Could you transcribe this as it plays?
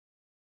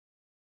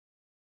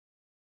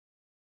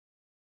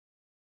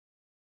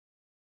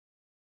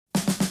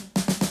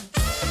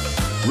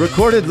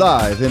Recorded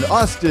live in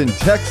Austin,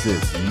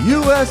 Texas,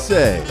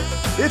 USA.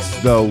 It's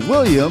the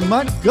William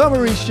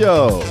Montgomery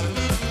Show.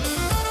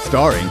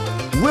 Starring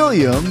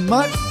William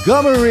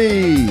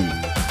Montgomery.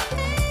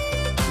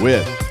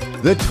 With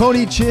the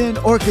Tony Chin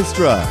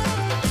Orchestra.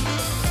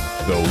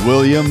 The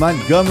William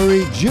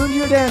Montgomery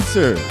Jr.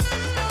 Dancers.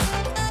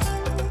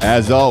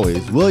 As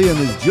always, William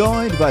is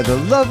joined by the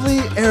lovely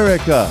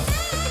Erica.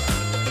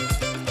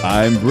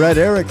 I'm Brett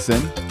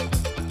Erickson.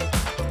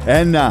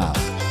 And now,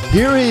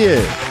 here he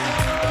is,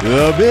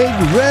 the big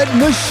red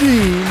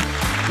machine,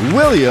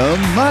 William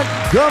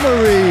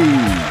Montgomery.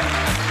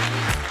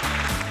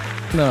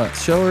 No,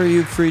 show her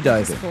you free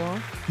diving. Cool.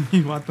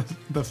 You want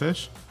the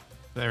fish?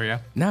 There we go.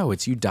 No,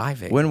 it's you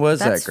diving. When was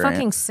That's that, Grant?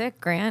 fucking sick,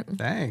 Grant.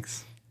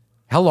 Thanks.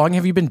 How long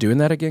have you been doing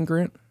that again,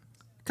 Grant?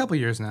 A couple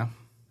years now.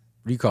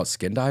 What do you call it,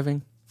 skin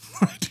diving?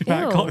 I do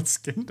not Ew. call it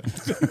skin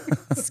diving.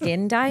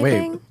 Skin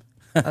diving?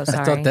 Oh, sorry.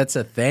 I thought that's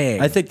a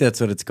thing. I think that's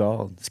what it's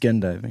called, skin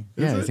diving.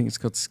 yeah, I think it's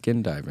called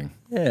skin diving.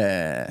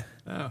 Yeah.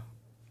 Oh,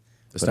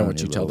 That's not what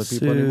you tell the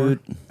people anymore.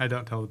 I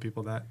don't tell the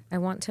people that. I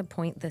want to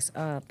point this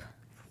up.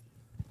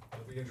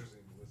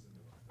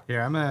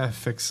 Here, I'm going to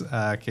fix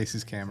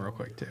Casey's cam real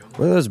quick, too.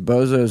 What are those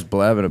bozos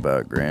blabbing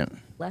about, Grant?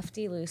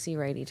 Lefty loosey,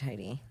 righty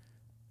tighty.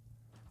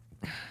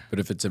 But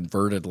if it's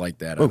inverted like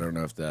that, I don't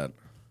know if that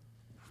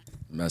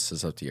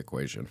messes up the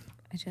equation.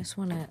 I just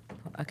want to.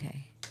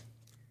 Okay.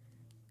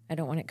 I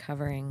don't want it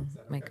covering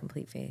my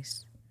complete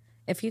face.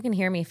 If you can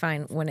hear me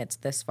fine when it's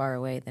this far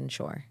away, then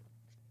sure.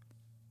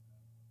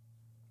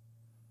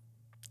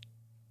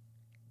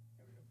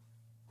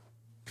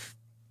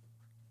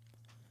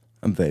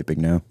 I'm vaping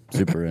now.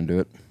 Super into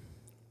it.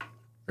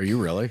 Are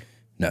you really?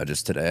 No,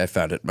 just today. I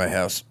found it in my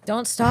house.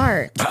 Don't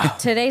start.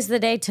 Today's the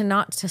day to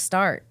not to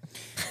start.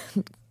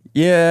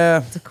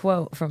 Yeah. It's a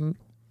quote from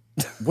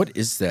What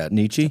is that?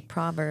 Nietzsche.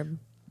 proverb.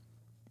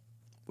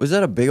 Was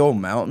that a big old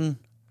mountain?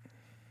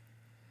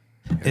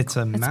 It's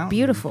a It's mountain.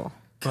 beautiful.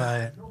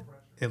 But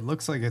it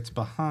looks like it's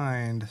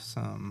behind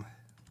some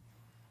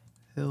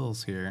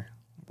hills here.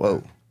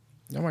 Whoa.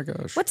 Oh my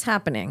gosh. What's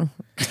happening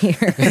here?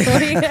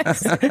 What are you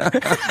guys,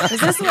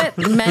 is this what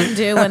men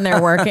do when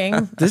they're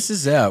working? This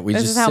is it. We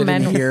This just is how sit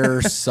in men-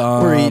 here.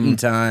 We're eating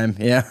time.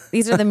 Yeah.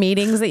 These are the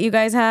meetings that you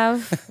guys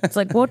have. It's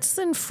like, what's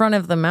in front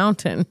of the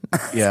mountain?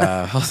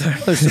 Yeah.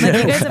 Like, you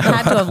guys have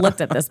had to have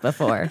looked at this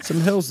before.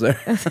 Some hills there.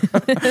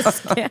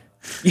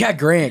 Yeah,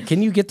 Grant,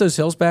 can you get those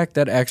hills back?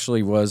 That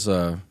actually was,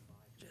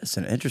 It's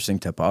an interesting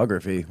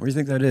topography. Where do you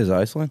think that is,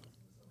 Iceland?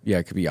 yeah,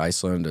 it could be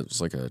Iceland. It was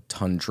like a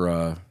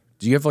tundra.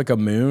 Do you have like a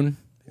moon?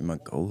 In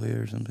Mongolia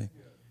or something?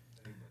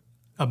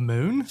 A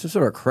moon? Some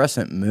sort of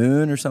crescent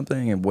moon or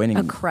something? And waning,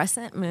 A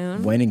crescent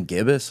moon, waning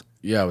gibbous?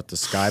 Yeah, with the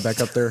sky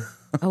back up there.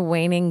 a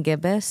waning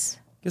gibbous.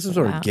 Get some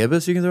sort Wow. of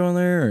gibbous you can throw in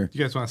there? Or?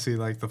 You guys want to see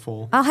like the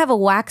full? I'll have a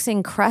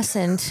waxing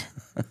crescent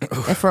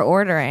if we're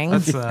ordering.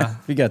 That's If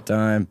you got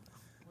time.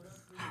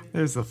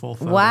 there's the full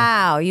photo.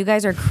 Wow, you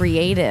guys are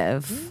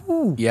creative.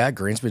 Yeah,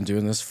 Grant's been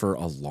doing this for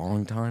a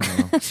long time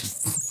now.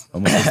 Almost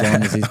as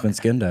long as he's been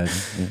skin diving.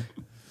 Yeah.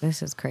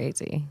 This is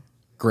crazy.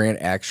 Grant,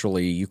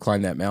 actually, you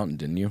climbed that mountain,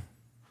 didn't you?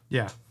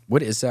 Yeah.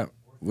 What is that?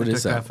 What Took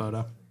is that that?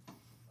 photo.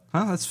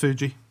 Huh? That's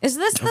Fuji. Is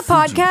this the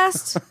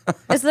podcast?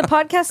 Is the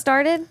podcast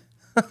started?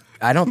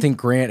 I don't think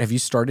Grant. Have you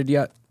started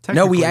yet? No,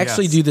 Technically, we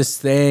actually yes. do this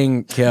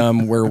thing,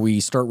 Kim, where we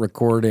start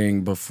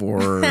recording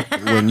before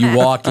when you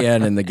walk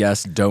in and the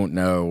guests don't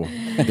know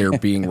they're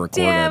being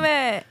recorded. Damn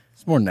it.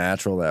 It's more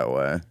natural that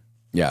way.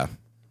 Yeah.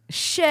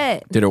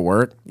 Shit. Did it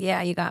work?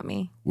 Yeah, you got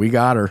me. We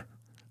got her.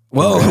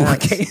 Whoa.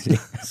 Casey.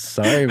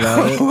 Sorry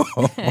about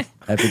it.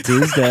 Happy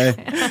Tuesday.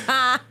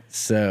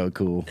 So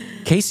cool.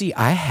 Casey,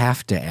 I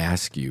have to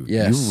ask you.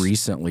 Yes. You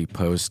recently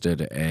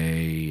posted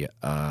a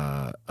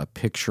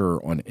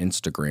picture on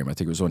Instagram. I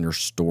think it was on your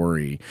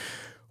story,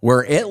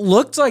 where it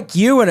looked like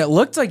you, and it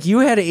looked like you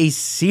had a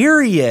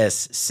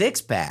serious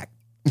six-pack.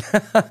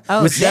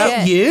 Oh, Was shit.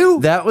 that you?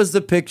 That was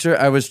the picture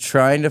I was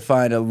trying to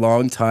find a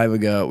long time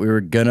ago. We were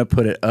going to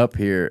put it up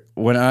here.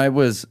 When I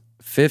was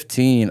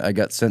 15, I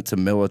got sent to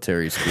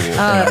military school.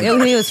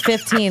 He was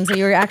 15, so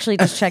you were actually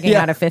just checking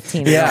out a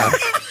 15. Yeah.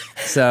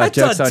 So I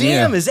jokes thought, on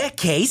damn, you. is that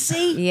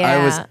Casey? Yeah.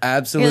 I was You're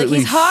absolutely like,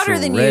 he's hotter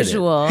than shredded.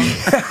 usual.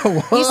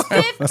 He's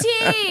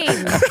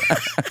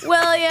 15.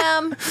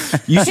 William.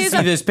 You should He's see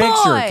a this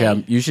picture, boy.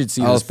 Kim. You should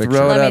see I'll this picture.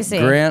 throw it Let me up. see.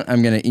 Grant,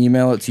 I'm going to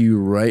email it to you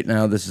right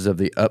now. This is of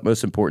the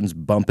utmost importance.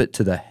 Bump it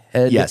to the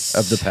head Yes.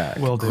 of the pack.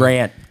 Will do.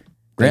 Grant,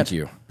 Grant, thank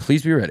you.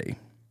 Please be ready.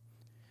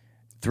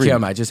 3,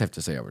 Kim, I just have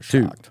to say I was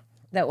 2, shocked.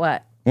 That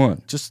what?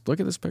 1. Just look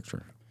at this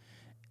picture.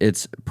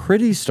 It's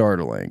pretty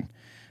startling.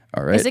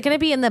 All right. Is it going to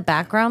be in the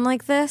background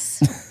like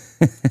this?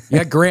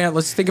 Yeah, Grant,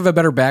 let's think of a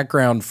better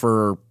background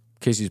for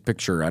Casey's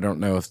picture. I don't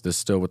know if this is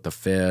still with the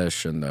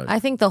fish and the... I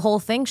think the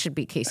whole thing should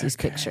be Casey's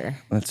picture.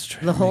 Let's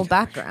try. The whole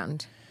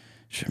background.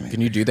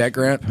 Can you do that,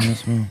 Grant?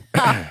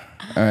 All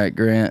right,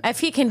 Grant. If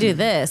he can do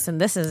this,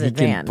 and this is You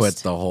can advanced. put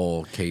the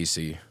whole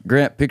Casey.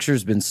 Grant,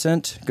 picture's been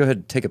sent. Go ahead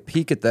and take a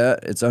peek at that.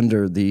 It's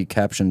under the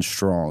caption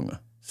strong.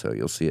 So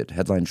you'll see it.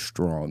 Headline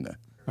strong.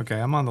 Okay,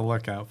 I'm on the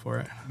lookout for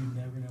it.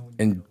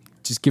 And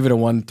Just give it a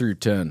 1 through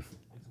 10.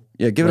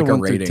 Yeah, give Like it a a 1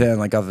 through rating. 10,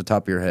 like off the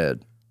top of your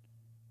head.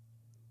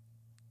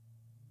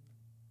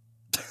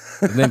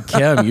 And then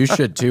Kim, you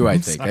should too, I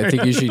think. I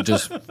think you should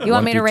just. You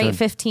want me to rate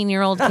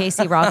 15-year-old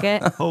Casey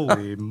Rocket?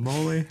 Holy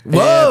moly.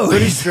 Whoa!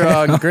 Pretty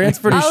strong. Grant's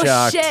pretty Oh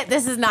shocked. shit!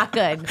 This is not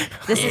good.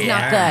 This is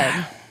not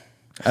good.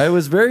 I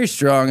was very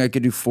strong. I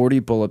could do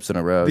 40 pull-ups in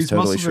a row. I was These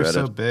totally muscles shredded.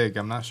 are so big.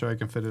 I'm not sure I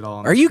can fit it all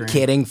on Are the you screen.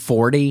 kidding?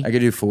 40? I could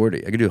do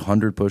 40. I could do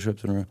 100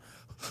 push-ups in a row.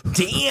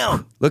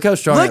 Damn. Look how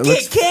strong Look it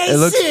looks. at Casey! It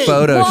looks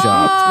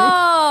photoshopped.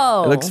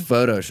 Oh, It looks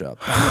photoshopped.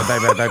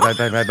 Bang, bang,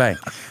 bang, bang, bang,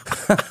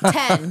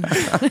 bang.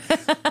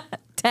 10.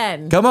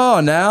 10. Come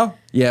on now.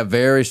 Yeah,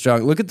 very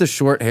strong. Look at the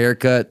short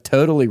haircut.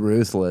 Totally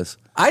ruthless.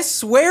 I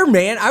swear,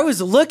 man, I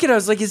was looking, I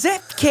was like, is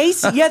that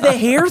Casey? Yeah, the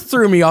hair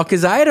threw me off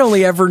because I had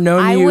only ever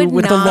known I you would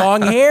with the not-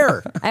 long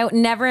hair. I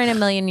never in a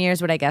million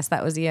years would I guess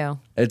that was you.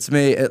 It's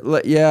me.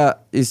 Yeah,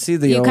 you see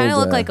the You old... kind of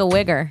look like a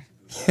wigger.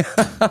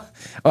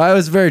 Oh, I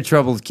was a very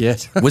troubled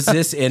kid. Was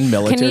this in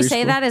military Can you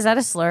say school? that? Is that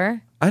a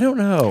slur? I don't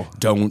know.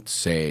 Don't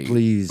say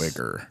Please.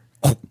 bigger.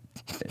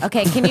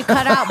 Okay, can you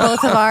cut out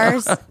both of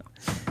ours?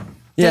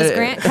 Yeah, Does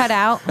Grant cut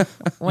out?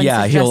 When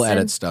Yeah, he'll suggested?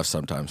 edit stuff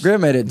sometimes.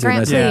 Grant made it into a Grant,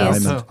 nice please. Yeah,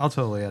 alignment. I'll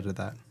totally edit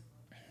that.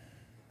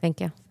 Thank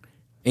you.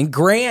 And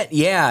Grant,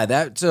 yeah,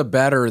 that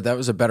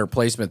was a better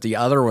placement. The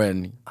other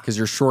one, because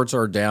your shorts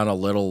are down a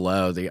little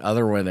low. The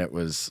other one, it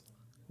was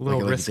A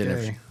little like it didn't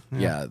risque.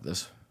 have- yeah,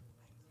 this.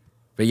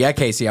 But yeah,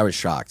 Casey, I was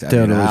shocked.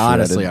 Totally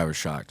honestly, shredded. I was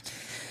shocked.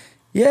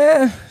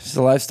 Yeah, it's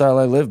the lifestyle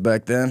I lived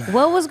back then.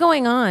 What was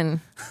going on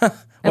Well,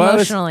 I was-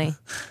 emotionally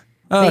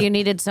that you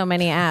needed so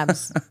many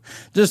abs?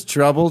 Just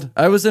troubled.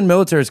 I was in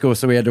military school,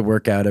 so we had to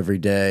work out every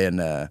day and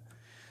a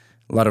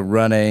lot of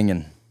running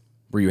and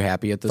Were you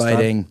happy at this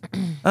fighting.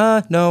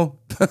 No.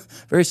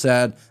 Very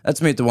sad.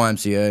 That's me at the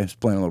YMCA. Just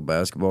playing a little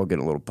basketball,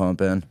 getting a little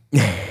pump in.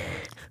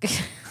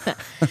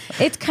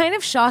 It's kind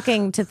of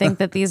shocking to think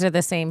that these are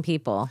the same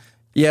people.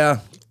 Yeah.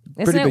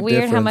 Isn't pretty it big weird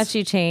how difference. much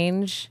you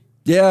change?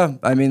 Yeah,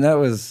 I mean, that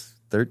was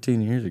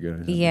 13 years ago. or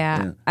something.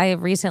 Yeah. I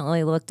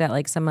recently looked at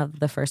like some of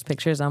the first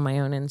pictures on my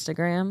own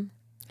Instagram.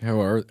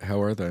 time?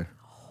 How are they?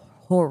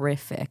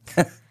 Horrific.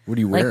 What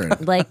are you wearing?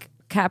 like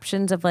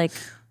captions of like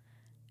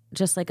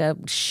just like a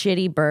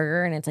shitty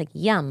burger and it's like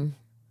yum.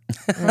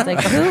 And it's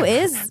like, who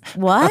is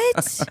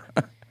what?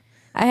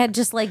 I had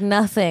just like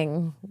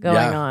nothing going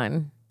Yeah.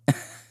 on.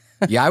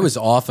 Yeah, I was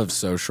off of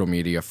social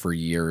media for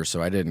years,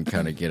 so I didn't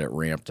kind of get it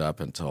ramped up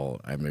until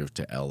I moved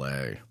to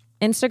LA.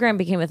 Instagram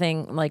became a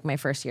thing like my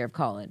first year of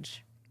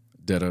college.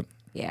 Did it?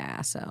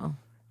 Yeah, so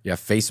Yeah,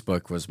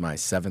 Facebook was my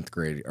seventh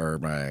grade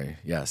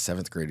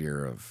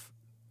year of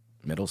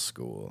middle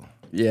school.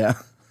 Yeah.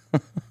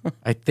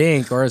 I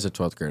think, or as a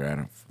 12th grader, I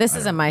don't. this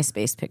is a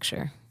MySpace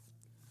picture.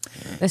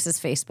 This is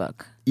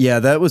Facebook. Yeah,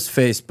 that was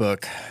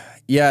Facebook.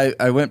 Yeah,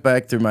 I went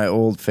back through my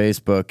old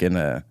Facebook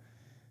and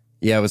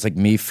yeah, it was like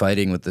me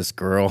fighting with this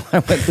girl. I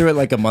went through it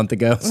like a month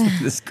ago.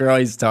 This girl I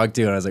used to talk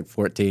to when I was like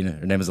 14.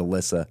 Her name is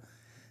Alyssa.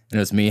 And it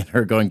was me and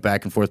her going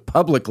back and forth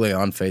publicly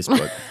on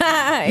Facebook.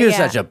 You're Yeah.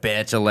 such a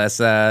bitch,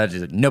 Alyssa.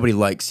 She's like, nobody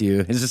likes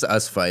you. It's just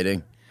us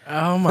fighting.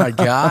 Oh my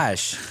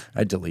gosh.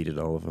 I deleted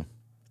all of them.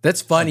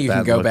 That's funny. You can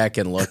bad go look. back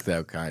and look,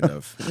 though, kind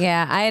of.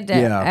 Yeah, I had to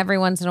Yeah. every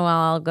once in a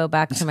while I'll go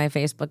back to my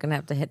Facebook and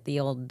have to hit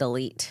the old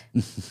delete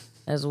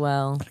as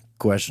well.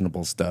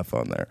 Questionable stuff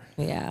on there.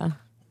 Yeah.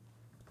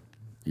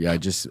 Yeah, I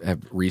just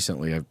have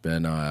recently, I've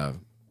been,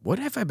 what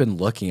have I been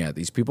looking at?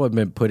 These people have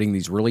been putting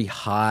these really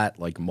hot,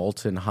 like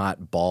molten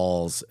hot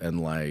balls and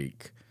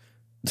like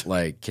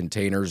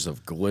containers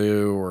of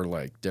glue or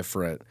like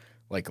different,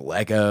 like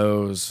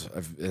Legos,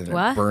 and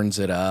What? it burns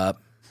it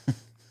up. I've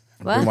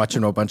What? been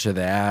watching a bunch of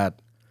that.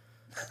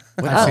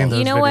 I've seen those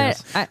You know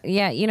videos.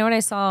 what? You know what I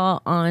saw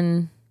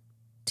on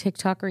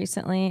TikTok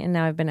recently, and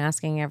now I've been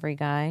asking every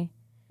guy.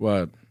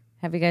 What?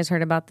 Have you guys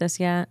heard about this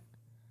yet?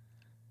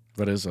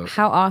 What is it?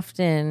 How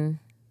often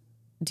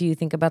do you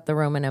think about the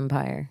Roman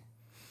Empire?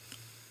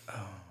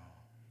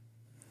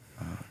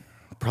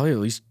 Probably at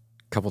least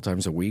a couple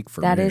times a week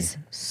for That me. is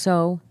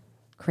so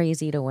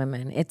crazy to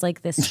women. It's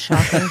like this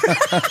shocking.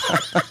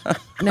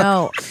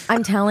 No,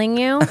 I'm telling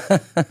you.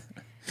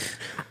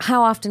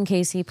 How often,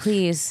 Casey?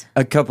 Please.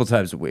 A couple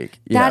times a week.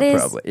 Yeah, That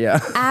is probably. Yeah.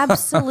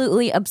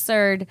 absolutely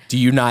absurd. Do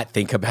you not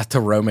think about the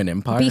Roman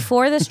Empire?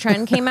 Before this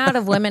trend came out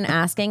of women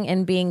asking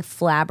and being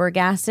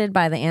flabbergasted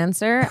by the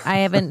answer, I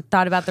haven't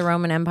thought about the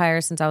Roman Empire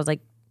since I was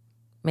like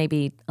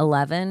maybe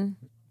 11.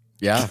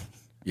 Yeah.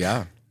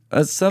 Yeah.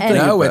 That's something.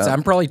 No, about-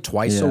 I'm probably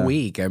twice a Yeah.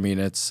 week. I mean,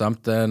 it's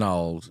something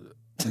I'll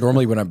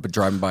normally when I'm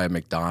driving by a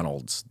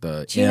McDonald's,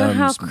 the Do you know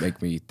how M's cr-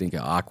 make me think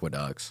of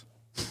aqueducts.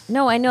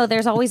 No, I know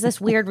there's always this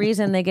weird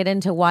reason they get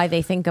into why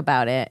they think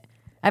about it.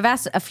 I've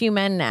asked a few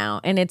men now,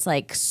 and it's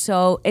like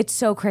it's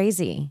so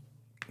crazy.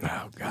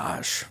 Oh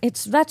gosh.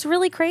 That's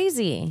really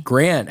crazy.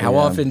 Grant, how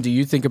often do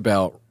you think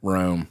about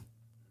Rome?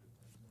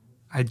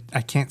 I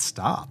can't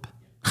stop.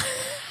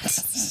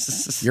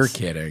 You're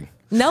kidding.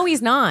 No,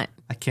 he's not.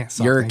 I can't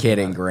stop. You're thinking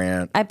kidding, about it.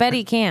 Grant. I bet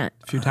he can't.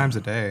 A few times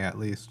a day, at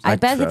least. I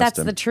bet trust that's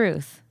him. the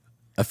truth.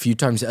 A few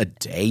times a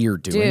day you're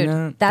doing Dude,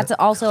 that? that's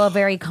also a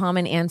very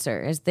common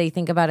answer. Is they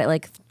think about it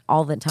like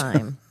all the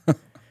time.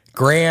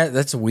 Grant,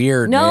 that's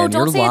weird, No, man.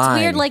 don't You're say lying.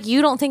 it's weird. Like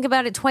you don't think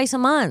about it twice a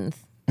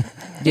month.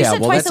 Yeah,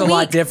 said well, twice that's a a lot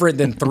week. different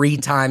than 3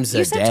 times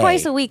You a day. said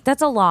twice a week.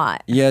 That's a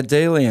lot. Yeah,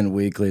 daily and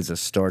weekly is a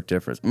stark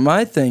difference.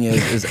 My thing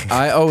is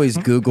I always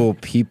Google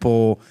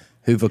people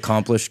who've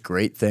accomplished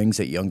great things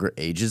at younger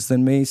ages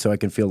than me, so I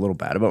can feel a little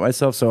bad about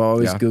myself. So I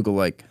always Google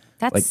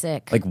That's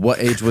sick. Like what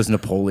age was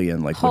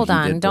Napoleon? Like Hold when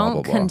he on, did blah, don't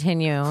blah, blah.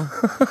 continue.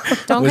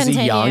 Don't Was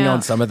continue. he young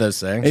on some of those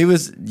things? He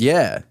was,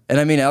 yeah.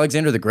 And I mean,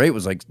 Alexander the Great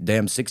was like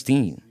damn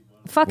 16.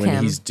 Fuck when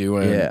him. he's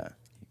doing. Yeah.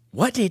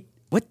 What did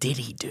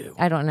he do?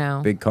 I don't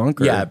know. Big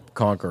conqueror. Yeah,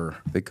 conquer.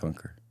 Big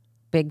conqueror.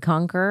 Big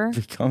conqueror.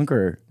 Big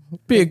conqueror.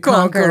 Big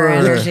Conqueror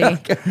energy.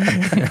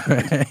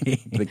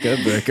 The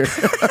good breaker.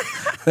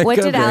 What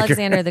did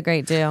Alexander the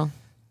Great do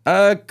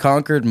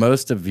Conquered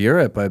most of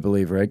Europe, I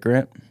believe, right,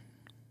 Grant?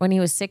 when he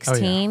was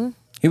 16?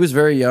 He was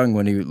very young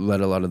when he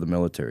led a lot of the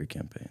military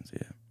campaigns,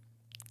 yeah.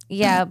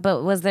 Yeah,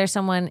 but was there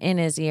someone in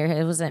his ear?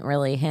 It wasn't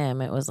really him.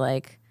 It was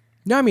like,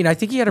 No, I mean, I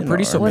think he had a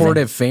pretty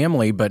supportive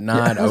family, but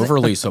not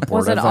overly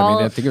supportive. I all-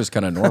 mean, I think it was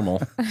kind of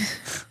normal.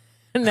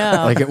 no.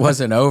 Like, it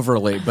wasn't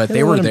overly, but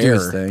they were Let him do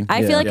his there. thing.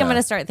 I feel like I'm Yeah. going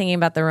to start thinking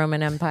about the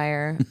Roman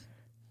Empire.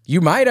 You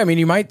might. I mean,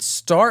 you might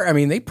start. I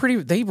mean,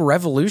 they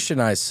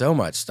revolutionized so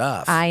much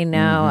stuff. I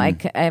know,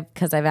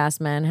 because I've asked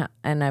men,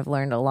 and I've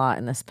learned a lot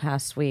in this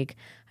past week.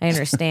 I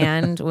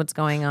understand what's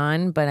going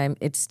on, but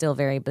it's still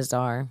very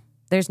bizarre.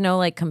 There's no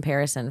like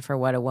comparison for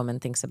what a woman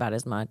thinks about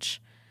as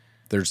much.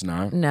 There's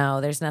not.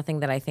 No, there's nothing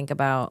that I think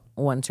about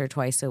once or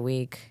twice a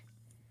week.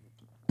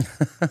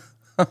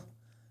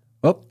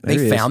 Oh, there he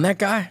They is. found that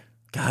guy?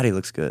 God, he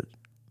looks good.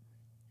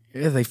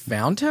 Yeah, they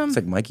found him? It's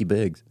like Mikey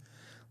Biggs.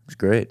 Looks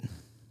great.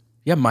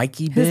 Yeah,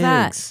 Mikey Biggs. Who's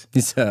that?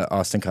 He's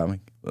Austin comic.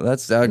 Well,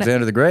 that's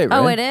Alexander the Great, right?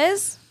 Oh, it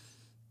is?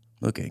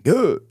 Looking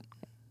good.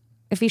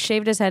 If he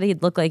shaved his head,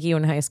 he'd look like you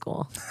in high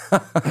school.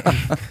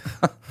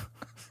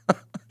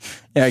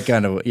 Yeah,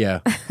 kind of. Yeah,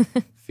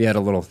 if he had a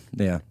little,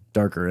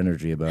 darker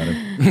energy about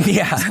him,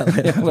 Yeah.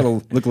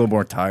 look a little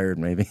more tired,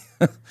 maybe.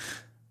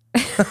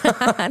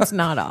 That's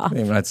not off.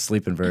 Maybe not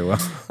sleeping very well.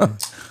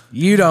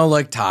 You don't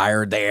look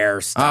tired there.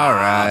 Stop. All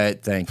right,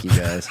 thank you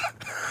guys.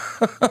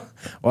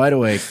 Wide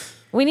awake.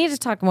 We need to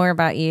talk more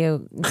about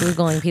you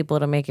Googling people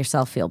to make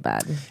yourself feel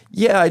bad.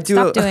 Yeah, I do.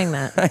 Stop doing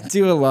that. I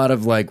do a lot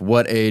of like,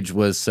 what age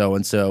was so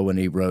and so when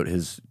he wrote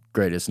his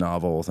greatest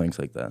novel, things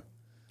like that.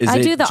 I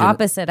do the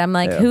opposite. I'm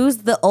like, who's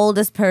the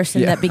oldest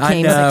person that I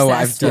became know.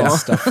 I've successful?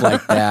 done stuff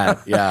like that.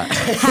 Yeah.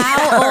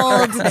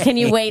 How old can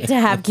you wait to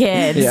have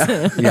kids?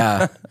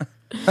 Yeah.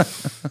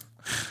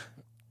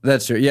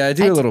 That's true. Yeah, I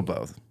do a little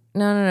both.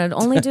 No.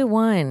 Only do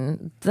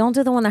one. Don't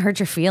do the one that hurts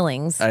your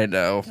feelings. I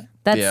know.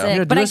 That's yeah. sick.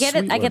 Yeah, But do I a get it.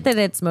 sweet I get one. that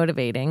it's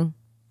motivating.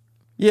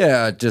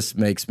 Yeah, it just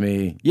makes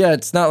me. Yeah,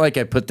 it's not like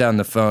I put down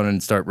the phone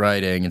and start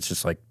writing. It's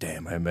just like,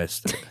 damn, I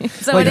missed it.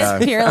 So it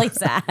is purely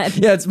sad.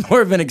 Yeah, it's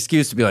more of an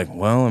excuse to be like,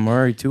 well, I'm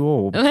already too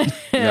old.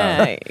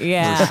 Yeah.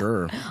 For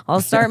sure.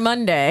 I'll start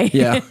Monday.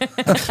 Yeah.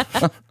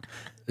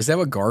 Is that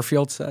what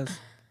Garfield says?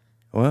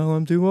 Well,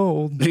 I'm too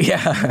old.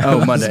 Yeah.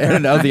 Oh, Monday. I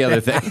don't know the other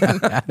thing.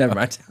 Never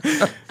mind.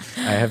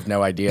 I have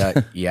no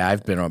idea. Yeah,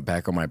 I've been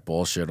back on my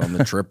bullshit on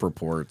the trip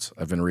reports.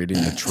 I've been reading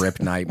the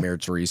trip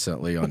nightmares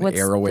recently on What's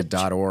the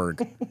arrowhead.org.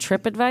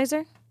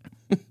 TripAdvisor?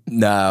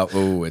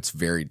 No, it's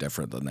very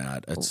different than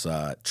that. It's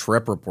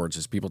trip reports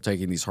is people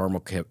taking these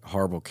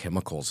horrible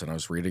chemicals, and I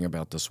was reading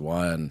about this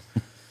one.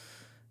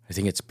 I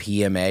think it's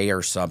PMA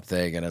or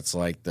something, and it's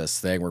like this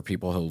thing where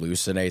people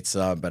hallucinate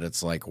some, but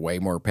it's like way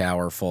more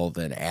powerful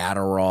than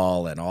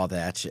Adderall and all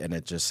that. And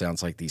it just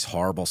sounds like these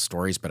horrible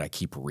stories, but I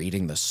keep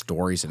reading the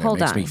stories, and Hold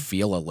it makes me on.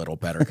 feel a little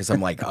better because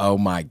I'm like, oh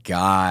my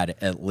God,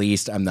 at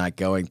least I'm not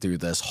going through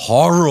this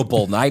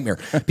horrible nightmare.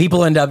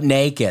 People end up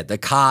naked. The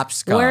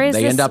cops come. Where is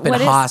They this- end up in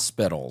what is-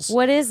 hospitals.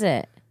 What is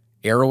it?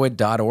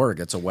 Arrowhead.org.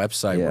 It's a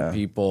website Yeah. where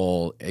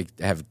people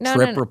have No,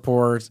 trip no, no.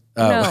 reports.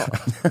 Oh.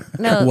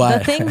 No. What?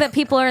 The thing that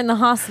people are in the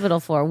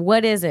hospital for.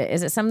 What is it?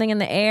 Is it something in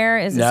the air?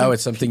 Is it No,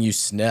 it's something you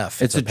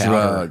sniff. It's a powder.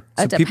 drug.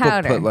 So It's a people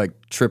powder. put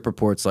like trip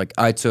reports like,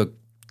 I took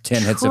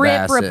 10 hits of Trip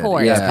acid.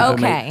 report. Yeah. Oh.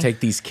 People Okay. take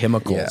these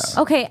chemicals.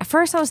 Yeah. Okay,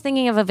 first I was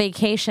thinking of a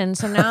vacation,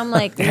 so now I'm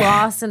like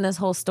lost in this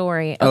whole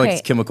story. Okay, Oh,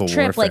 it's chemical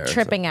trip, warfare, like so-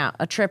 tripping out,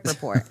 a trip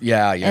report.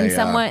 Yeah.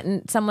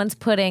 And someone's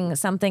putting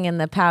something in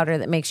the powder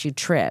that makes you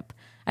trip.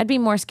 I'd be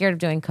more scared of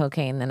doing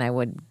cocaine than I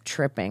would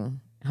tripping,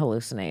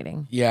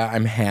 hallucinating. Yeah,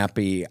 I'm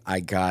happy I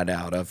got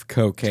out of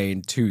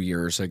cocaine 2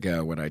 years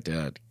ago when I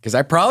did. Because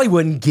I probably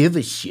wouldn't give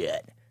a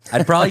shit.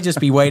 I'd probably just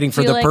be waiting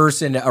for Do you the like-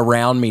 person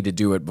around me to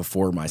do it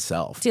before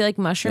myself. Do you like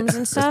mushrooms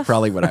and That's stuff?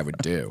 probably what I would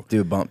do.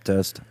 Do a bump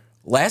test.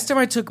 Last time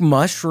I took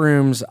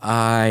mushrooms,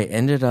 I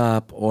ended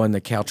up on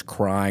the couch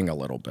crying a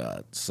little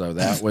bit. So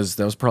that was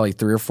probably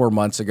 3 or 4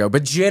 months ago.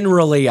 But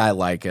generally, I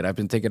like it. I've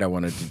been thinking I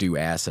wanted to do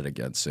acid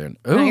again soon.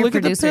 Now Oh, your look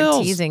at the producer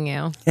pills. teasing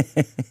you.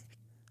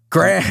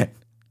 Grant,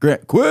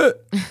 Grant,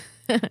 quit.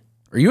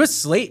 are you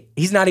asleep?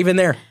 He's not even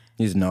there.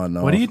 He's nodding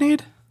off. What do you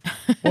need?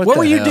 What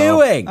were you hell?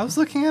 doing? I was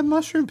looking at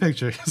mushroom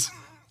pictures.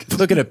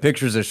 Looking at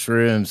pictures of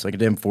shrooms like a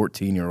damn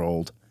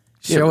 14-year-old.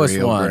 Show us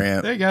one.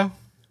 Grant. There you go.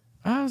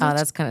 Oh,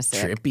 that's kind of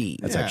sick. Trippy.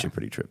 That's Yeah. actually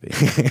pretty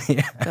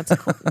trippy. That's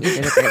cool. You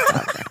did a great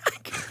job there.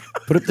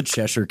 Put up the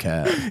Cheshire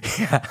Cat.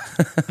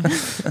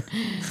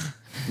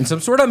 And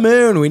some sort of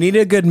moon. We need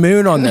a good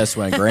moon on this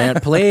one,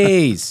 Grant,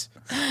 please.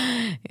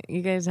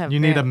 You guys have. You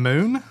need a great-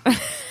 moon?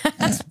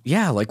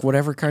 Yeah, like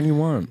whatever kind you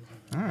want.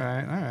 All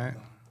right.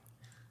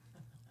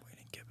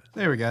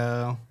 There we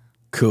go.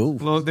 Cool.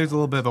 Well, there's a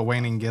little bit of a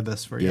waning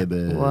gibbous for you.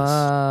 Gibbous.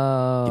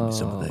 Whoa. Give me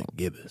some of that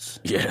gibbous.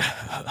 Yeah.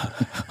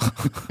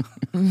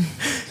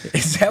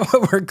 Is that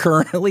what we're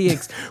currently?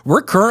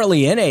 We're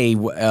currently in a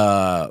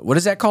what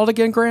is that called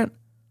again, Grant?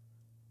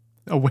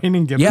 A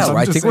waning gibbous? Yeah, I'm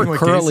I just think saying we're what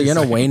currently Casey's in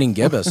a saying. waning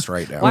gibbous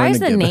right now. Why is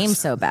the Gibbous. name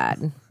so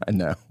bad? I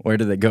know. Where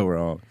did they go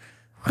wrong?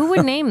 Who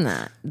would name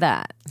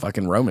that?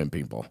 Fucking Roman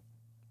people.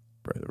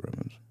 Probably the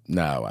Romans.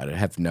 No, I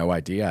have no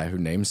idea who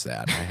names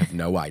that. I have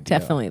no idea.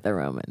 Definitely the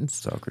Romans.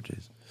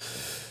 Socrates.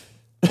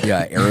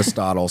 Yeah,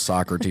 Aristotle,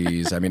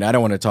 Socrates. I mean, I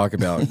don't want to talk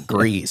about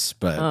Greece,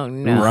 but Oh,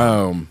 no.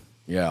 Rome.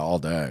 Yeah, all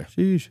day.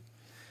 Sheesh.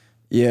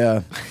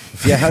 Yeah.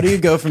 Yeah, how do you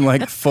go from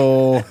like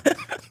full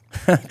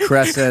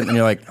crescent and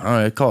you're like,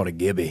 oh, I call it a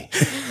gibby.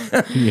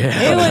 Ew,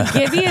 a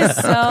gibby is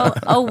so.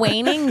 A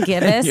waning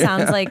gibbous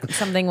sounds like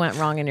something went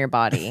wrong in your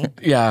body.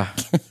 Yeah.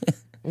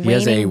 He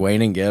has a Waning-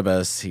 waning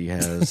gibbous. He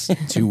has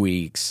 2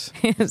 weeks.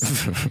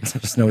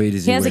 There's no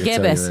easy He has way a to tell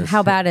you gibbous. this.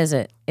 How bad is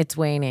it? It's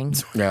waning.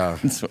 Yeah.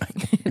 It's fine.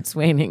 It's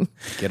waning.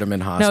 Get him in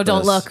hospice. No,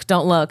 don't look.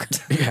 Don't look.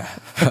 Yeah.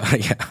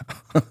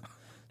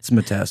 It's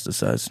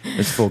metastasized.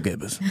 It's full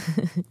gibbous.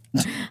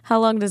 How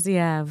long does he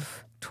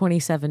have?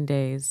 27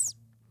 days.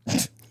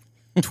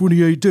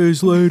 28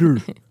 days later.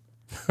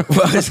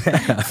 What was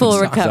that? Full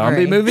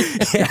recovery. Zombie movie?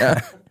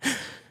 Yeah.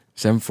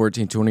 7,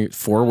 14, 20,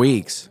 4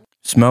 weeks.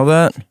 Smell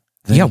that?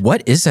 Yeah,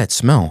 what is that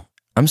smell?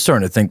 I'm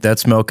starting to think that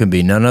smell can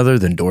be none other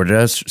than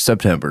DoorDash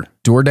September.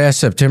 DoorDash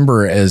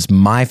September is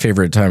my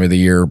favorite time of the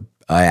year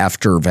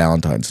after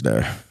Valentine's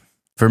Day.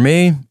 For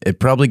me, it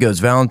probably goes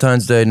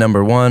Valentine's Day,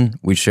 number 1.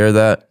 We share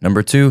that.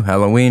 Number 2,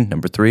 Halloween.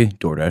 Number 3,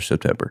 DoorDash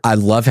September. I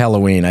love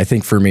Halloween. I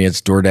think for me,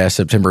 it's DoorDash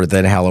September,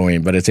 then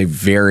Halloween, but it's a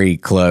very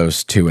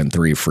close 2 and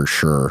 3 for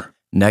sure.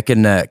 Neck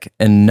and neck.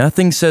 And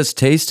nothing says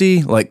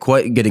tasty like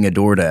quite getting a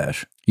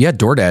DoorDash. Yeah,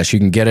 DoorDash, you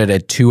can get it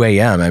at 2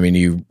 a.m. I mean,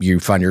 you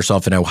find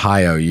yourself in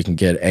Ohio, you can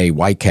get a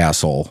White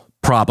Castle,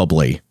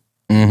 probably.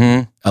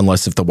 Mm-hmm.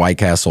 Unless if the White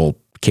Castle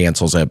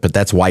cancels it, but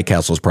that's White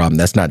Castle's problem.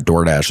 That's not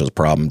DoorDash's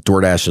problem.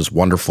 DoorDash is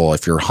wonderful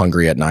if you're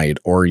hungry at night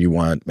or you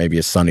want maybe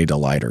a Sunny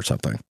Delight or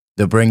something.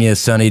 They'll bring you a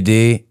Sunny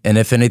D, and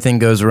if anything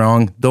goes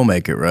wrong, they'll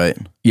make it right.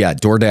 Yeah,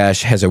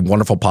 DoorDash has a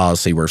wonderful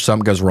policy where if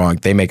something goes wrong,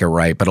 they make it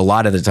right. But a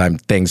lot of the time,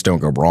 things don't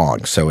go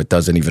wrong, so it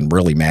doesn't even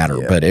really matter.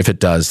 Yeah. But if it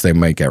does, they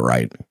make it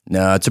right.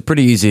 No, it's a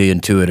pretty easy,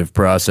 intuitive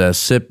process.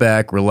 Sit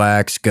back,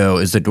 relax, go.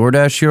 Is the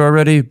DoorDash here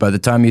already? By the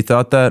time you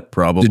thought that, The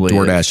probably.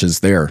 DoorDash is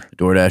there.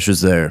 DoorDash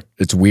is there.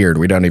 It's weird.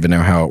 We don't even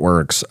know how it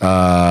works.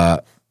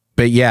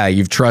 But yeah,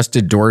 you've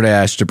trusted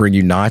DoorDash to bring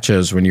you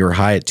nachos when you were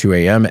high at 2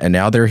 a.m. And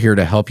now they're here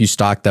to help you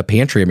stock the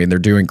pantry. I mean, they're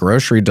doing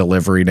grocery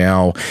delivery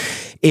now.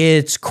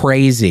 It's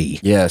crazy.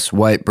 Yes,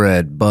 white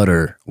bread,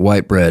 butter,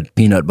 white bread,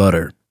 peanut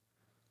butter.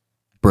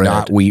 Bread,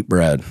 Not wheat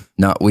bread.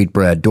 not wheat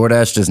bread.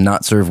 DoorDash does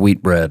not serve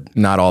wheat bread.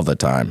 Not all the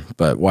time,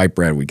 but white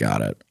bread, we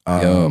got it.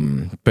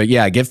 But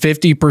yeah, get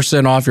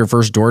 50% off your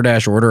first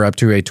DoorDash order up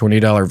to a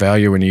 $20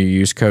 value when you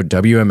use code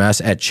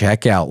WMS at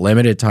checkout.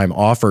 Limited time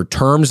offer.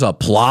 Terms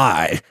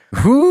apply.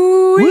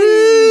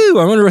 Woo!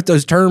 I wonder what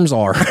those terms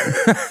are. You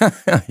But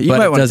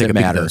might it want to doesn't take a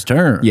peek at matter. those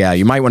terms. Yeah,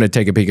 you might want to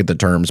take a peek at the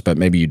terms, but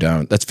maybe you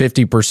don't. That's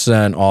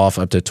 50% off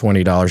up to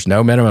 $20.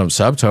 No minimum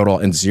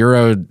subtotal and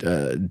zero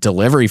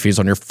delivery fees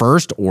on your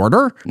first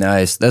order.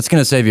 Nice. That's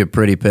going to save you a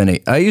pretty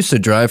penny. I used to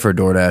drive for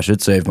DoorDash.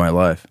 It saved my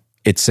life.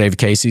 It saved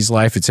Casey's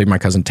life. It saved my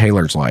cousin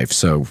Taylor's life.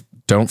 So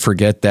don't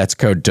forget that's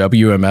code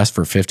WMS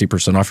for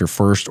 50% off your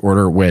first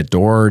order with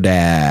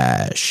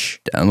DoorDash.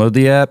 Download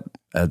the app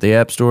at the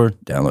App Store.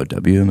 Download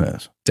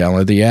WMS.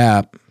 Download the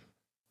app.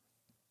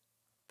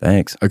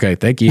 Thanks. Okay,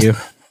 thank you.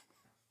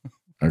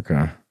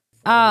 Okay.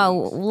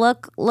 Oh,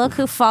 look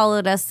who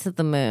followed us to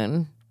the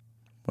moon.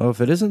 Well,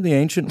 if it isn't the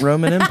ancient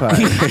Roman Empire.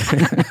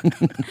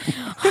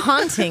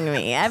 Haunting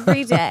me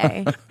every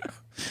day.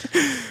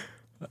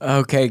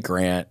 Okay,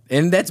 Grant.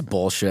 And that's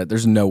bullshit.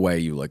 There's no way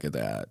you look at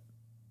that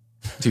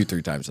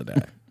 2-3 times a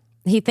day.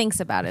 He thinks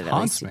about it at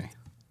Haunts least. me.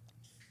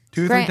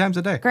 2 or 3 Grant- times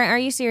a day. Grant, are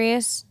you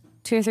serious?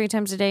 2 or 3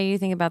 times a day you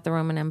think about the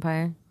Roman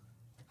Empire?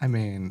 I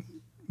mean,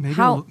 maybe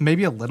How-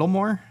 maybe a little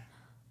more.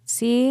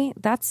 See,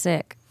 that's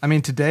sick. I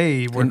mean,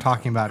 today we're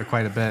talking about it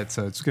quite a bit,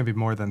 so it's going to be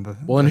more than the.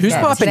 Well, and who's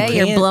Yeah, popping today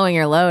you're blowing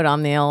your load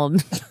on the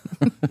old.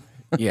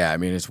 Yeah, I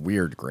mean, it's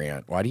weird,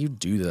 Grant. Why do you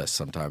do this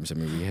sometimes? I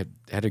mean, we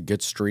had a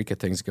good streak of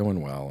things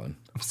going well. And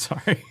I'm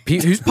sorry.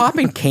 Who's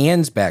popping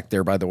cans back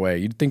there, by the way?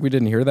 You'd think we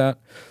didn't hear that?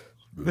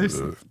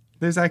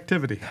 There's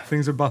activity.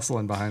 Things are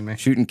bustling behind me.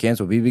 Shooting cans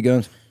with BB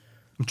guns.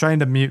 I'm trying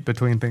to mute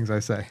between things I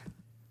say.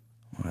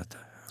 What the?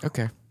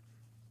 Okay.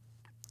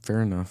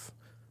 Fair enough.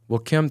 Well,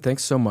 Kim,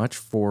 thanks so much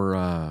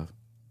for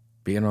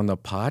being on the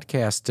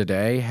podcast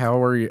today.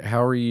 How are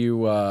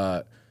you?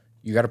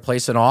 You got a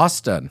place in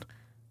Austin?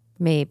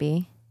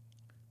 Maybe.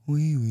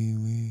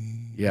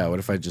 Yeah. What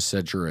if I just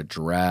said your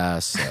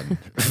address? And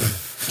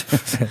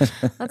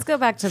Let's go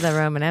back to the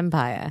Roman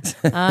Empire.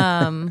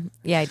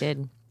 Yeah, I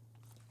did.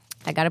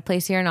 I got a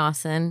place here in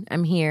Austin.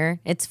 I'm here.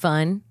 It's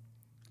fun.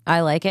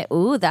 I like it.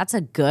 Ooh, that's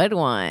a good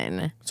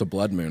one. it's a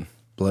blood moon.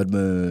 Blood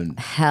moon.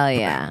 Hell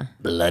yeah.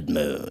 Blood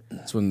moon.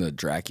 That's when the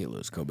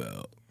Draculas come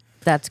out.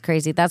 That's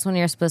crazy. That's when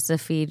you're supposed to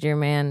feed your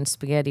man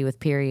spaghetti with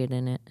period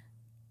in it.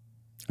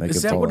 Make Is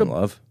him that fall what in a-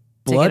 love.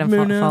 To Blood get him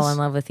moon is? fall in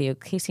love with you.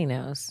 Casey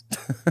knows.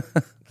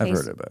 I've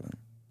Case- heard about it.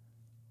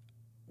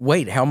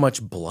 Wait, how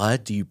much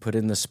blood do you put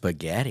in the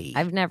spaghetti?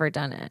 I've never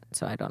done it,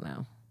 so I don't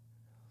know.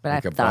 But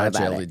Like a I've thought blood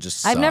about jelly, it.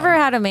 just I've some. never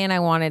had a man I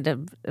wanted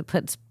to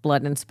put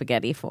blood in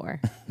spaghetti for.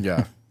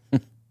 Yeah.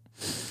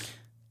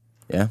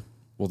 Yeah.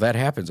 Well, that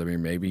happens. I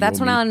mean, maybe That's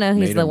you'll when I'll know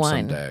he's meet the him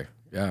one. someday.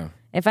 Yeah.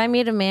 If I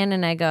meet a man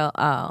and I go,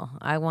 oh,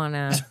 I want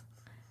to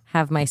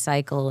have my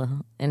cycle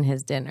in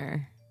his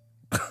dinner,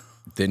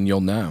 Then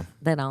you'll know.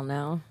 then I'll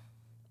know.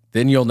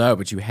 Then you'll know,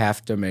 but you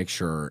have to make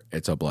sure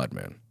it's a blood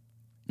moon.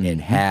 It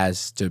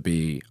has to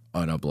be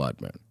on a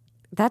blood moon,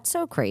 That's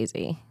so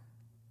crazy.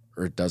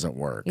 or it doesn't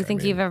work. You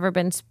think you've ever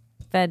been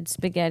fed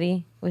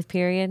spaghetti with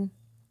period?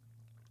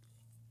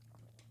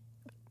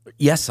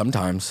 Yes,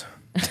 sometimes.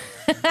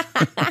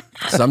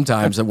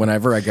 Sometimes,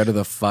 whenever I go to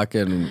the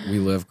fucking, we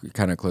live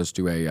kind of close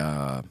to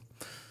a,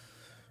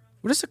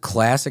 what is a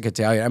classic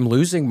Italian? I'm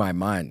losing my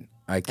mind.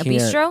 I A can't.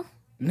 bistro?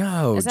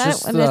 No, Is that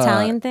just an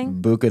Italian thing?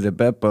 Buca de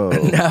Beppo.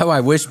 No, I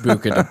wish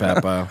Buca de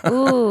Beppo.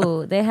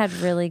 Ooh, they had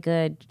really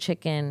good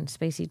chicken,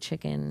 spicy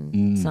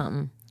chicken,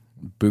 something.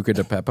 Buca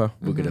de Beppo.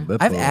 Buca de Beppo.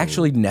 I've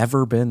actually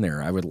never been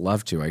there. I would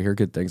love to. I hear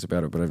good things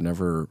about it, but I've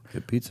never.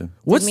 Good pizza.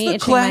 What's Did me the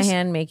itching class? my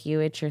hand make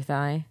you itch your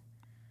thigh?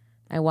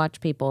 I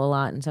watch people a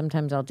lot, and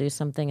sometimes I'll do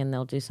something and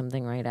they'll do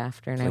something right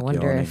after, and I like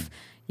wonder yawning. if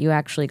you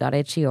actually got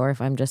itchy or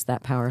if I'm just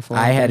that powerful.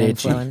 I of had an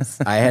itchy.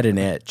 influence. I had an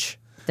itch.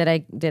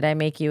 Did I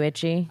make you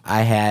itchy?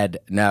 I had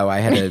a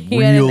You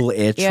real had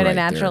itch. You had right a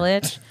natural there.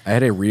 itch. I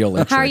had a real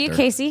itch. How are right you, there.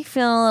 Casey?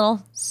 Feeling a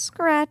little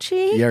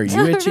scratchy? Yeah, are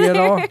you itchy at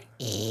all?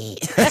 He's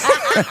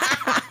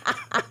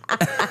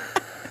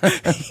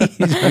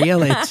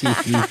real itchy.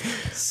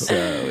 So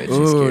it's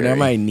Ooh, now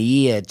my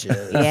knee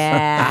itches.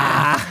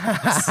 Yeah.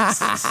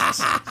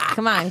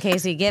 Come on,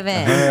 Casey, give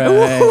in.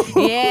 Right.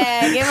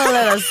 Yeah, give a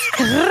little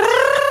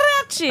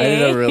scratchy. I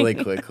did a really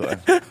quick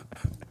one.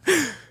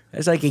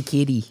 It's like a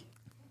kitty.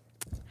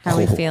 How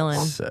we feeling?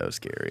 So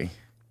scary.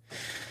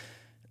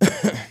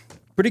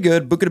 Pretty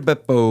good. Buca de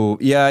Beppo.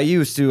 Yeah, I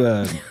used to.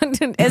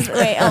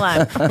 Wait, hold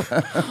on.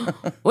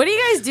 What do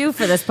you guys do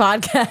for this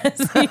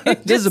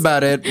podcast? This is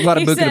about it. A lot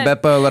of You Buca de said-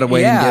 Beppo, a lot of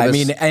waiting. Yeah, I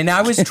Davis. mean, and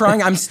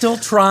I'm still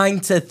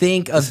trying to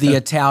think of the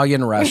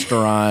Italian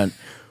restaurant.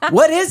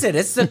 What is it?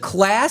 It's the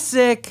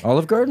classic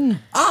Olive Garden.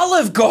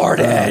 Olive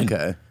Garden.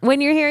 Okay.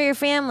 When you're here, your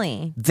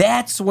family.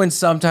 That's when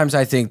sometimes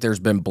I think there's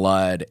been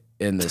blood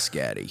in the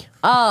sketty.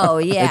 Oh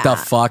yeah. At the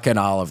fucking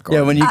Olive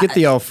Garden. Yeah, when you get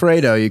the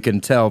Alfredo, you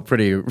can tell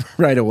pretty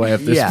right away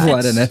if there's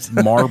blood in it. it's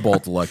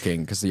marbled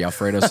looking because the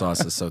Alfredo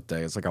sauce is so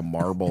thick. It's like a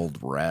marbled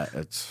rat.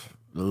 It's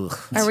ugh.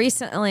 I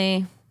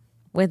recently,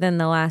 within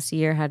the last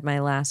year, had my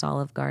last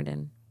Olive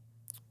Garden.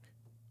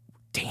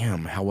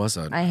 Damn. How was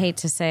it? I hate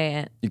to say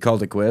it. You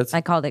called it quits? I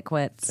called it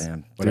quits.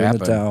 Damn. What Threw in the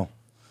happened? towel.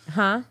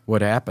 Huh?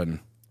 What happened?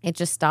 It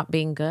just stopped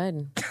being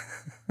good.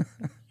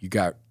 You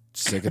got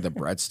sick of the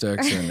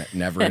breadsticks and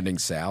never-ending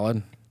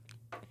salad.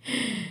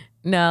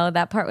 No,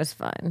 that part was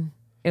fun.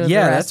 It was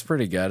Yeah, the that's rest,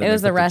 pretty good. it And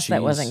was they the put rest that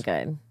cheese. wasn't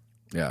good.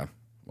 Yeah.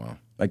 Well,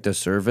 Like the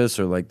service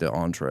or like the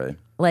entree?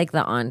 Like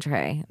the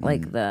entree,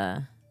 like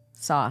the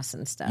sauce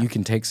and stuff. you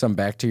can take some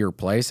back to your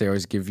place. They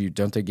always give you,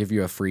 don't they give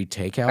you a free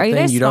takeout Are you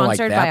thing? guys don't like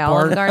sponsored that by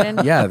part? Olive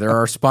Garden? Yeah, they're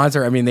our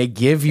sponsor. I mean, they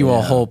give you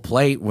a whole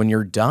plate when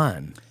you're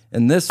done.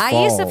 And this fall,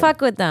 I used to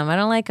fuck with them. I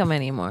don't like them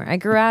anymore. I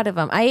grew out of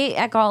them. I ate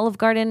at Olive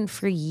Garden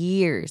for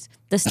years.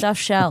 The stuffed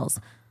shells.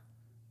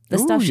 The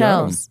stuffed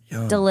yum. shells.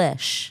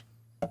 Delish.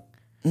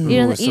 Ooh,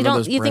 You some of don't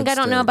those you think I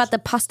don't know breadsticks. about the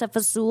pasta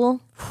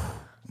fazool?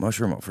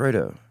 mushroom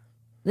Alfredo.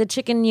 The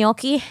chicken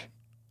gnocchi?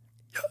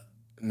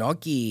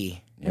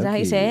 Gnocchi. Is that how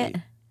you say it?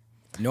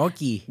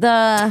 Gnocchi.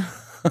 The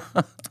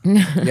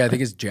Yeah, I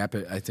think it's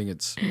Japan. I think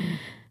it's,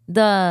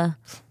 the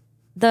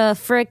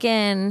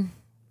frickin'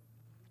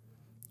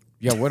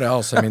 yeah, what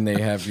else? I mean, they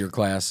have your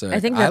classic. I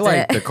think I that's like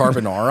it. the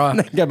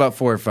carbonara. Got about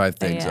 4 or 5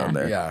 things Yeah. on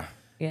there. Yeah.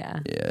 yeah.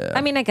 Yeah. I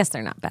mean, I guess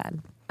they're not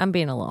bad. I'm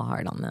being a little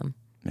hard on them.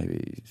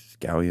 Maybe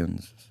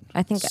scallions.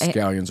 I think I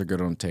Scallions are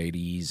good on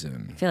taties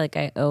and feel like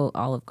I owe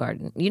Olive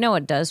Garden. You know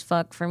what does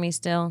fuck for me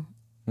still?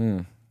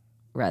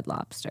 Red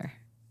Lobster.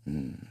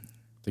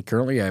 they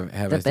currently have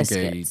The I think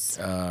biscuits.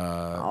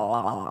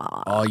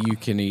 all you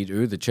can eat.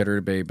 Ooh, the Cheddar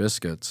Bay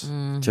biscuits.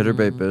 Cheddar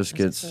Bay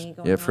biscuits.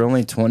 Yeah, for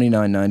only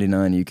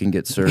 $29.99, you can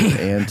get surf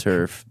and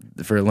turf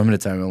for a limited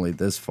time only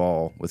this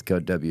fall with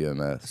code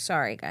WMS.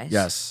 Sorry, guys.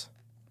 Yes.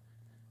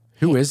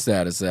 Who is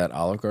that? Is that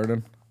Olive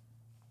Garden?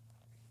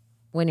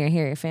 When you're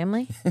here, your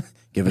family?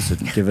 Give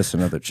us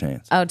another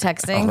chance. Oh,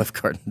 texting? Olive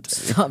Garden.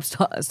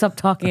 Day. Stop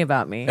talking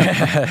about me.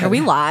 Are we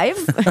live?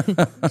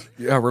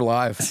 Yeah, we're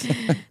live.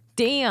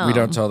 Damn. We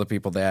don't tell the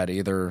people that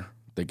either.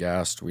 The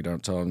guest, we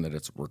don't tell them that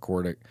it's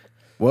recording.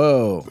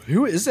 Whoa.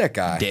 Who is that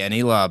guy?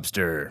 Danny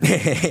Lobster.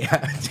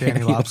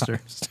 Danny Lobster.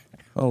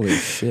 Holy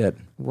shit.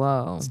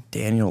 Whoa.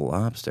 Daniel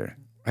Lobster.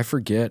 I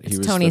forget he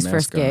was Tony's the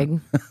first mascot.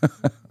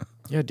 gig.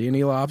 Yeah,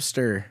 Danny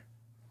Lobster.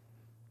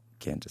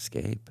 Can't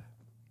escape.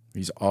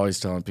 He's always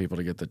telling people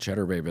to get the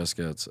Cheddar Bay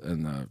biscuits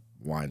and the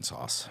wine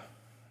sauce.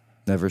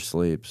 Never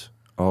sleeps.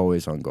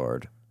 Always on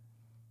guard.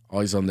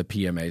 Always on the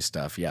PMA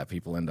stuff. Yeah,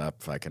 people end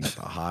up fucking at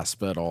the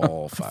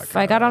hospital. If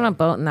I got on a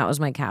boat and that was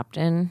my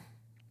captain,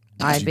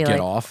 I'd be get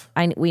like, off?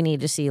 we need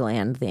to see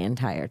land the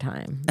entire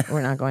time.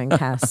 We're not going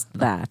past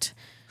that.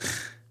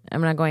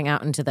 I'm not going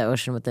out into the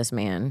ocean with this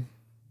man.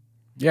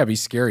 Yeah, it'd be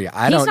scary. He's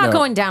don't not know.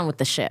 going down with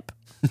the ship.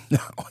 No,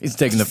 he's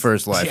taking the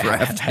first life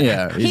raft.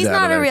 Yeah, He's out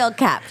not of a there. real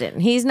captain.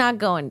 He's not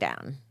going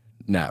down.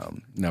 No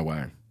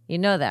way. You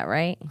know that,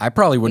 right? I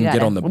probably wouldn't You get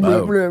gotta- on the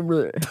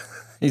boat.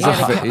 He's You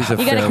gotta, he's a you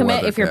gotta fair commit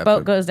weather if your captain.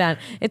 boat goes down.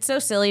 It's so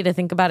silly to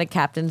think about a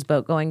captain's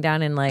boat going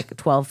down in like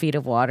 12 feet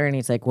of water, and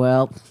he's like,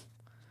 "Well,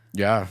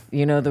 Yeah.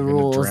 you know the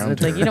rules." drown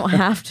It's like her. you don't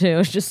have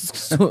to. Just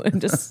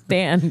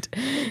stand.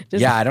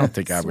 Just Yeah, I don't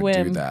think I would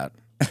do swim. that.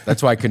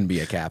 That's why I couldn't be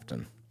a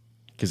captain.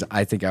 Because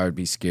I think I would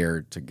be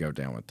scared to go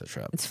down with the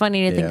ship. It's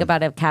funny to think Yeah.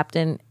 about a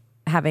captain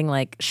having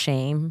like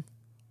shame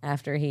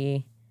after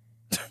he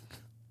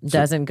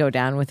doesn't go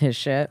down with his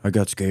ship. I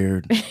got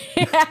scared.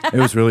 It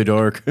was really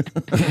dark.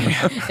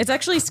 It's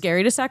actually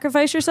scary to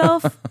sacrifice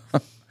yourself.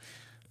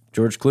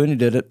 George Clooney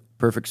did it.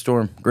 Perfect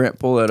storm. Grant,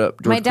 pull that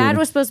up. George My dad Clooney.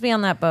 was supposed to be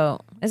on that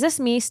boat. Is this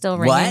me still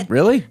ringing? What?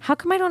 Really? How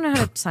come I don't know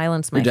how to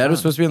silence my Your dad was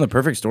phone? supposed to be on the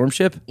Perfect Storm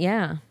ship?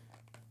 Yeah.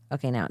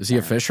 Okay, now it's Is he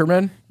a done.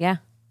 fisherman? Yeah.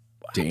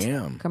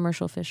 Damn.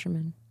 Commercial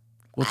fisherman.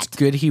 Well, it's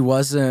good he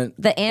wasn't.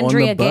 The on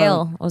Andrea boat.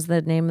 Gale was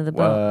the name of the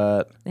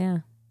boat. What? Yeah.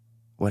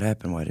 What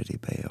happened? Why did he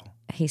bail?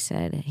 He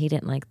said he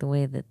didn't like the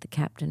way that the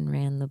captain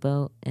ran the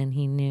boat, and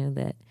he knew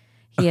that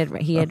he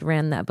had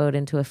ran that boat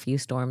into a few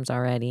storms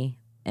already,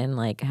 and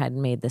like had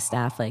made the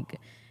staff like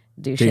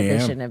do shit they Damn.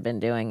 shouldn't have been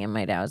doing. And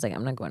my dad was like,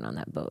 "I'm not going on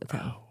that boat with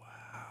him."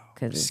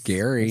 Because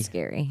Scary. It's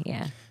scary.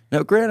 Yeah.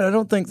 Now, Grant, I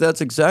don't think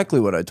that's exactly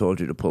what I told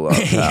you to pull out,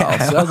 pal.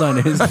 Hold on.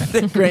 I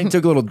think Grant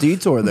took a little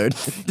detour there.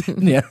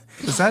 Yeah.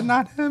 Is that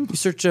not him? You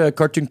search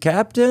Cartoon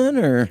Captain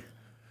or?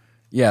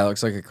 Yeah, it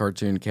looks like a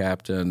cartoon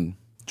captain.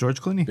 George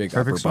Clooney. Big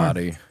Perfect upper storm.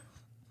 body.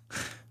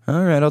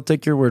 All right, I'll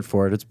take your word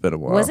for it. It's been a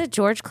while. Was it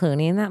George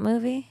Clooney in that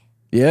movie?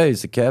 Yeah,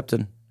 he's the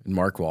captain. And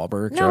Mark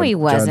Wahlberg. No, he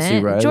wasn't. C.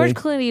 Reilly. George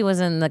Clooney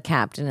wasn't the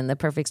captain in The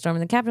Perfect Storm.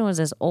 The captain was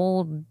this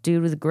old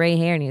dude with gray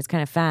hair, and he was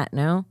kind of fat.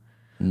 No.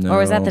 No. Or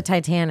was that the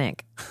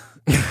Titanic?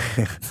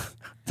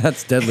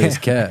 That's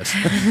Deadliest Catch.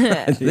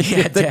 I think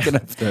you're thinking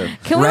of the...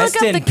 Can we Rest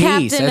look up in the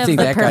peace. captain I of think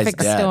The that guy's Perfect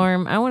dead.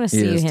 Storm? I want to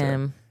see is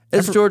him.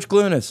 It's George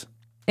Clooney.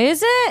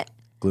 Is it?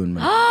 Gloonman.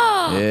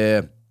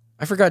 Yeah.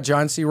 I forgot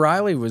John C.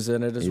 Reilly was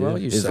in it as well.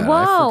 You Is said. it?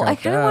 Whoa, I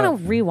forgot kind of that.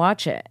 want to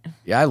rewatch it.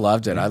 Yeah, I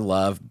loved it. I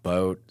love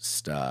boat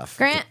stuff.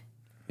 Grant,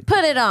 put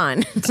it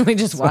on. So we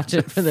just watch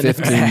it for the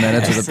 15 next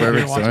minutes of the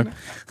Perfect watching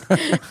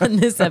Storm. On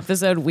this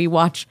episode, we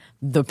watch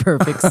The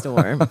Perfect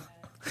Storm.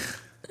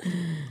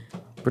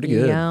 Pretty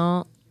good.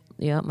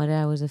 Yeah, my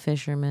dad was a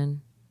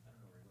fisherman.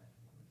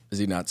 Is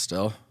he not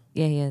still?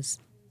 Yeah, he is.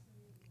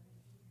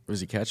 What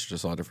does he catch?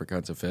 Just all different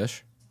kinds of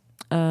fish?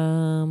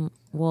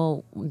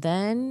 Well,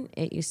 then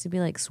it used to be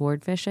like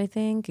swordfish, I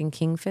think, and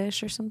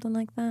kingfish or something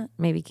like that.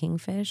 Maybe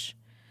kingfish.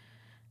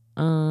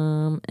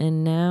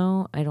 And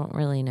now I don't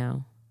really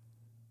know.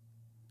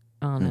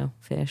 I don't know.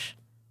 Fish.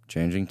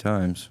 Changing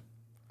times.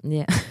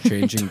 Yeah.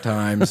 Changing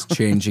times,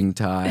 changing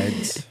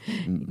tides.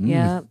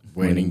 Yep.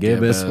 Waning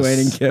gibbous.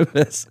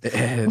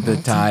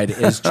 The tide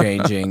is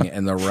changing,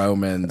 and the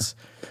Romans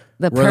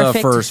The were the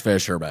perfect, first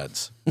fishermen.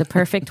 the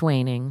perfect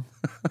waning.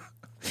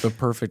 The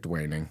perfect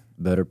waning.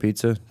 Better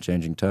pizza,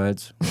 changing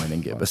tides,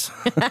 waning gibbous.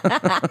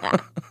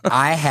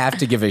 I have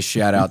to give a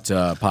shout out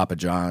to Papa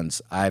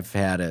John's. I've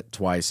had it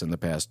twice in the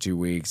past 2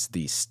 weeks.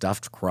 The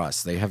stuffed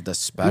crust. They have the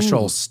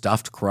special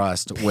stuffed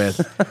crust with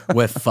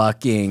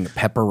fucking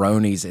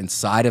pepperonis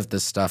inside of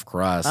the stuffed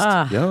crust.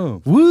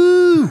 Yo.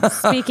 Woo!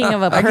 Speaking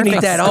of a can eat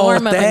perfect that whole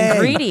storm of thing.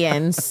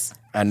 ingredients.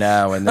 I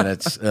know, and then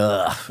it's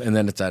and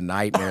then it's a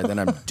nightmare. Then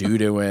I'm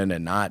doo-dooing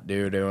and not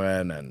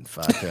doo-dooing and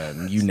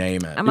fucking you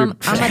name it. I'm a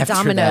After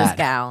Domino's that,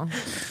 gal.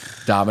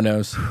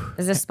 Domino's.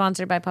 Is this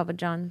sponsored by Papa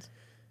John's?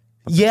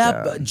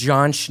 Yeah, but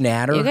John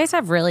Schnatter. You guys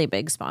have really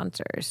big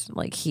sponsors,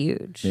 like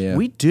huge. Yeah.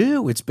 We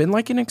do. It's been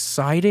like an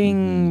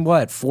exciting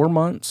 4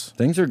 months.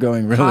 Things are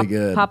going really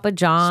good. Papa Been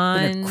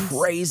John's.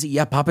 crazy.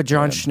 Yeah, Papa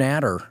John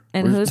Schnatter.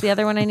 And who's the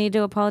other one I need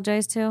to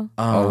apologize to?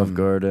 Olive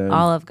Garden.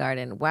 Olive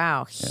Garden.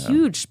 Wow,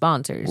 huge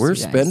sponsors. We're you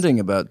guys. spending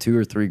about $2,000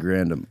 or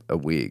 $3,000 a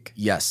week.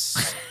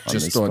 Yes, On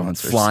just these on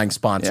sponsors. flying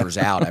sponsors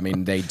out. I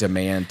mean, they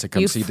demand to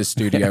come You see the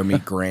studio,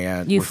 meet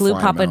Grant. You We're flew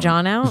flying Papa out.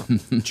 John out?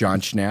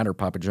 John Schnatter,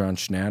 Papa John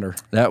Schnatter.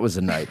 That was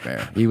a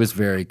nightmare. He was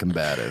very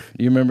combative.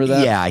 You remember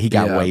that? Yeah, he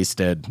got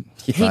wasted.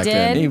 He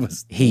did? He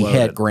was. He loaded.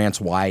 hit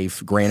Grant's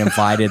wife. Grant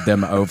invited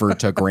them over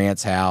to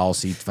Grant's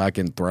house. He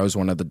fucking throws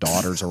one of the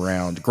daughters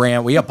around.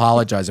 Grant, we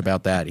apologize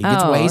about that. He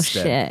gets Oh,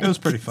 wasted. shit. It was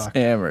pretty fucked.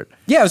 hammered.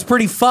 Yeah, it was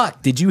pretty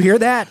fucked. Did you hear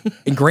that?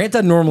 And Grant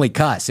doesn't normally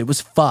cuss. It was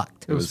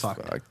fucked. It was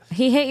fucked.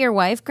 He hit your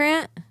wife,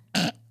 Grant?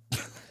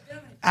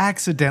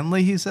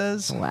 Accidentally, he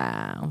says.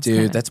 Wow.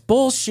 Dude, that's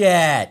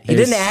bullshit. He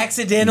didn't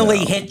accidentally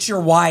hit your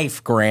wife,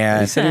 He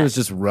Grant. said he was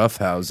just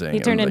roughhousing. He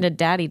turned I'm into like,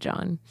 Daddy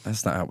John.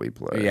 That's not how we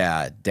play.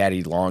 Yeah,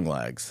 Daddy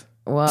Longlegs.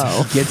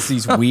 Whoa. Gets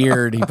these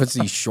weird, he puts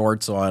these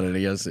shorts on and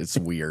it's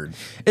weird.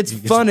 It's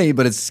funny,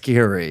 but it's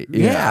scary.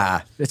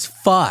 Yeah, it's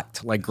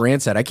fucked. Like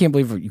Grant said, I can't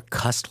believe you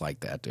cussed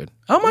like that, dude.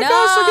 Oh my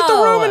gosh, look at the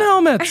No. Roman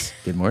helmets.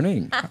 Good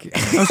morning. I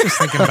was just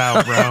thinking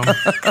about Rome.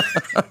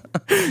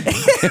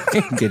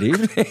 Good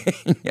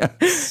evening. Yeah.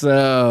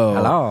 So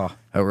Hello.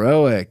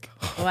 heroic.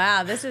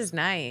 Wow, this is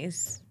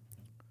nice.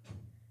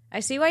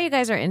 I see why you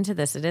guys are into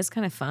this. It is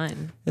kind of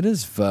fun. It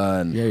is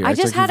fun. Yeah, you I act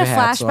just like had a you have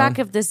hats flashback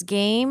on. of this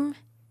game.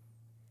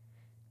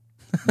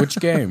 Which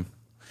game?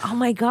 Oh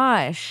my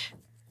gosh.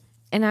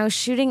 And I was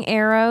shooting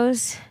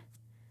arrows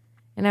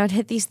and I would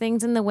hit these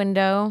things in the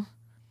window.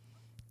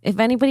 If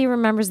anybody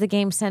remembers the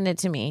game, send it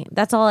to me.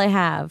 That's all I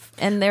have.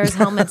 And there's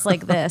helmets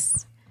like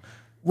this.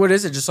 What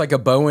is it? Just like a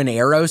bow and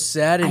arrow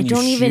set? And I you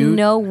don't even shoot?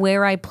 know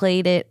where I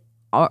played it.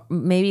 Or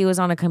maybe it was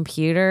on a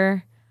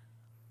computer.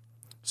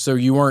 So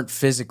you weren't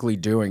physically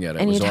doing it.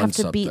 It And was you'd on have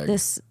to something. beat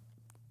this.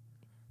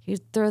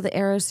 You'd throw the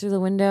arrows through the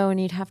window and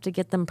you'd have to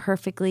get them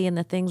perfectly and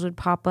the things would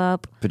pop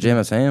up.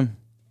 Pajama Sam.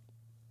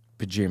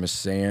 Pajama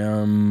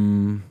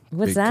Sam.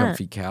 What's big that?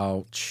 comfy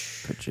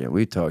couch.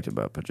 We talked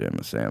about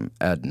Pajama Sam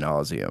ad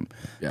nauseum.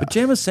 Yeah.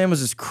 Pajama Sam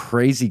was this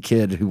crazy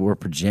kid who wore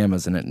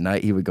pajamas, and at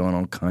night he would go on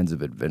all kinds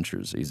of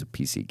adventures. He's a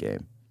PC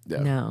game. Yeah.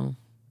 No.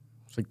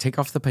 It's like take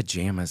off the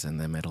pajamas in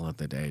the middle of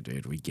the day,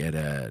 dude. We get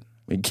it.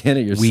 We get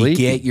it. You're We sleepy.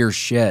 get your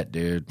shit,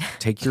 dude.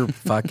 Take your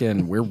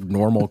fucking wear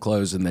normal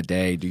clothes in the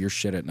day. Do your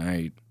shit at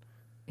night.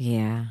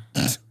 Yeah.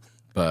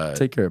 But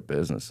Take care of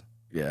business.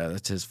 yeah,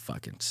 that's his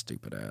fucking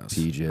stupid ass.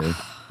 PJ.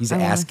 He's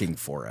asking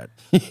for it.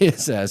 He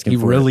is asking He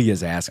for really it.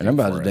 is asking And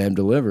I'm about for to it. damn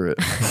deliver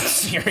it.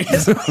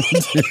 Serious? I'm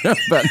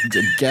about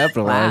to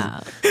capitalize.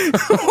 Wow.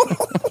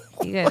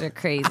 You guys are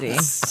crazy.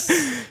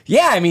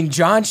 Yeah, I mean,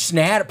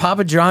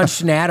 Papa John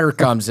Schnatter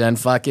comes in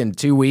fucking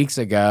 2 weeks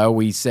ago.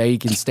 We say he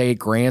can stay at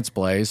Grant's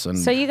place. And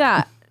So you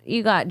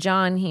got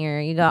John here,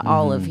 you got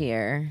Olive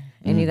here,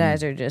 and you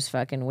guys are just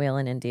fucking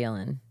wheeling and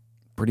dealing.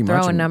 pretty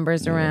much Throwing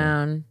numbers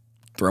around.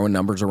 throwing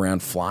numbers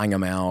around, flying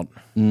them out.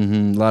 A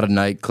lot of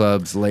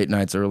nightclubs, late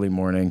nights, early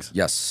mornings.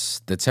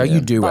 Yes, that's how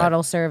you do it.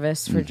 Bottle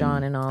service for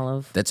John and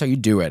Olive. That's how you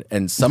do it.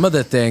 And some of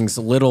the things,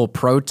 little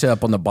pro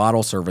tip on the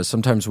bottle service.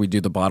 Sometimes we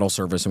do the bottle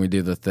service and we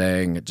do the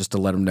thing just to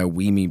let them know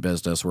we mean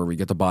business, where we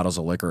get the bottles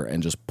of liquor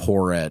and just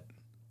pour it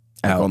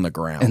out on the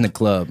ground. In the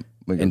club.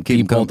 We and keep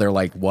people, going. they're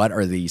like, what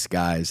are these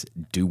guys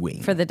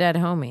doing? For the dead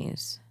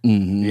homies.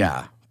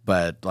 Yeah.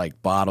 But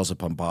like bottles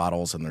upon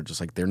bottles, and they're just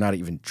like, they're not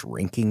even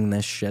drinking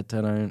this shit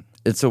tonight.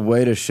 It's a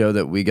way to show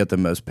that we get the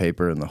most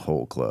paper in the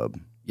whole club.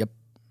 Yep.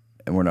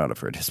 And we're not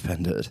afraid to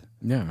spend it.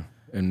 Yeah.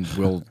 And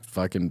we'll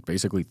fucking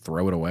basically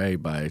throw it away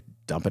by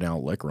dumping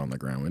out liquor on the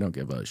ground. We don't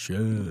give a shit.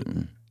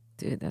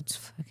 Dude, that's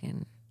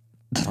fucking.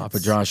 Papa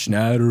John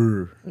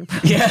Schnatter.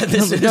 Yeah,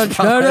 this is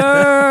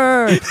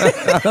Schnatter!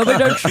 Papa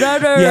John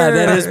Schnatter! Yeah,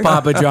 that is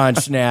Papa John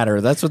Schnatter.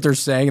 That's what they're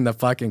saying in the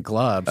fucking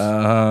clubs.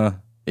 Yeah,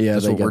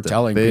 That's they what got we're the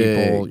telling big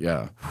people.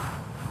 Yeah.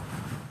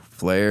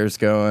 Flares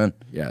going.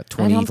 Yeah. I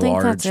 20 don't think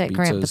large that's it,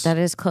 Grant, but pizzas. that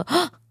is close.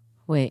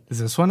 Wait, Is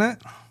this one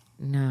it?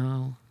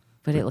 no.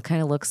 But it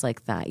kind of looks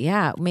like that.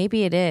 Yeah,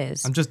 maybe it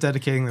is. I'm just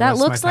dedicating the That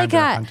rest looks of my time like to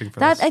that. hunting for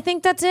That this. I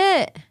think that's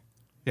it.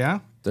 Yeah?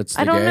 That's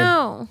the I don't game.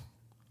 know.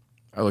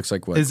 It looks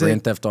like what? Is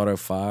Grand it- Theft Auto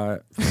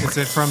 5. Is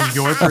it from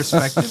your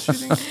perspective, you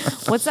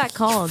think? What's that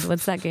called?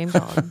 What's that game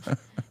called?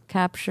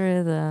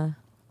 Capture the.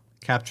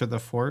 Capture the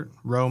Fort,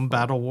 Rome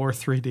Battle War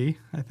 3D,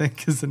 I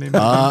think is the name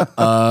Uh, of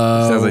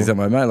it. Sounds like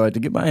something I might like to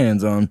get my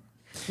hands on.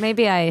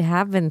 Maybe I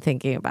have been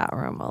thinking about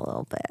Rome a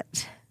little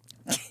bit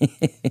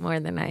more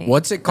than I.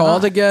 What's it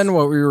called again?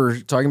 What we were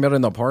talking about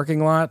in the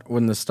parking lot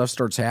when the stuff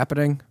starts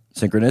happening?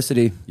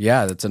 Synchronicity.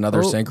 Yeah, that's another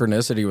Oh.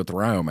 synchronicity with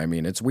Rome. I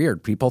mean, it's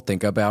weird. People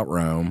think about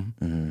Rome.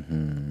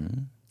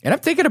 And I'm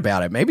thinking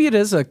about it. Maybe it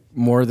is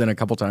more than a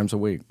couple times a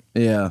week.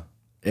 Yeah.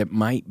 It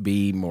might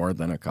be more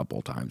than a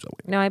couple times a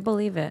week. No, I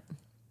believe it.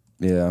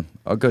 Yeah.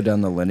 I'll go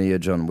down the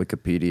lineage on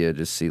Wikipedia,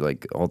 just see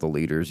like all the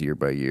leaders year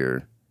by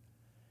year.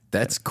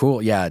 That's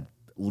cool. Yeah,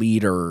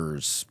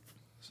 leaders,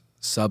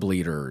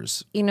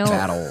 sub-leaders, You know,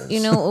 battles.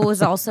 You know, it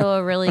was also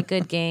a really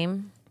good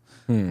game.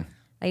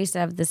 I used to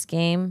have this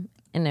game,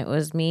 and it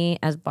was me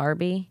as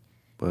Barbie,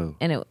 Whoa.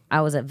 and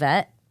I was a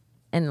vet,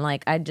 and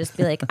like I'd just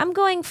be like, I'm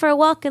going for a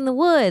walk in the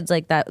woods.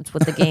 Like that's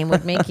what the game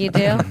would make you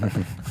do.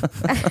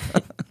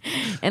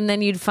 And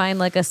then you'd find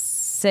like a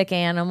sick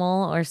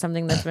animal or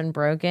something that's been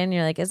broken.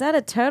 You're like, is that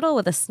a turtle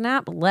with a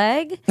snapped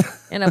leg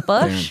in a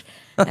bush?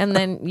 And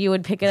then you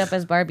would pick it up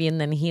as Barbie and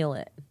then heal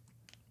it.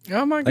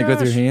 Oh my gosh. Like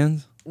with your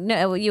hands?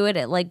 No, you would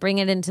like bring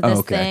it into this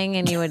okay. thing,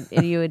 and you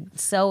would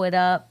sew it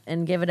up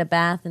and give it a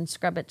bath and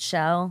scrub its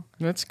shell,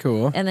 That's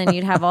cool. and then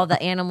you'd have all the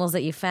animals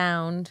that you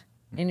found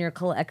in your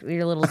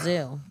your little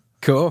zoo.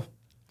 Cool.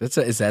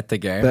 Is that the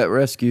game? Pet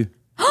rescue.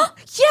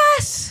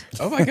 Yes,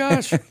 Oh my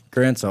gosh.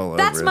 Grant's all over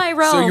that's it. my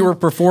Rome. So you were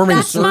performing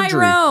That's surgery.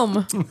 my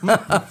Rome.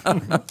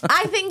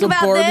 I think The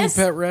about Barbie this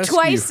Pet Rescue.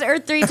 twice or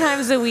 3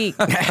 times a week.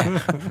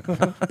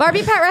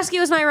 Barbie Pet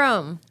Rescue is my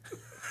Rome.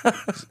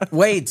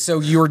 Wait, so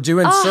you were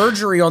doing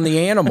surgery on the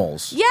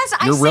animals? Yes,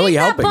 You're I really saved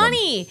that helping them.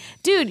 bunny.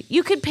 Dude,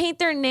 you could paint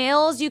their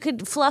nails, you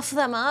could fluff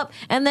them up,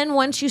 and then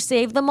once you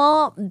saved them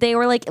all, they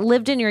were like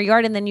lived in your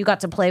yard, and then you got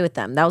to play with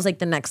them. That was like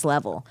the next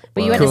level.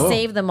 But you had to Cool.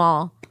 save them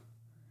all.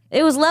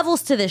 It was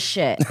levels to this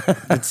shit.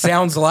 It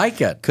sounds like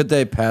it. Could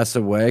they pass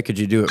away? Could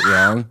you do it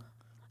wrong?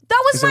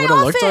 That was Is that my what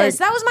it looked office.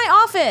 like? That was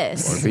my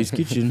office. Orbeez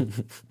Kitchen.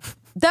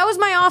 That was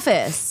my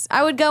office.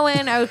 I would go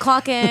in, I would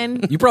clock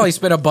in. You probably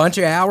spent a bunch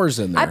of hours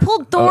in there. I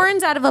pulled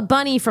thorns out of a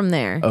bunny from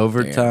there.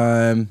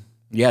 Overtime.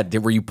 Yeah,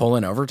 were you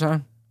pulling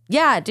overtime?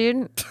 Yeah,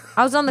 dude.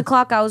 I was on the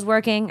clock. I was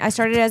working. I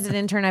started as an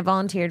intern. I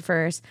volunteered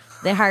first.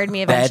 They hired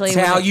me eventually.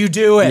 That's how when- you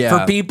do it. Yeah.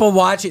 For people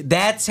watching,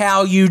 that's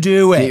how you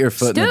do it. Get your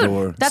foot in the Dude,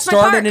 door. that's my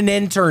Started park. an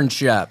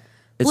internship.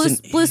 It's Blue, an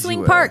Blue easy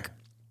Swing way. Park.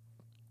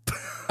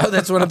 Oh,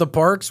 that's one of the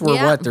parks where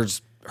Yeah. what?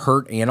 There's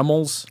hurt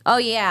animals. Oh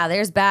yeah,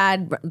 there's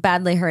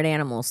badly hurt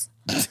animals.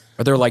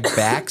 Are there like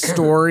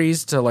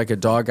backstories to like a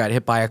dog got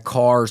hit by a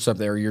car or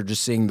something, or you're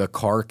just seeing the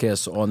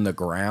carcass on the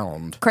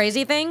ground?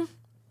 Crazy thing,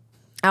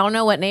 I don't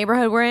know what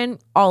neighborhood we're in.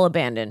 All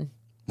abandoned.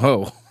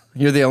 Whoa.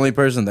 You're the only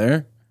person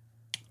there?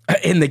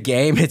 In the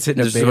game, it's an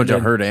Just a bunch of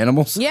abandoned. hurt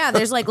animals? Yeah,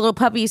 there's like little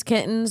puppies,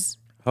 kittens,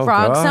 Oh,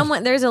 frogs.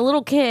 God. There's a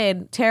little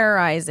kid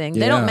terrorizing.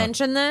 They don't Yeah.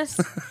 mention this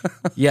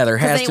Yeah, there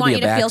because has they to want be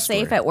you a to feel backstory.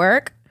 safe at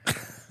work.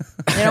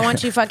 They don't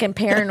want you fucking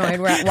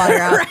paranoid while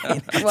you're out. While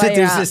That you're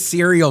there's out. a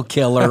serial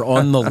killer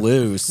on the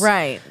loose.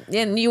 Right.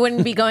 And you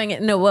wouldn't be going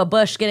into a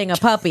bush getting a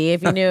puppy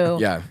if you knew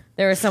Yeah.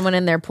 there was someone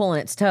in there pulling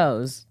its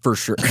toes. For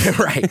sure.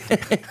 Right.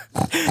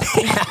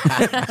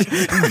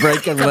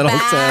 Breaking little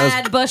toes.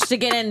 Bad bush to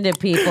get into,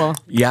 people.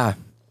 Yeah.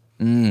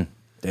 So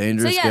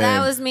Dangerous yeah, game.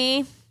 that was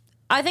me.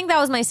 I think that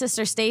was my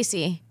sister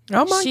Stacy.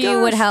 Oh my she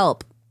gosh. would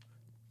help.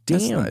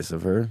 That's Damn. nice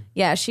of her.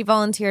 Yeah, she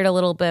volunteered a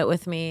little bit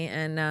with me,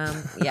 and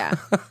yeah,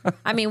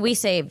 I mean, we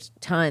saved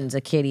tons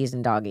of kitties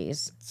and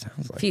doggies.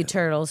 Sounds like Few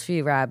turtles,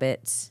 few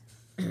rabbits.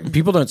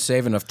 People don't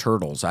save enough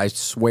turtles. I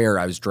swear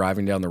I was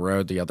driving down the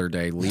road the other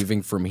day,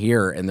 leaving from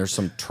here, and there's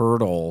some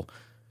turtle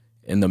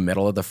in the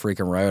middle of the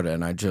freaking road.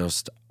 And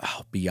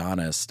I'll be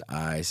honest,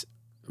 I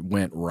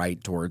went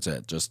right towards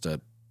it just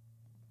to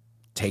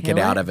take Kill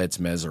it out it? of its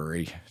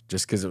misery,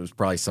 just because it was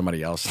probably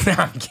somebody else. No,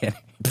 I'm kidding.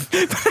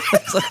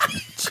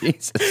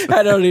 Jesus.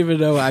 I don't even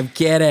know. I'm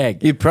kidding.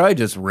 You'd probably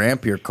just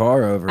ramp your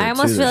car over. I it,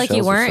 almost too. feel The like you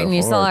shells are weren't, so and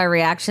you saw hard. our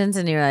reactions,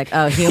 and you're like,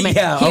 "Oh, human,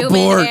 Yeah,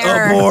 human abort,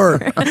 error,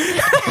 abort.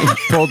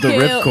 Pulled the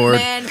ripcord.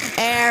 human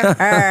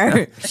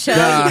error."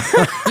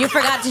 You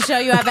forgot to show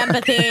you have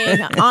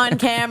empathy on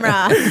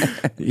camera.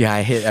 Yeah,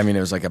 I mean, it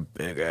was like a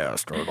big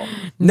ass turtle.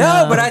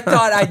 No, but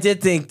I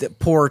did think that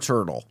poor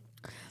turtle.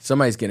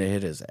 Somebody's going to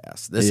hit his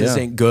ass. This Yeah.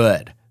 isn't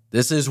good.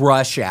 This is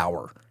rush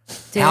hour.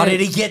 How Dude.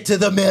 did he get to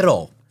the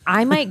middle?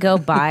 I might go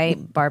buy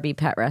Barbie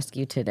Pet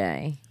Rescue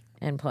today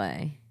and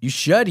play. You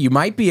should. You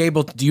might be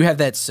able to. Do you have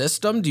that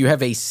system? Do you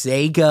have a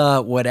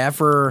Sega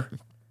whatever?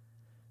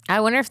 I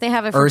wonder if they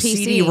have it for Or a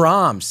PC.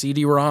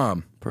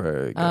 CD-ROM.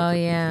 Probably go Oh for-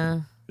 yeah.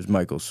 It was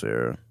Michael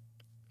Cera.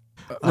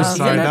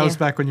 Sorry, yeah. that was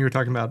back when you were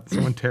talking about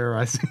someone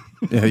terrorizing.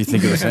 Yeah, you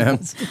think it was him?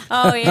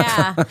 Oh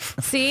yeah.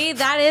 See,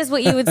 that is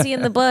what you would see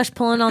in the bush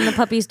pulling on the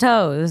puppy's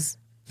toes.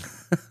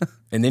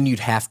 And then you'd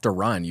have to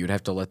run. You'd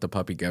have to let the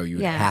puppy go.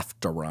 You'd Yeah. have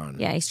to run.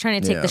 Yeah, he's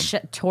trying to take Yeah.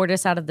 the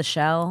tortoise out of the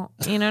shell.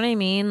 You know what I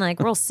mean? Like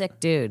real sick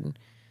dude.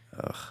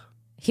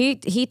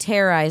 He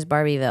terrorized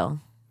Barbieville.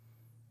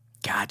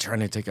 God, trying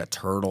to take a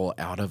turtle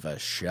out of a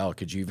shell.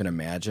 Could you even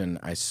imagine?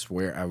 I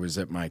swear I was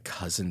at my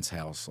cousin's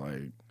house,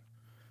 like,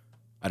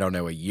 I don't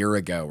know, a year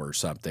ago or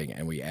something.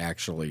 And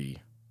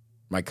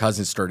my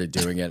cousin started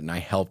doing it and I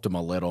helped him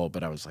a little,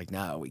 but I was like,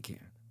 no, we can't.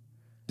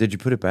 Did you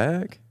put it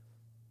back?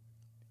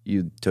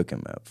 You took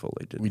him out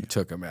fully, didn't We you?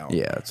 took him out.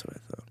 Yeah, that's what I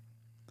thought.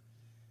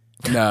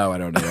 No, I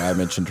don't know. I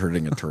mentioned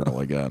hurting a turtle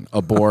again.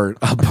 Abort.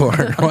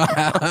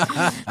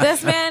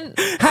 This man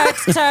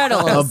hurts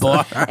turtles.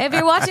 Abort. If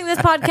you're watching this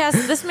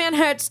podcast, this man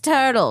hurts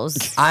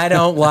turtles. I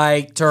don't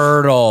like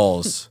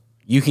turtles.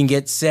 You can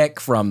get sick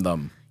from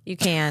them. You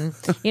can.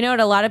 You know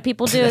what a lot of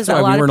people do is That's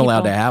a why lot we weren't of people,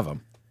 allowed to have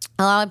them.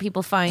 A lot of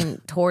people find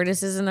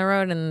tortoises in the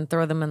road and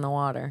throw them in the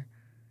water.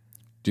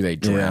 Do they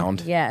drown?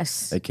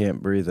 Yes. They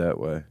can't breathe that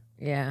way.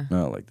 Yeah.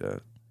 Not like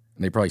that.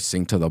 They probably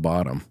sink to the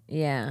bottom.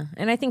 Yeah.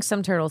 And I think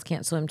some turtles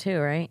can't swim too,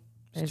 right?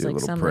 There's do a like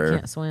little some prayer. that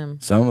can't swim.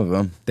 Some of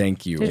them.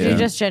 Thank you. Did you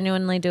just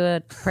genuinely do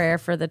a prayer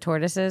for the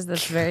tortoises?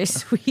 That's very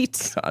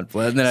sweet. God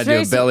bless. And then I do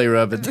very a belly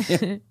rub at the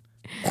end.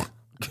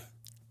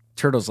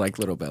 Turtles like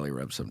little belly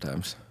rubs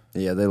sometimes.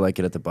 Yeah, they like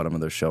it at the bottom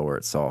of their shell where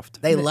it's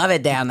soft. They love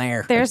it down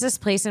there. There's this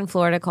place in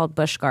Florida called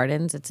Busch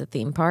Gardens. It's a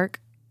theme park.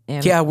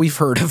 And Yeah, we've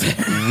heard of it.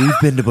 We've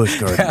been to Busch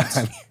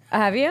Gardens.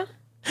 Have you?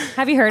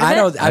 Have you heard of I it?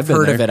 know. I've been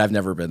heard there. of it. I've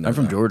never been there. I'm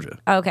from though. Georgia.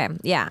 Okay,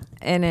 yeah.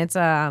 And it's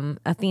a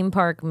theme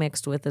park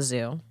mixed with a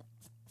zoo.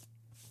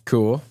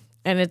 Cool.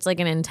 And it's like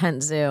an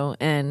intense zoo.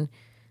 And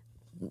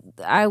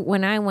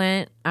when I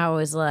went, I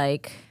was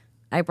like,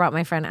 I brought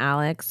my friend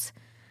Alex,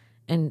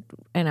 and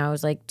I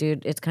was like,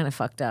 dude, it's kind of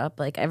fucked up.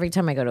 Like every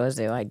time I go to a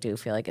zoo, I do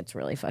feel like it's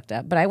really fucked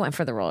up. But I went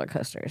for the roller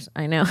coasters.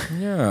 I know.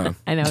 Yeah.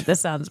 I know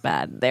this sounds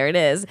bad. There it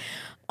is.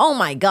 Oh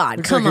my God,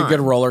 It's come like on. a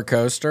good roller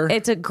coaster.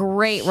 It's a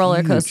great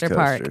roller coaster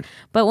park. coaster.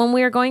 But when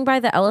we were going by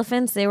the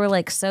elephants, they were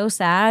like so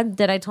sad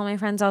that I told my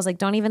friends, I was like,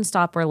 don't even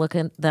stop or look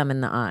at them in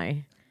the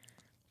eye.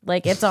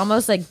 Like it's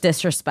almost like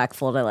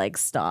disrespectful to like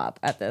stop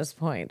at this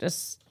point.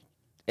 Just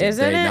Did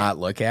isn't they it? not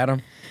look at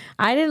him?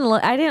 I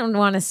didn't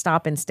want to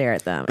stop and stare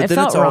at them. But it then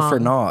felt it's all wrong. for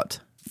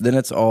naught. Then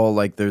it's all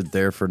like they're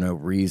there for no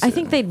reason. I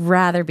think they'd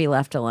rather be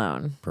left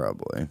alone.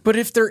 probably. But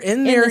if they're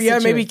in there, the yeah,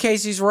 maybe situation.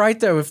 Casey's right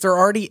though. If they're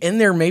already in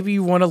there, maybe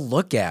you want to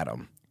look at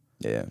them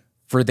Yeah.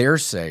 for their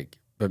sake.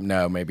 But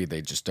no, maybe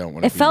they just don't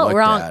want to. It felt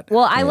wrong. At.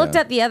 Well, I looked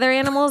at the other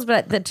animals,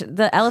 but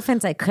the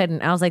elephants I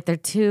couldn't. I was like, they're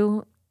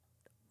too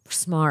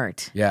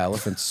smart. Yeah,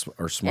 elephants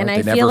are smart. And They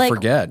I never feel like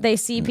forget. they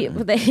see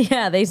people. They see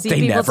They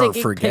people never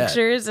taking forget.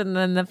 pictures, and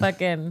then the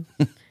fucking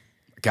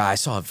Guy, I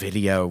saw a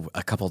video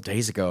a couple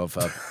days ago of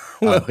a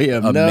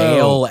William, no.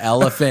 male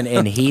elephant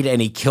in heat,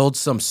 and he killed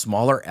some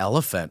smaller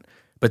elephant.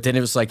 But then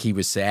it was like he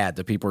was sad.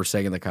 The people were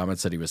saying in the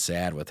comments that he was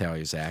sad with how he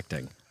was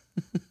acting.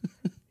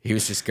 He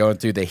was just going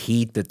through the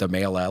heat that the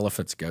male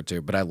elephants go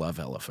to. But I love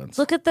elephants.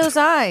 look at those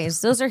eyes.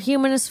 Those are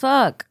human as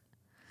fuck.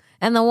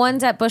 And the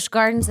ones at Busch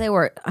Gardens, they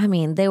were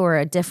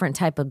a different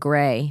type of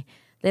gray.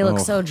 They look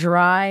so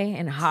dry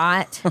and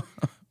hot,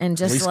 and At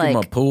just least give him a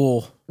like,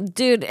 pool.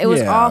 dude, it was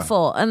Yeah.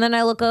 awful. And then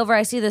I look over,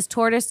 I see this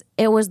tortoise.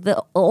 It was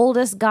the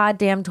oldest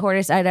goddamn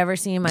tortoise I'd ever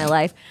seen in my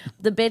life.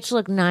 The bitch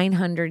looked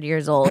 900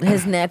 years old.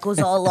 His neck was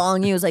all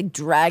long. He was like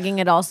dragging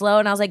it all slow.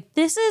 And I was like,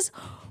 this is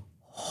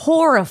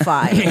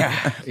horrifying.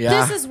 Yeah.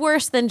 This is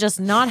worse than just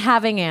not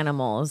having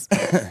animals.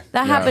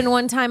 That happened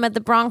one time at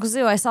the Bronx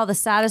Zoo. I saw the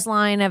saddest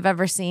lion I've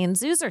ever seen.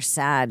 Zoos are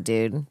sad,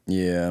 dude.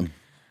 Yeah.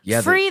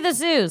 Yeah, Free the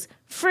zoos.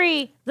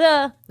 Free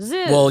the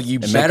zoos. well, you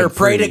make better them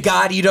pray to free.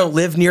 God you don't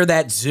live near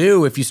that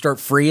zoo if you start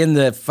freeing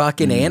the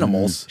fucking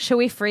animals. should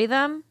we free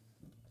them?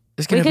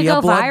 It's We going to could be a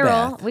go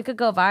viral. bloodbath. We could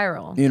go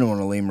viral. You don't want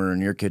a lemur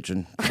in your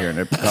kitchen tearing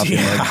a coffee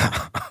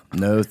mug.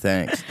 No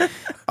thanks.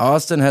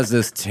 Austin has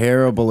this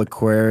terrible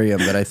aquarium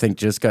that I think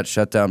just got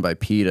shut down by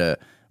PETA.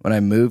 When I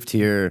moved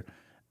here,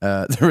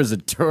 there was a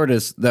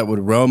tortoise that would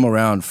roam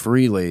around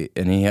freely,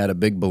 and he had a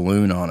big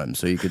balloon on him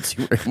so you could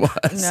see where he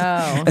was.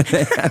 No.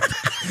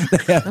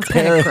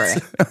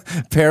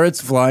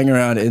 Parrots flying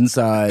around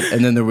inside,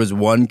 and then there was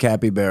one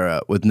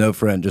capybara with no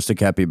friend, just a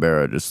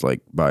capybara, just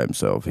like by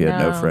himself. He had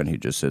no No. friend.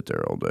 He'd just sit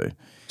there all day.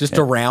 Just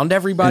around In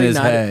everybody. his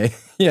Not, hay.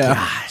 Yeah.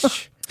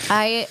 gosh.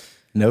 I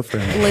No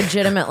friend.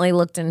 legitimately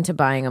looked into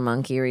buying a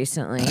monkey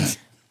recently.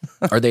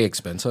 Are they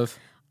expensive?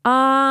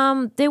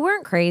 They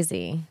weren't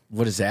crazy.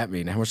 What does that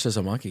mean? How much does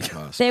a monkey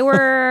cost? They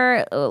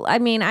were. I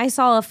mean, I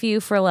saw a few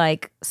for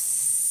like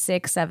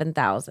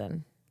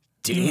 6,000-7,000.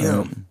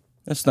 Damn.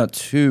 That's not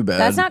too bad.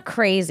 That's not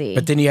crazy.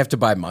 But then you have to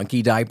buy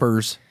monkey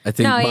diapers. I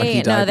think no, monkey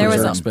yeah, diapers no. There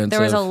was are expensive.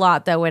 there was a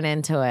lot that went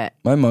into it.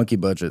 My monkey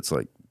budget's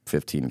like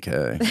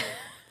 $15K.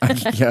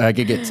 I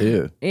could get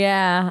two.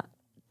 Yeah.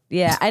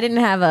 I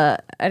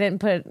didn't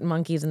put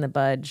monkeys in the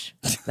budge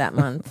that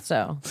month,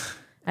 so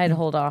I'd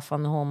hold off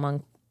on the whole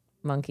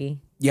monkey.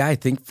 Yeah, I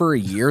think for a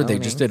year they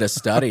just did a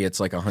study. It's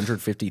like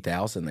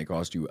 $150,000 they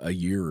cost you a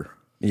year.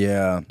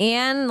 Yeah.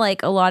 And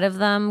like a lot of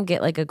them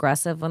get like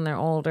aggressive when they're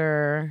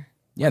older.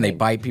 Yeah, and they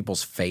bite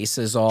people's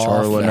faces off.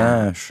 Charla yeah.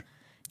 Nash.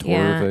 Tore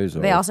her Yeah. face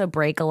They off. also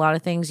break a lot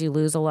of things. You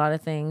lose a lot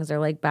of things. They're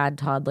like bad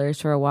toddlers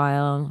for a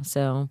while.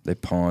 So They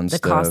pawn the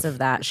stuff. cost of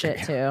that shit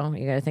too.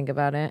 You got to think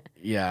about it.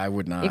 Yeah, I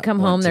would not. You come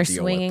want home, to they're deal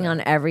with swinging that.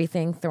 on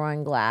everything,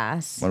 throwing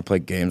glass. Want to play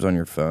games on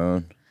your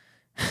phone?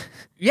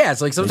 Yeah,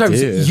 it's like sometimes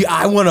do.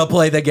 I want to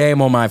play the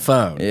game on my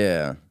phone.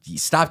 Yeah.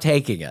 Stop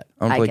taking it.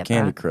 I want I to play get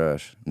Candy that.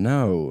 Crush.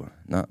 No,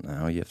 not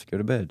now. You have to go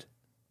to bed.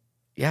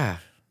 Yeah,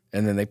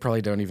 and then they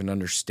probably don't even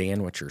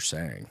understand what you're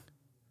saying.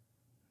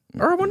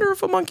 Or I wonder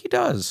if a monkey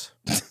does.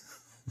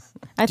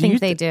 I think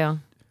they do.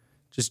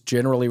 Just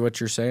generally what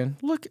you're saying.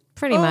 Look,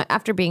 Pretty much.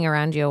 After being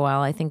around you a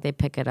while, I think they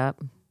pick it up.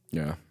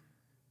 yeah.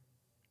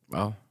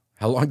 Well,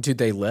 how long do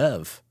they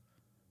live?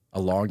 A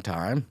long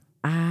time.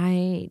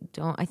 I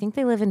think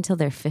they live until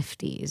their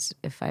 50s,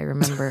 if I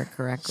remember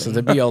correctly. So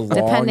there'd be a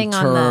Depending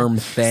on long-term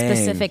the thing.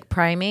 specific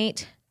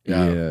primate,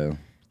 Yeah.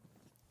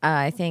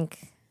 I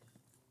think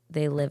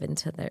they live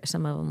into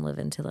some of them live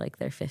into like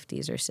their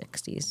 50s or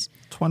 60s.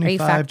 25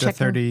 to fact-checking?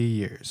 30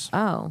 years.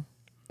 Oh,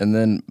 And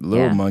then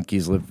little Yeah.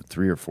 monkeys live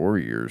 3 or 4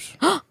 years.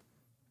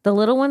 The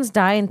little ones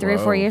die in 3 or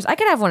 4 years. I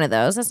could have one of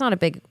those. That's not a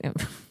big.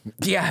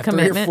 Yeah, 3 or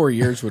Commitment. 4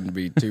 years wouldn't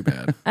be too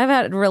bad. I've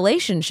had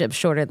relationships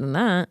shorter than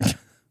that.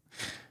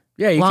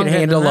 Yeah, you Longer can than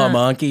handle a that.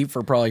 monkey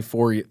for probably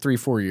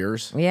 3-4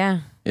 years. Yeah.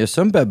 Yeah,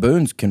 some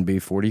baboons can be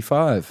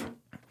 45.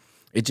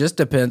 It just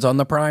depends on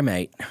the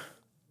primate.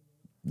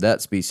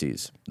 That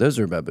species. Those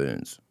are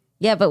baboons.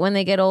 Yeah, but when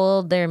they get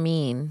old, they're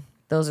mean.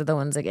 Those are the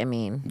ones that get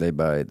mean. They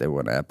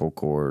want apple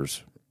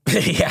cores,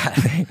 Yeah,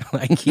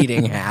 like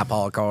eating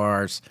apple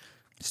cores.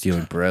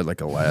 stealing bread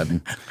like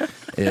Aladdin.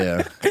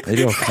 Yeah, they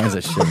do all kinds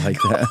of shit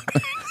like that.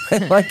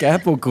 They like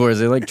apple cores.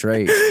 They like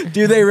trash.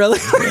 Do they really?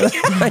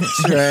 Like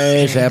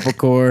trash, apple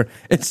core.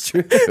 It's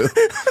true.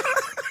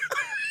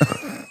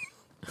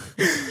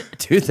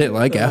 Dude, they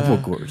like apple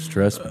cores.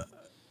 Trust me.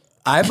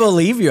 I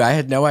believe you. I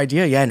had no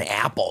idea. Yeah, an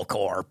apple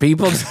core.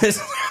 People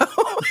just.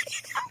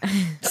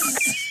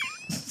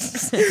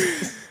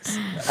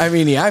 I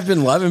mean, yeah, I've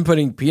been loving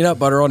putting peanut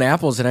butter on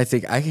apples, and I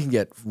think I can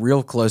get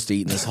real close to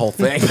eating this whole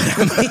thing.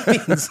 But I'm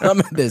eating some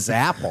of this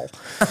apple.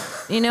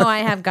 You know, I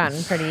have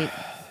gotten pretty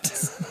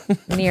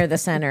near the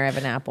center of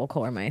an apple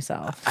core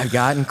myself. I've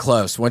gotten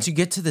close. Once you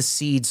get to the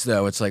seeds,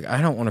 though, it's like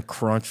I don't want to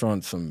crunch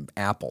on some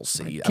apple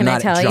seed. Can I'm I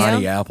not tell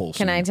Johnny you? Appleseed.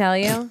 Can I tell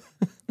you?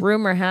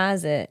 Rumor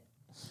has it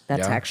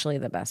that's Yeah. actually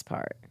the best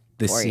part.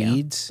 The for you.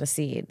 seeds? The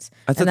seeds.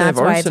 I thought And they have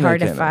that's why it's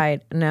hard arsenic to in 'em.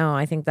 find. No,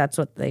 I think that's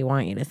what they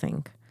want you to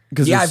think.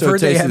 Because Yeah, they're I've so heard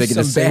they tasty, have get to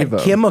some save bad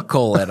 'em.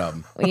 chemical in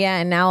them. Yeah,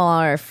 and now all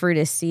our fruit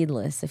is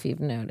seedless, if you've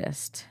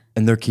noticed.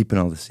 And they're keeping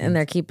all the seeds. And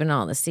they're keeping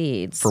all the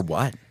seeds For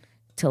what?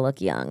 to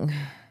look young.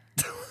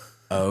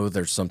 Oh,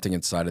 there's something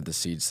inside of the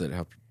seeds that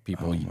help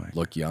people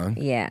look young.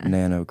 Yeah.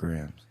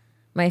 nanograms.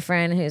 My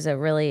friend who's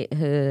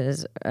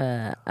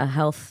a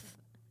health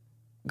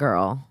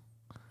girl,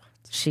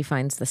 she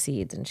finds the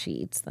seeds and she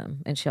eats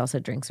them. And she also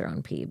drinks her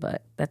own pee,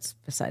 but that's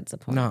besides the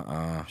point.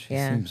 Nuh-uh. She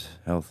Yeah. seems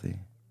healthy.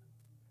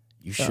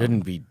 You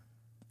shouldn't be.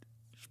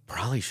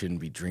 Probably shouldn't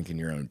be drinking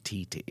your own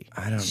TT.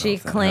 I don't know. She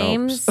if that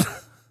claims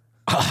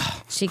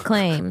helps. she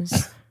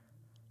claims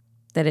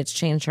that it's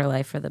changed her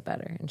life for the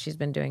better, and she's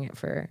been doing it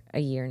for a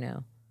year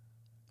now.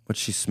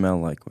 What's she smell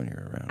like when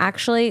you're around?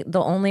 Actually,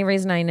 the only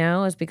reason I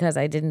know is because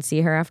I didn't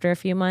see her after a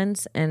few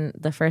months, and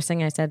the first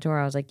thing I said to her,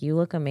 I was like, "You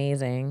look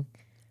amazing.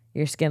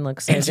 Your skin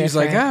looks so And she's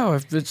like,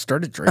 different." "Oh, I've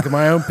started drinking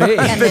my own pee."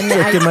 And then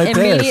Drinking my I piss.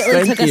 immediately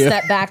Thank took a you.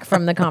 step back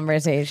from the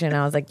conversation.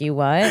 I was like, "You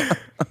what?" And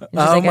she's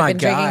Oh like, my "I've been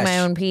drinking gosh. my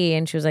own pee,"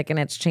 and she was like, "And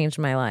it's changed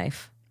my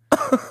life."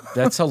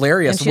 That's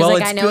hilarious. And she's Well,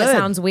 like, it's "I know good. it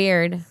sounds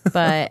weird,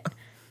 but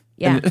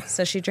yeah."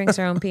 So she drinks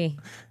her own pee,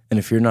 And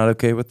if you're not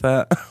okay with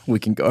that, we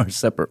can go our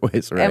separate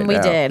ways right and we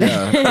now. did.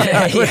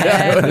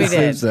 I would we assume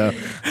did. So.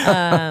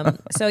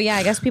 So yeah,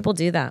 I guess people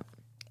do that.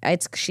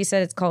 She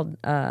said it's called.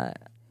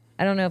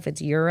 I don't know if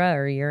it's ura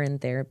or urine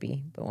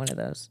therapy, but one of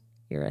those.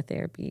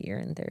 Urotherapy,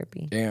 urine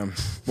therapy. Damn.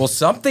 Well,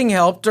 something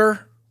helped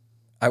her.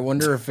 I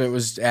wonder if it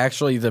was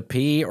actually the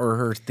pee or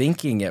her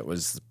thinking it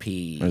was the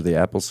pee. Or the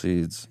apple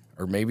seeds.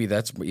 Or maybe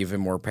that's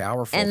even more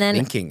powerful. And then,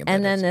 thinking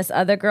and then this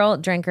other girl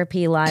drank her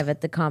pee live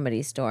at the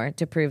Comedy Store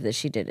to prove that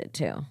she did it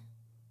too.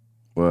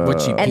 Whoa.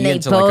 Would she And pee they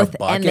into both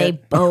like a and they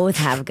bucket? both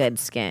have good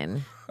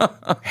skin.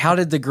 How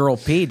did the girl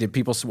pee? Did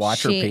people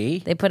watch her pee?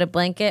 They put a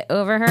blanket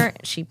over her.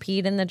 She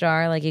peed in the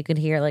jar, like you could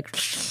hear, like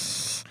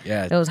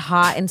Yeah. it was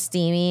hot and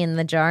steamy in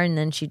the jar, and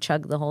then she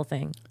chugged the whole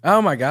thing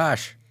Oh my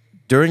gosh.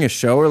 During a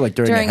show or like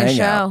during During a a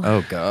hangout? show.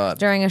 Oh, God.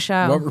 during a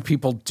show. What were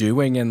people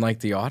doing in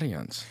like the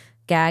audience?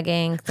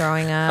 Gagging,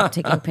 throwing up,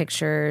 taking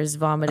pictures,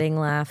 vomiting,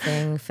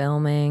 laughing,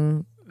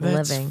 filming,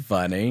 That's living.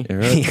 funny.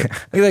 Look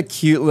at that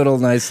cute little,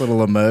 nice little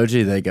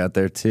emoji they got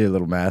there, too.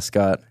 Little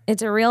mascot.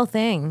 It's a real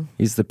thing.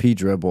 He's the pee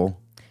dribble.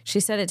 She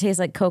said it tastes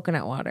like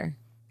coconut water.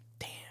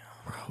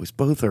 Gross.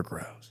 Both are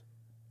gross.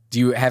 Do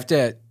you have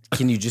to?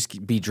 Can you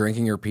just be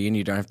drinking your pee and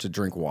you don't have to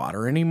drink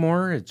water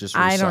anymore? It just recycles.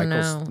 I don't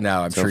know.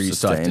 No, I'm sure you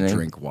still have to Self-sustaining.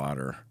 drink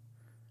water.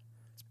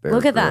 Bear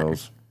Look at that.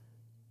 Grylls.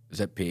 Is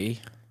that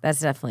pee? That's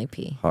definitely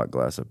pee. Hot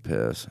glass of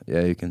piss.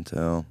 Yeah, you can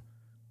tell.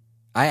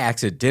 I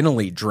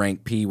accidentally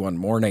drank pee one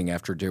morning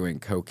after doing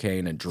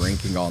cocaine and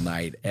drinking all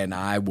night, and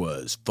I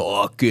was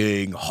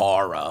fucking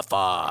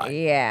horrified.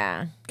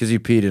 Yeah. Because you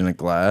peed in a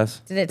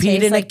glass. Did it Peed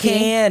taste in like a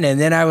can, and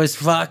then I was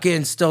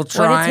fucking still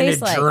trying taste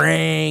to like?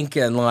 drink,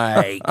 and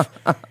like,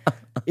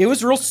 it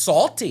was real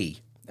salty.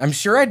 I'm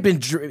sure I'd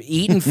been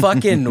eating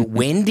fucking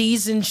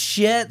Wendy's and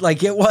shit.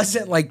 Like, it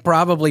wasn't like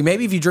probably,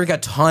 maybe if you drink a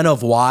ton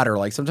of water,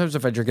 like sometimes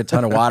if I drink a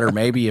ton of water,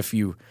 maybe if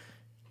you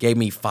gave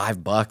me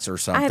 $5 or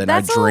something, I'd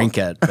that's a drink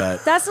it.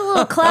 But That's a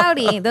little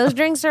cloudy. Those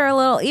drinks are a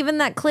little, even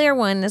that clear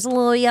one is a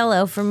little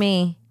yellow for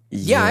me.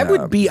 yeah, I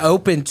would be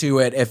open to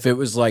it if it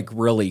was like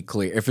really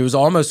clear. If it was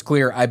almost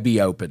clear, I'd be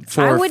open.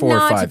 I would $4 or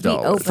not be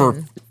 $5. open. For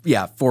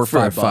 $4 or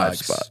For a $5 5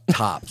 spot.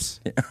 tops.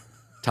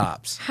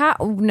 Tops. How?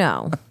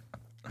 No.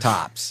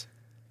 Tops.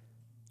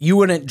 You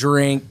wouldn't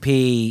drink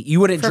pee. You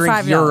wouldn't For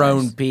drink your $5.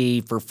 own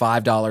pee for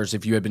 $5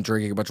 if you had been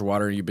drinking a bunch of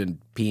water and you've been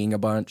peeing a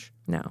bunch.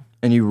 No.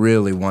 And you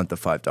really want the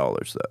 $5,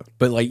 though.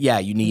 But like, yeah,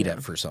 you need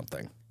it for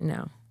something.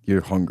 No. You're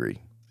hungry.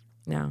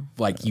 No.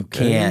 Like you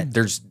can't.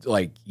 There's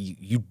like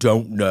you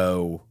don't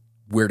know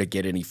where to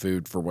get any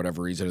food for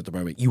whatever reason at the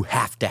moment. You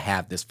have to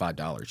have this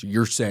 $5.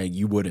 You're saying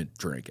you wouldn't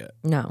drink it.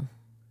 No.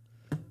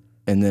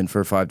 And then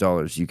for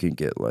 $5, you can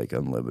get like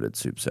unlimited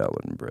soup,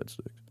 salad, and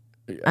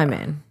breadsticks. I'm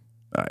in.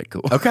 All right,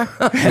 cool. Okay.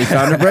 We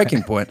found a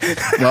breaking point.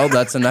 Well,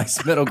 that's a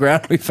nice middle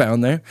ground we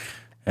found there.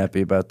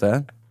 Happy about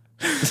that.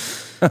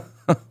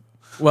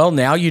 Well,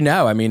 now you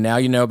know. I mean, now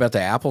you know about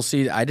the apple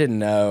seed. I didn't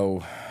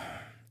know.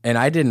 And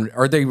I didn't.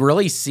 Are they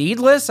really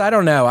seedless? I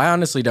don't know. I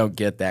honestly don't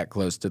get that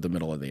close to the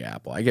middle of the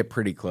apple. I get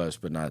pretty close,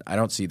 but not. I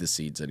don't see the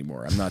seeds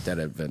anymore. I'm not that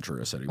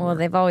adventurous anymore. Well,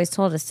 they've always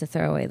told us to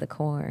throw away the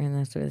core, and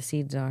that's where the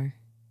seeds are.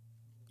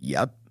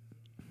 Yep.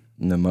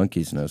 And the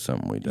monkeys know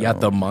something we don't. Yeah,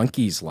 the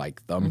monkeys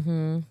like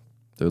them.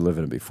 They're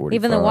living to be 45.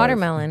 Even the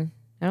watermelon.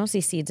 I don't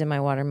see seeds in my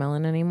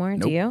watermelon anymore.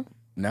 Nope. Do you?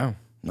 No.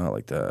 Not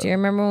like that. Do you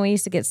remember when we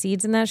used to get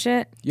seeds in that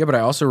shit? Yeah, but I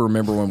also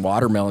remember when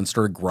watermelon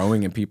started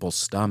growing in people's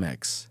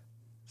stomachs.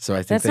 So I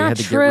think That's they not had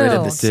to get rid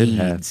of the true. It did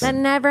happen. seeds. That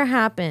never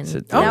happened. It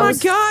did. Oh That my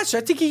was- gosh!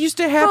 I think it used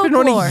to happen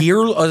Folklore.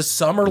 on a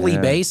summerly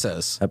Yeah.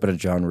 basis. Happened to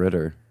John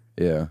Ritter.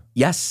 Yeah.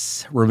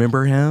 Yes,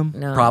 remember him?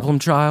 No. Problem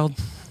Child.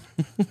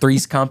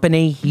 Three's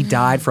Company. He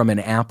died from an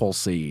apple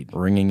seed.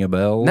 Ringing a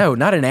bell. No,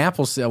 not an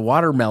apple seed. A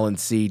watermelon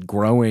seed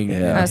growing. Yeah.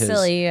 in How his-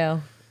 silly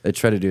you. They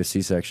tried to do a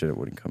C-section. It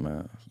wouldn't come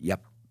out.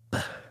 Yep.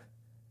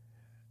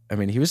 I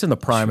mean, he was in the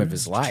prime of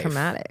his life.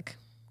 Traumatic.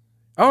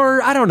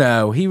 Or I don't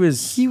know. He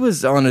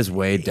was on his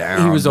way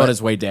down. he was on but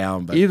his way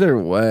down. But Either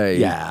way.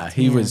 yeah,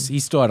 he was. He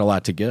still had a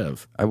lot to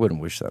give. I wouldn't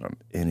wish that on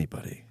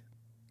anybody.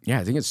 Yeah,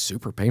 I think it's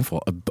super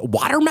painful. A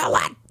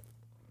watermelon.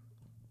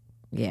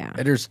 Yeah.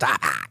 And there's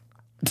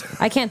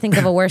I can't think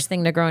of a worse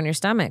thing to grow in your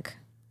stomach.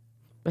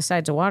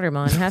 Besides a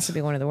watermelon, it has to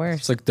be one of the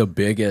worst. It's like the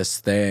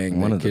biggest thing.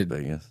 One that of the could-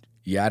 biggest.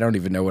 Yeah, I don't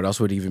even know what else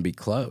would even be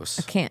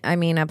close. I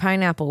mean, a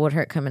pineapple would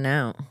hurt coming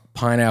out.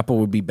 Pineapple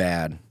would be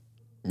bad.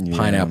 Yeah.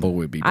 Pineapple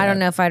would be bad. I don't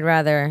know if I'd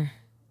rather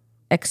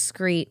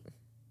excrete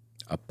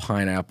A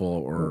pineapple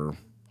or...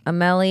 a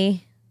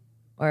melly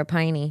or a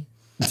piney.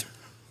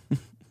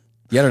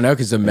 Yeah, I don't know,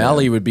 because the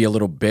melly would be a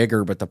little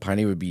bigger, but the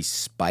piney would be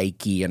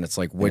spiky, and it's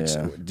like, which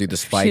Yeah. do the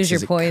spikes... Choose your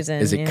is it- poison,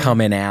 Is it yeah.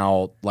 coming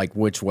out, like,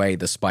 which way?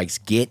 The spikes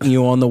getting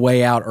you on the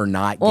way out or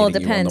not Well, it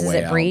getting you on depends. the Is way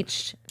it out?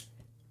 breached?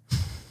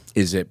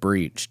 Is it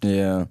breached?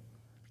 Yeah.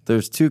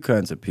 There's two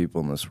kinds of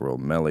people in this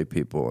world, melly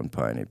people and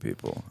piney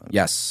people.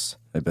 Yes.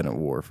 They've been at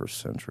war for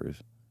centuries.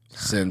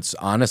 Since,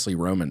 honestly,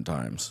 Roman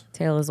times.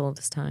 Tale as old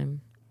as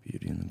time.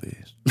 Beauty and the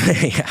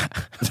Beast. Yeah.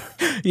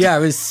 Yeah, I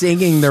was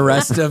singing the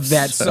rest of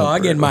that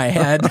song in my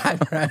head.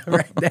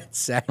 Right, that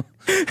song.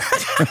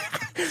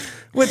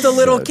 With the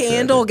little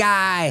candle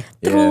guy.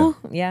 Yeah.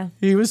 Yeah.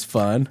 He was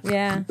fun.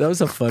 Yeah. That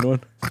was a fun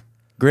one.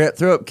 Grant,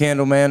 throw up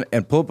Candleman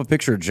and pull up a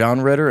picture of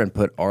John Ritter and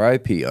put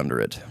R.I.P. under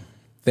it.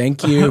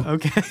 Thank you.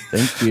 Okay.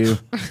 Thank you.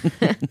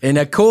 In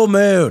a cool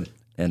moon.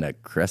 And a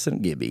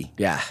crescent gibby.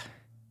 Yeah.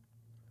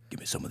 Give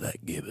me some of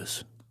that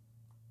gibbous.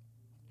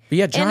 But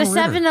yeah, John And a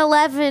Ritter.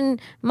 7-Eleven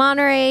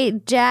Monterey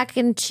Jack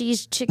and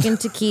Cheese Chicken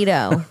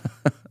Taquito.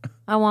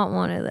 I want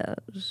one of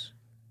those.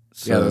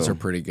 Yeah, those are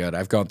pretty good.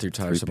 I've gone through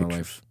times in my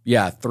life.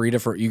 Yeah, 3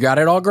 different. You got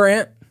it all,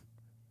 Grant?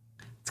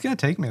 It's going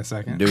to take me a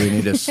second. Do we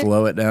need to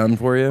slow it down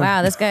for you?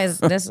 Wow,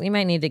 you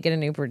might need to get a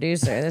new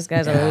producer. This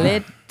guy's a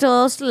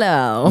little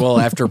slow. Well,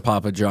 after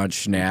Papa John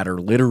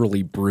Schnatter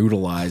literally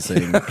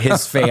brutalizing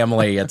his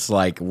family, it's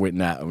like,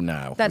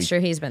 no. That's true.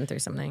 He's been through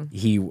something.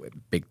 He,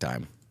 big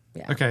time.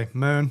 Okay,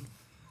 moon.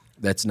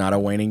 That's not a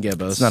waning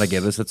gibbous. It's not a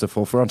gibbous, it's a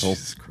full frontal.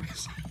 Jesus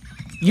Christ.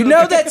 You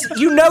know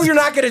you're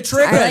not going to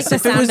trick I like us. the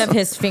If it sound was- of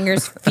his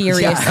fingers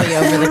furiously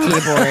over the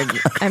keyboard.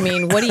 I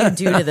mean, what do you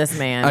do to this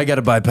man? I got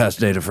to bypass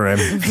data frame.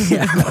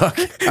 Fuck.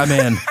 I'm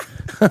in.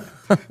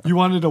 You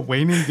wanted a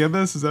waning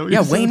gibbous? Is that what Yeah,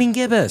 you said? waning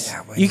gibbous.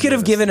 You could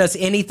have given us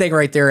anything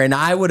right there, and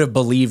I would have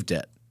believed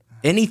it.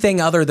 Anything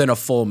other than a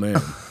full moon.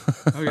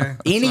 Okay.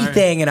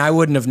 Anything, and I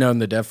wouldn't have known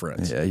the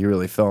difference. Yeah, you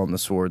really fell on the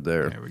sword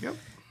there. There we go.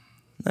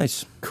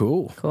 Nice.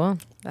 Cool. Cool.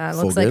 That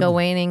Full looks like good. a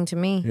waning to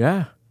me.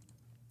 Yeah.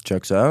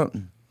 Checks out.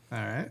 All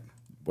right.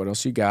 What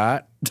else you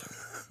got?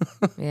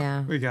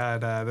 Yeah. We got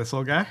this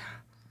little guy.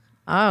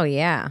 Oh,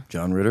 yeah.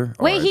 John Ritter.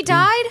 Wait, he RIP.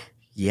 died?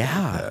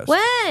 Yeah.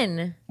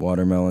 When?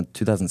 Watermelon,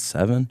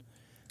 2007.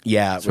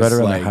 Yeah. It It's was right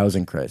around like, the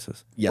housing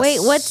crisis. yes. Wait,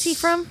 what's he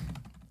from?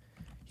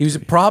 He was a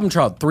problem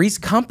child. Three's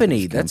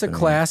Company. That's a Company.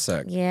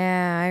 classic.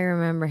 Yeah, I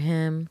remember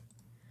him.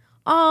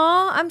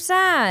 Aw, I'm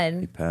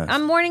sad. passed.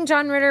 I'm mourning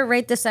John Ritter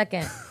right this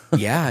second.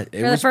 Yeah. It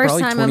the was first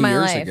probably time 20 in my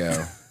years life.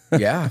 ago.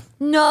 Yeah.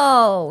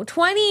 No,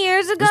 20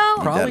 years ago?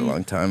 Dead a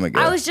long time ago.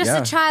 I was just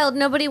Yeah. a child.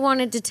 Nobody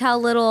wanted to tell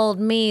little old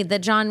me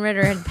that John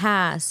Ritter had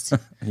passed.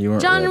 You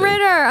weren't John ready.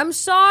 Ritter, I'm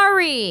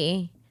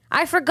sorry.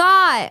 I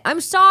forgot. I'm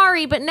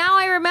sorry, but now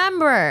I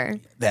remember.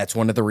 That's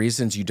one of the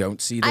reasons you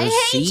don't see those I hate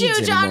seeds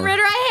you, John anymore.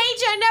 Ritter. I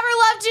hate you. I never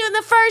loved you in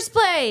the first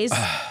place.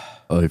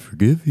 I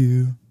forgive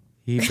you.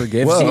 He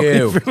forgives Whoa,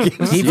 you.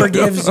 He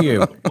forgives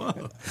you.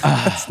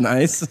 That's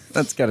nice.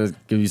 That's got to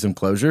give you some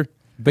closure.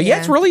 But yeah, Yeah,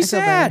 it's really I feel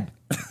bad.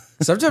 sad.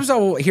 Sometimes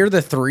I'll hear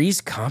the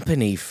Three's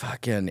Company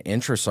fucking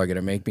intro song and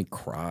it make me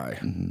cry.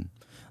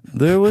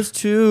 There was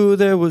 2,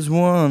 there was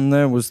 1,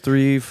 there was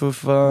 3 for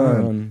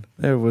fun.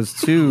 There was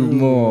 2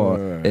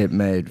 more. It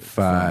made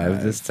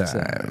 5 this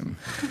time.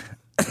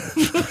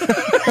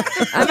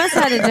 I must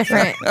have had a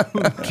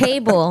different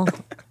cable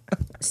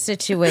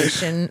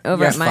situation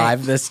over at my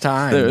 5 this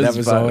time. There That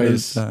was 5 always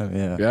this time,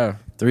 yeah. yeah.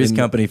 3's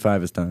company,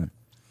 5 is time.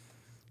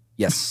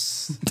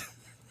 Yes.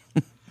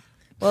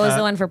 What was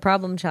the one for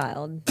Problem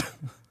Child?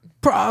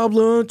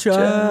 Problem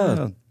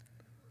child.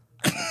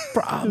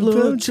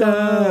 Problem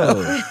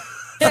child.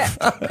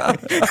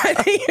 I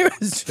think it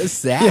was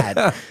just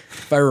that.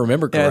 If I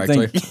remember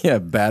correctly.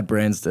 Bad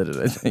Brains did it,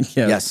 I think.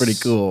 Yeah, Yes. it's pretty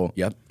cool.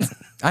 Yep.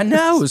 I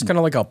know. It was kind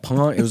of like a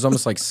punk. It was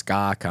almost like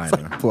ska kind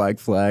of.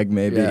 Flag,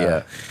 maybe,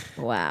 yeah.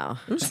 Wow.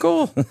 It was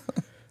cool.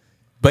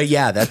 But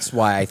yeah, that's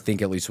why I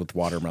think at least with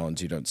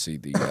watermelons you don't see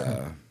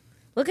the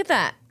Look at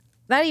that.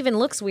 That even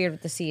looks weird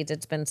with the seeds.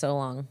 It's been so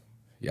long.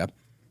 Yep.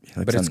 Looks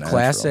But it's unnatural.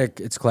 classic.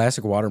 It's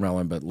classic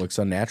watermelon, but looks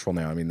unnatural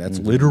now. I mean, that's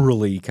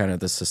literally kind of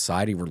the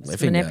society we're It's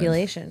living in.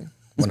 manipulation.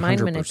 It's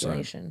mind 100%.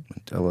 manipulation.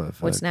 Mandela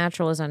effect. What's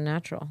natural is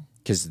unnatural.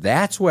 Because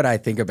that's what I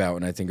think about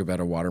when I think about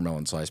a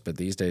watermelon slice. But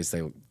these days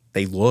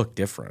they look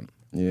different.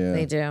 Yeah.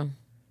 They do.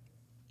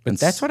 But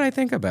that's what I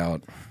think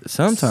about.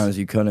 Sometimes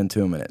you cut into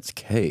them and it's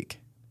cake.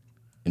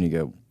 And you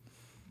go,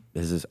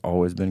 has this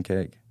always been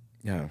cake?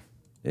 Yeah.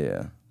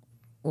 Yeah.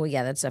 Well,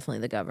 yeah, that's definitely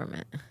the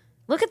government.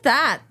 Look at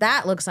that.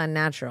 That looks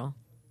unnatural.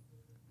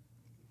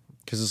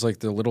 Because it's like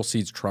the little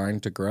seeds trying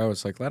to grow.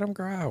 It's like, let them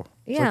grow.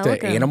 It's Yeah, like look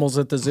the at 'em. animals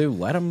at the zoo.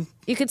 Let them.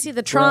 You could see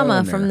the Grow trauma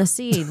in from there. the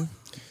seed.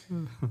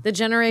 The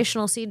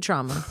generational seed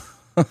trauma.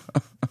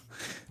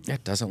 Yeah,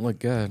 it doesn't look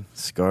good.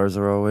 Scars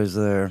are always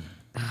there.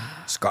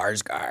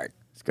 Skarsgård.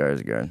 Scars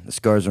again. The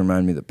scars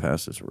remind me the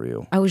past is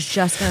real. I was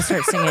just going to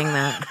start singing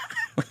that.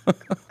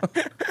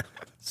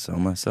 Sew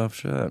myself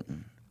shut.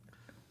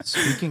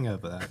 Speaking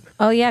of that,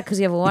 Oh, yeah, because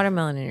you have a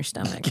watermelon in your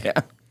stomach. Yeah.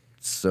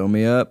 Sew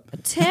me up.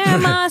 Tear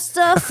my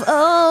stuff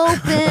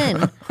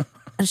open.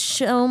 I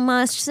show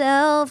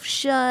myself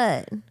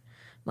shut.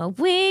 My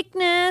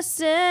weakness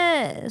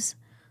is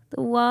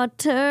the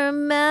watermelon.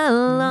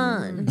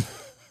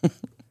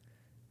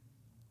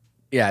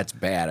 Yeah, it's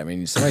bad. I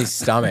mean, somebody's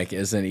stomach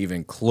isn't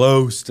even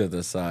close to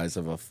the size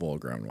of a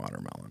full-grown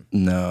watermelon.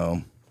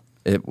 No.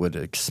 It would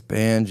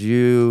expand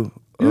you.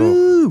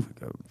 Oh,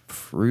 like a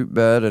fruit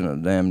bed in a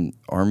damn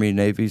Army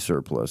Navy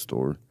surplus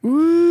store.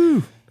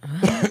 Or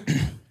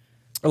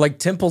like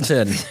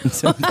Templeton.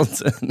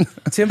 Templeton.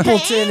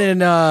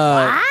 Templeton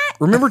and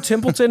remember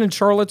Templeton and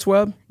Charlotte's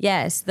Web?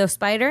 Yes, the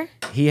spider.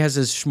 He has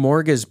his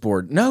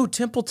smorgasbord. No,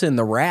 Templeton,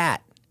 the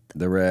rat.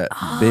 The rat.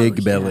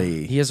 Big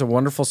belly. He has a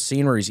wonderful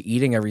scene where he's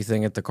eating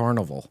everything at the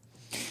carnival.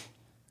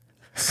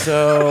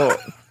 So,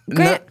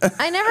 Grant,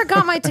 I never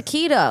got my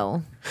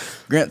taquito.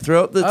 Grant,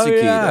 throw up the Oh,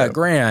 taquito. yeah,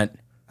 Grant.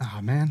 oh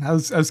man, I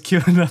was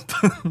queuing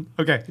up.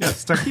 Okay,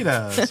 yes,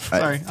 taquitos.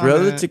 Sorry, Throw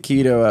I'm the gonna-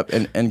 taquito up.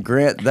 And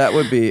Grant, that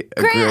would be a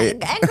Grant, great...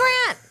 and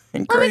Grant,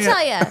 And let me Grant.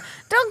 tell you,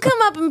 don't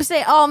come up and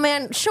say, oh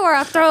man, sure,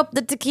 I'll throw up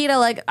the taquito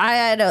like I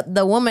had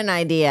the woman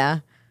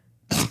idea.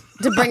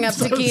 To bring up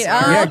taquito.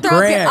 Yeah,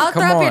 Grant, I'll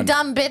throw come up your on.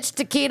 dumb bitch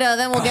taquito,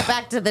 then we'll get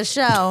back to the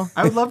show.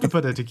 I would love to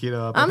put a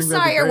taquito up. I I'm think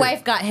that'd sorry be your great.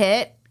 wife got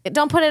hit.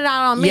 Don't put it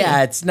out on me.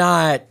 Yeah, it's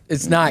not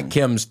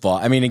Kim's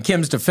fault. I mean, in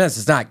Kim's defense,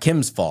 it's not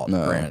Kim's fault,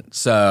 Grant.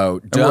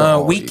 So we're all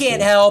don't. We equal.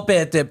 can't help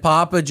it that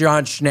Papa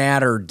John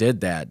Schnatter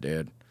did that,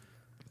 dude.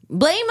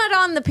 Blame it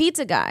on the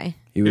pizza guy.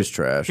 He was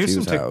trash. Here's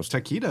He some was housed.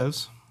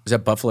 taquitos. Is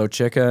that buffalo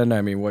chicken?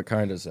 I mean, what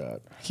kind is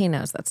that? He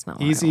knows that's not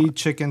what I Easy want.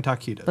 chicken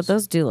taquitos. But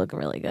those do look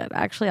really good.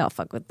 Actually, I'll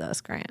fuck with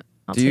this, Grant.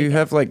 I'll Do you take it.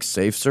 have like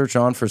safe search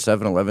on for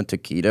 7-Eleven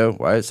taquito?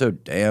 Why is it so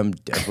damn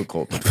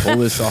difficult to pull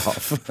this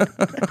off? It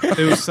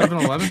was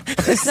 7-Eleven.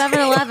 The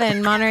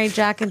 7-Eleven Monterey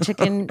Jack and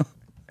Chicken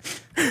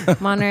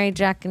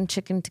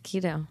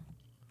taquito.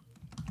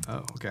 Oh,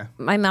 okay.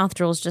 My mouth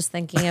drools just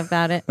thinking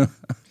about it.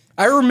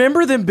 I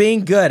remember them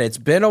being good. It's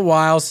been a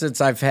while since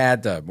I've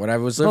had them. When I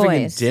was living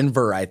Boys. in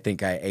Denver, I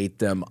think I ate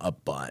them a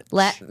bunch.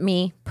 Let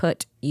me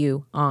put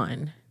you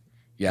on.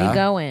 Yeah. You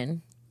go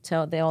in,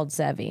 tell the old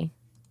Zevi.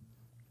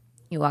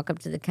 You walk up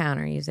to the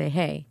counter. You say,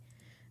 "Hey,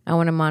 I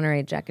want a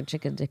Monterey Jack and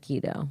Chicken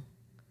taquito."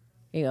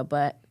 You go,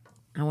 "But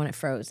I want it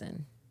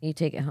frozen." You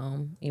take it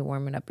home. You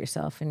warm it up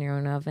yourself in your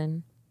own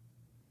oven.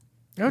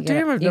 Oh, You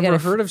damn. gotta- I've you never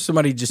gotta- heard of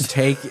somebody just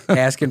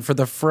asking for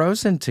the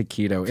frozen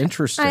taquito.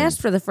 Interesting. I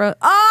asked for the frozen.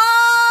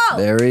 Oh,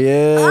 There he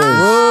is.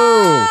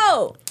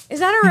 oh! Is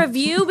that a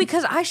review?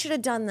 Because I should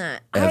have done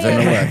that. I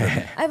 7-Eleven.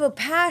 have a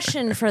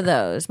passion for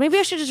those. Maybe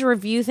I should just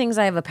review things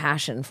I have a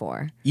passion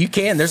for. You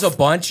can. There's a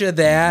bunch of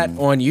that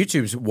on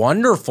YouTube's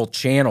wonderful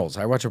channels.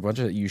 I watch a bunch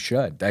of it. You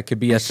should. That could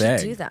be a thing.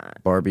 Do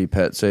that. Barbie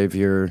Pet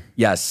Savior.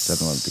 Yes.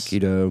 7-Eleven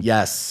taquito.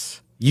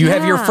 Yes. You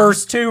have your Yeah.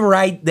 first two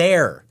right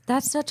there.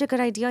 That's such a good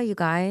idea, you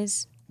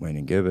guys. Wayne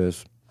and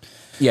Gibbous.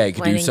 Yeah, you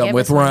could Wayne do and something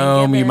with Gibbous, Wayne and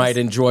Rome. You Gibbous. might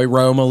enjoy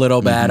Rome a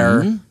little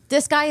better.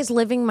 This guy is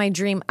living my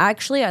dream.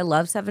 Actually, I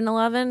love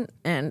 7-Eleven,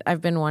 and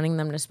I've been wanting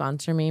them to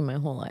sponsor me my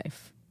whole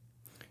life.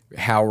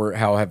 How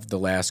have the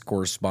last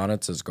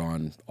correspondences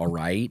gone? All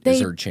right? Is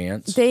there a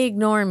chance? They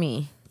ignore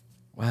me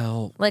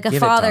Well, like a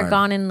give it father time.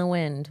 gone in the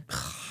wind.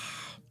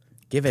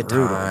 Give it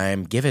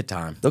time. Give it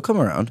time. They'll come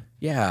around.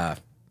 Yeah.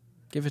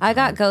 Give it time. I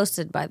got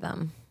ghosted by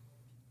them.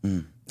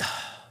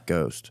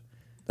 Ghost.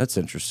 That's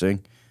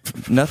interesting.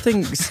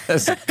 Nothing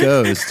says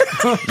ghost.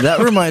 That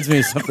reminds me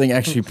of something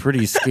actually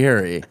pretty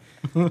scary.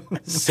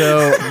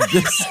 So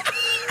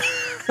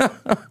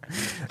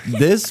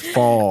this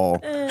fall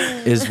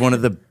is one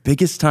of the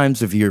biggest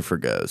times of year for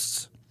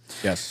ghosts.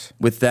 Yes.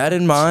 With that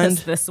in mind,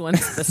 Just this one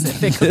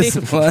specifically.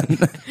 this one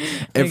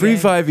every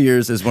 5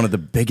 years is one of the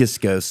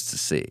biggest ghosts to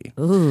see.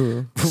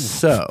 Ooh.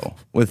 So,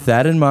 with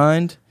that in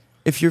mind,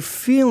 if you're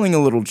feeling a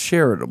little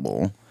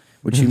charitable,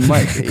 which you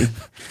might be,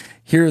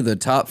 here are the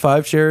top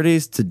 5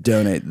 charities to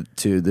donate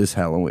to this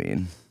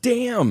Halloween.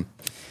 Damn.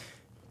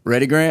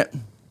 Ready, Grant?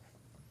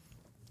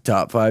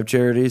 Top 5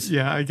 charities.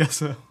 Yeah, I guess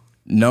so.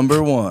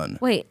 Number 1.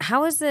 Wait,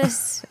 how is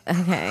this?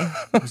 Okay.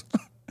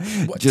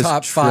 Just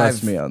top trust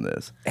 5 me on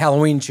this.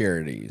 Halloween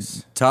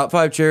charities. Top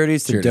 5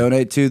 charities to Charity.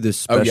 donate to this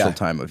special yeah.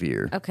 time of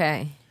year.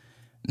 Okay.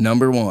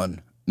 Number 1,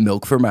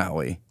 Milk for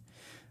Maui.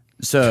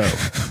 So,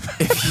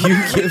 if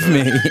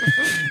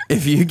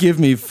you give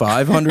me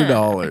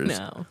 $500,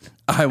 No.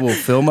 I will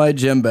fill my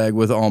gym bag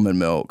with almond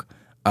milk.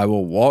 I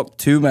will walk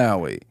to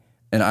Maui,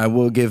 and I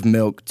will give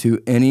milk to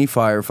any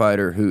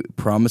firefighter who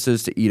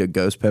promises to eat a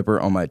ghost pepper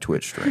on my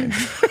Twitch stream.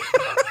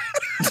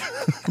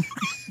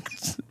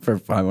 For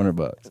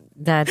 $500.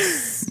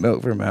 That's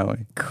Milk for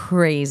Maui.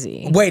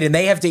 crazy. Wait, and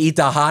they have to eat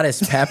the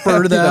hottest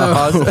pepper,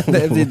 though?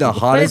 They have to eat the But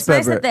hottest it's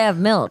nice pepper. that they have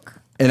milk.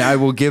 And I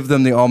will give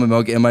them the almond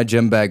milk in my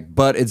gym bag,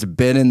 but it's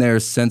been in there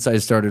since I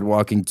started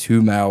walking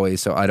to Maui,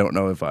 so I don't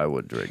know if I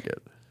would drink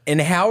it. And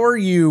how are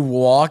you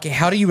walking?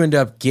 How do you end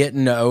up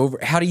getting over?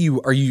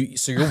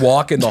 So you're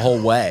walking the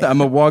whole way? I'm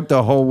going to walk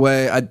the whole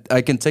way.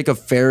 I can take a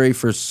ferry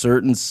for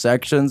certain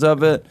sections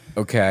of it.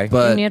 Okay.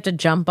 But And you have to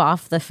jump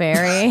off the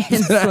ferry and I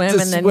have swim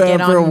to and then swim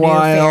get on for a new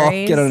while,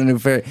 ferries. get on a new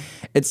ferry.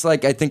 It's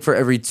like, I think for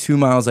every 2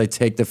 miles I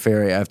take the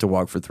ferry, I have to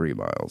walk for 3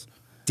 miles.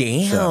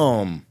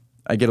 Damn.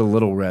 I get a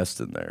little rest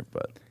in there,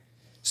 but...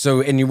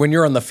 So, when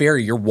you're on the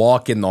ferry, you're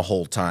walking the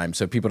whole time,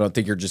 so people don't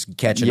think you're just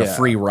catching a Yeah.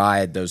 free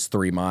ride those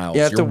 3 miles.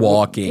 You have You're to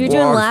walking. You're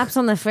doing Walk. laps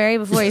on the ferry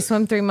before you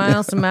swim 3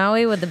 miles to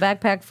Maui with a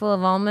backpack full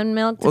of almond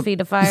milk to feed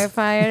a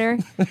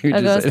firefighter, You're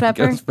a just ghost saying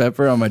pepper Ghost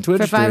pepper on my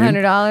Twitch for stream.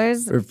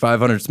 $500. Or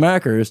 500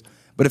 smackers.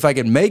 But if I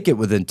can make it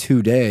within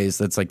 2 days,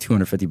 that's like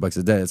 $250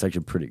 a day. That's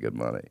actually pretty good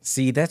money.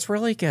 See, that's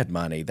really good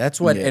money.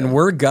 That's what, Yeah. and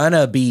we're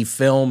gonna be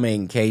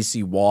filming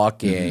Casey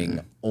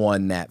walking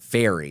on that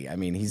ferry. I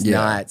mean, he's Yeah.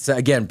 not. So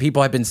again,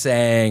 people have been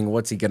saying,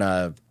 "What's he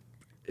gonna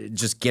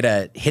just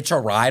hitch a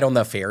ride on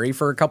the ferry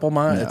for a couple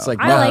months?" It's like,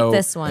 I no. like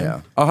this one.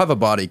 Yeah. I'll have a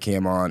body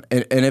cam on.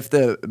 And if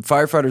the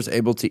firefighter's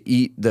able to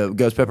eat the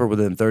ghost pepper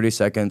within 30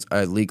 seconds,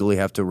 I legally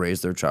have to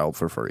raise their child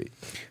for free.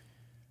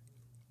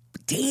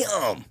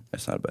 Damn,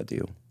 That's not a bad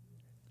deal.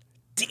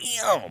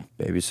 damn.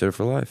 Babysitter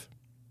for life.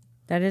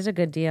 That is a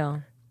good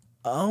deal.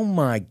 Oh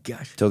my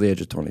gosh, Till the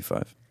age of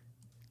 25.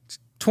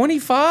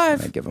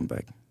 25. I give them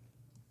back.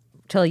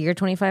 Till you're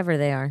 25 or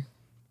they are?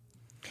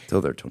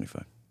 Till they're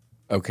 25.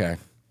 Okay,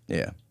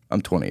 Yeah.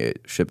 I'm 28.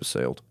 Ship has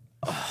sailed.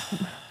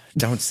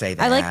 don't say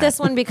that. I like this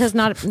one because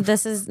not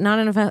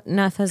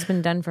enough has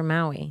been done for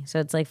Maui.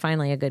 So it's like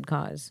finally a good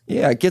cause.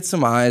 Yeah, get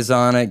some eyes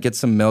on it. Get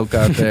some milk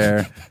out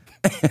there.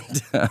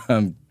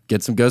 And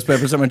get some ghost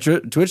peppers on my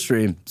Twitch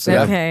stream. So,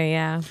 Okay,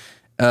 yeah.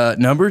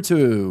 Number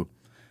two,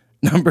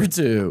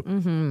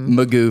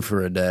 Magoo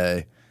for a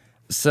day.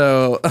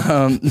 So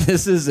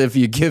this is if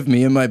you give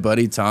me and my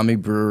buddy Tommy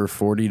Brewer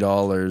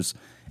 $40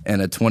 and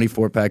a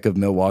 24-pack of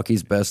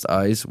Milwaukee's Best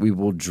Ice, we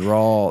will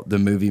draw the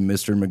movie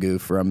Mr. Magoo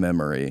from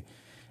memory.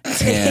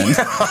 And,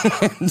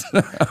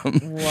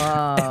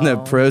 Whoa. and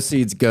the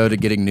proceeds go to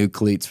getting new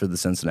cleats for the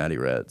Cincinnati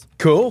Reds.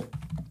 Cool.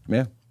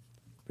 Yeah,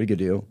 pretty good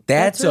deal.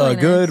 That's really a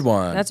good nice.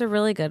 one. That's a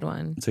really good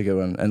one. It's a good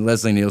one. And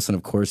Leslie Nielsen,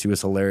 of course, he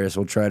was hilarious.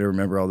 We'll try to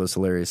remember all those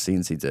hilarious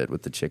scenes he did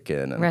with the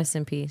chicken. And Rest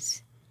in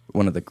peace.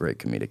 one of the great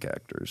comedic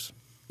actors.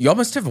 You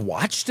almost have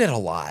watched it a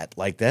lot.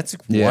 Like that's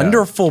Yeah.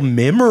 wonderful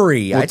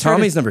memory. Well, I try to-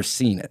 Tommy's never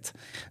seen it.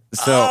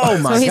 So, Oh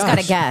my So he's got to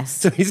gosh. guess.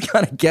 so he's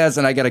got to guess,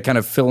 and I got to kind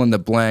of fill in the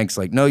blanks.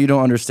 Like, no, you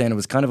don't understand. It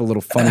was kind of a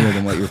little funnier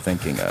than what you're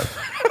thinking of.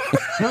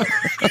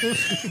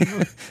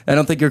 I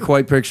don't think you're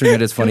quite picturing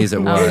it as funny as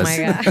it was. Oh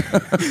my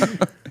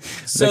God.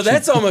 So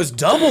that's almost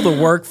double the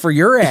work for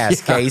your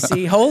ass,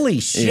 Casey. Holy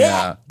shit.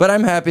 Yeah, but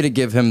I'm happy to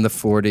give him the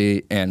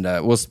 40, and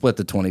we'll split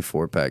the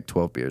 24-pack,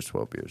 12 beers,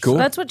 12 beers. Cool.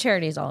 That's what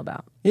charity is all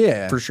about.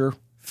 Yeah, For sure.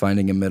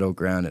 Finding a middle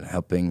ground and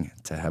helping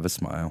to have a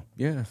smile.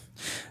 Yeah.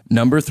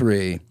 Number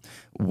 3,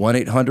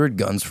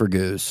 1-800-GUNS for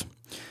Goose.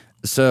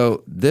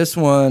 So this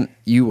one,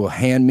 you will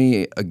hand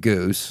me a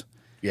goose.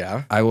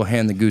 Yeah. I will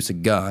hand the goose a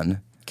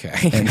gun.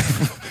 Okay. And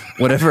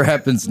whatever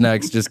happens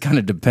next just kind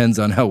of depends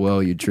on how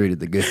well you treated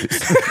the goose.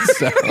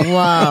 So,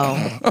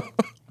 Whoa.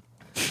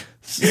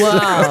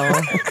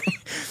 Whoa.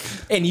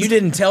 And you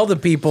didn't tell the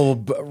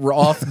people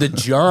off the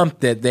jump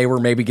that they were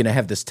maybe going to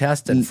have this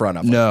test in front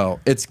of them. no,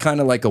 it's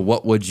kind of like a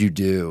what would you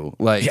do?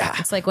 Like,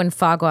 It's like when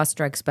Fagua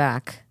strikes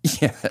back.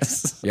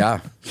 yes. Yeah.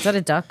 Is that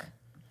a duck?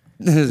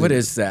 What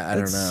is that? I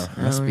don't know.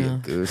 Must be a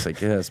goose, I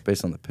guess,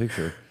 based on the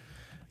picture.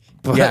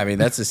 Yeah, I mean,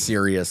 that's a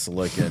serious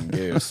looking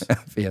goose.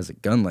 If he has a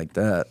gun like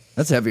that,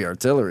 that's heavy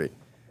artillery.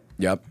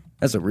 Yep.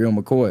 That's a real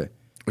McCoy.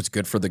 What's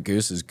good for the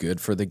goose is good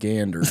for the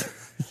gander.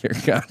 You're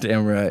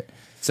goddamn right.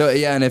 So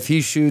yeah, and if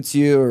he shoots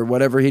you or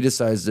whatever he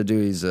decides to do,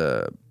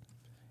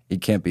 he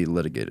can't be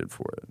litigated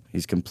for it.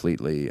 He's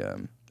completely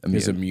immune.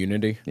 His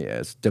immunity? Yeah,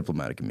 it's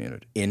diplomatic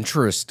immunity.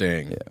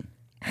 Interesting. Yeah.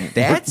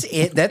 That's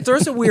it. That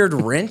throws a weird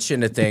wrench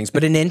into things,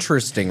 but an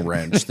interesting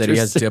wrench that he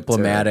has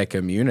diplomatic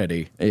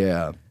immunity.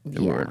 Yeah.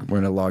 We're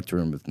in a locked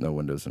room with no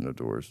windows and no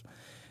doors.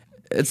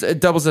 It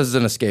doubles as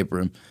an escape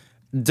room.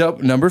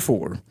 Number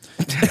 4.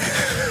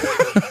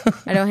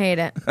 I don't hate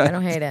it. I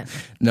don't hate it.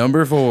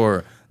 Number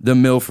 4, the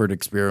Milford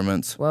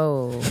experiments.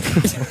 Whoa.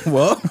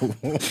 Whoa.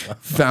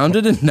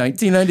 Founded in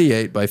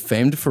 1998 by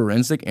famed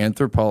forensic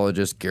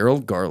anthropologist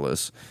Gerald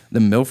Garlis, the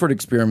Milford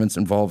experiments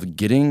involved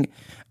getting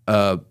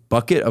a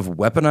bucket of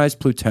weaponized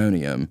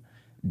plutonium,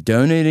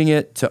 donating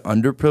it to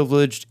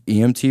underprivileged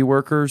EMT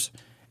workers,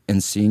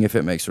 and seeing if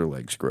it makes their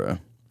legs grow.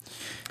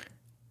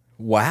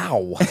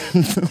 Wow.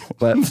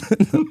 But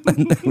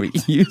we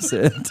use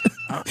it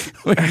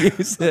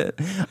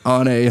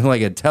on a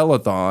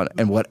telethon,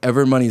 and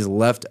whatever money's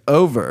left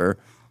over,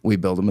 we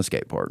build them a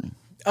skate park.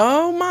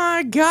 Oh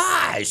my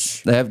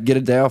gosh. They have to get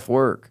a day off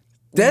work.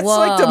 That's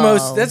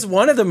that's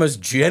one of the most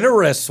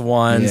generous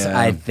ones, Yeah.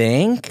 I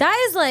think.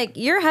 That is like,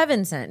 you're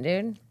heaven sent,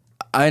 dude.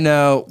 I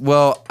know.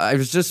 Well, I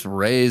was just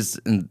raised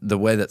in the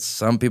way that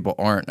some people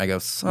aren't. I go,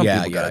 some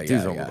people gotta do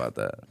something about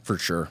that. For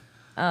sure.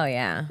 Oh,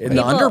 yeah. In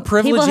the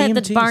underprivileged People hit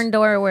the EMTs. barn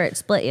door where it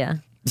split you.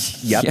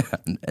 Yep.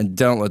 Yeah, and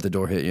don't let the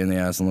door hit you in the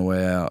ass on the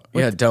way out.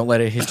 Yeah, don't let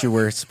it hit you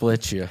where it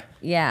splits you.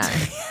 Yeah.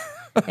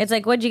 It's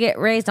like, what'd you get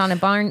raised on, a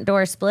barn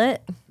door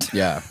split?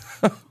 Yeah.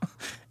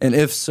 And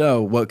if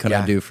so, what can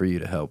Yeah. I do for you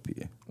to help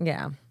you?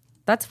 Yeah.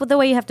 That's the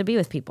way you have to be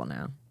with people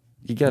now.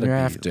 You gotta You be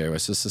have to.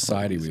 It's the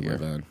society we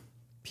live in.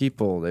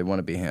 people. They want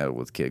to be handled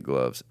with kid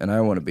gloves, and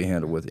I want to be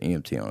handled with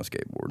EMT on a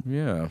skateboard.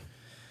 Yeah.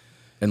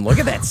 And look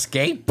at that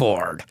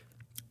skateboard.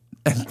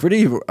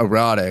 Pretty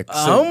erotic.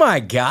 Oh my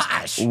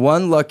gosh.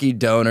 One lucky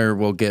donor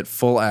will get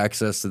full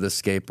access to the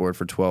skateboard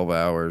for 12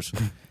 hours,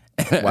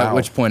 at Wow.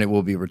 which point it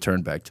will be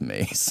returned back to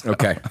me. So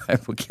Okay. I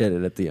will get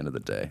it at the end of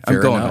the day. Fair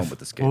I'm going enough. home with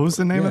the skateboard. What was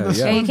the name of this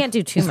Yeah, one? you can't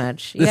do too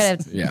much. You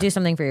got to Yeah. do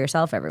something for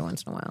yourself every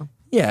once in a while.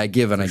 Yeah, I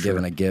give and I give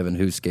and I give, and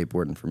who's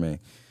skateboarding for me?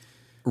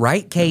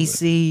 Right,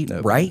 Casey?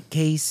 Nobody. Right,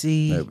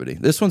 Casey? Nobody.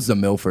 This one's the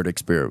Milford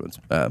experiments.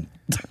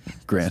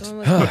 Grant.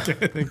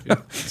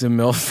 It's a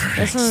Milford.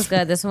 This one was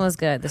good. This one was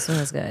good. This one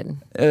was good.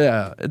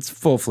 Yeah, it's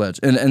full-fledged.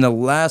 And the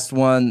last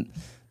one,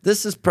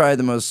 this is probably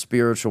the most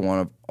spiritual one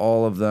of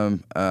all of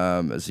them.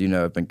 As you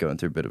know, I've been going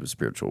through a bit of a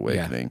spiritual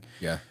awakening.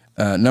 Yeah.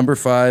 Number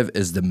 5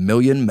 is the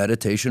Million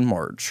Meditation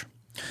March.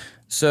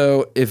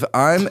 So if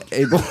I'm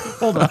able...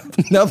 Hold on.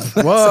 No,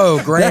 Whoa,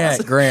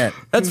 Grant.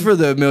 that's for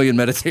the Million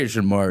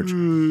Meditation March.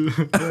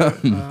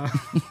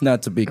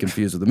 Not to be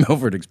confused with the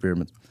Milford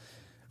experiments.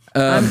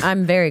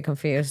 I'm very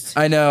confused.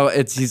 I know,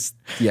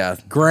 yeah.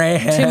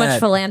 Grant. Too much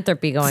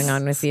philanthropy going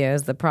on with you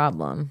is the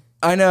problem.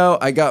 I know,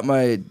 I got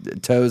my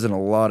toes in a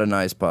lot of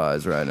nice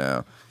pies right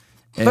now.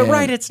 But And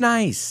right, it's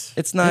nice.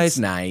 It's nice. It's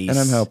nice. And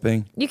I'm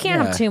helping. You can't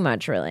Yeah. have too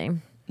much, really.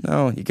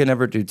 No, you can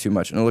never do too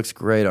much. And it looks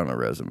great on a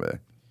resume.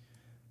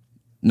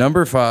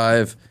 Number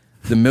 5,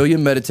 the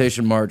Million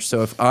Meditation March.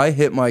 So if I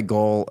hit my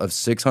goal of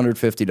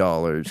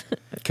 $650,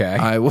 Okay.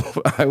 I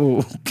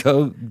will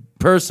go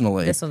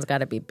personally. This one's got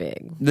to be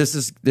big. This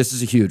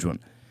is a huge one.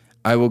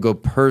 I will go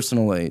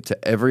personally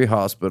to every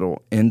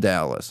hospital in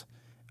Dallas.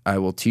 I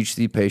will teach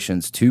the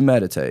patients to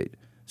meditate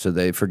so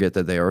they forget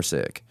that they are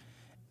sick.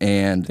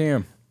 And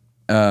Damn.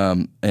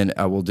 and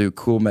I will do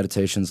cool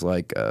meditations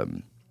like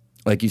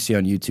you see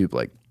on YouTube,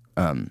 like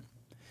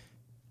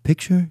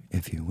picture,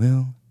 if you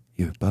will,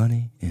 your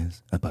body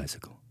is a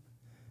bicycle.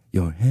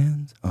 Your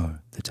hands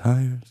are the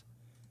tires.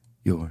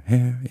 Your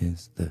hair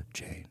is the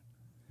chain.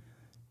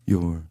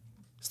 Your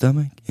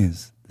stomach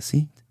is the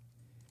seat.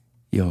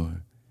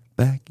 Your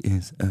back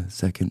is a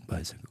second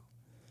bicycle.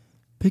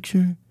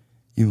 Picture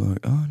you are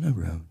on a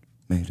road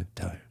made of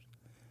tires.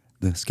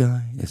 The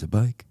sky is a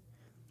bike.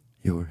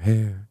 Your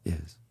hair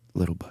is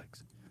little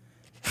bikes.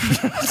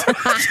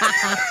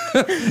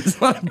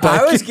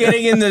 I was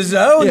getting in the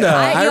zone, though.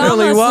 I you really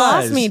almost was.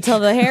 lost me till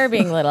the hair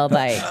being little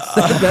bites.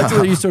 That's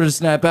where you sort of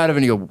snap out of it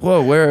and you go,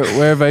 whoa, where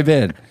have I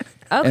been?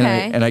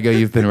 Okay. And I go,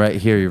 you've been right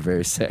here. You're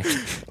very sick.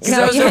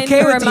 I was you okay need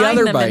to with the remind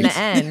other them in bites.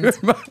 the end.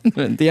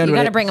 At the end, You when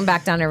got to it- bring them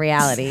back down to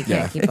reality. You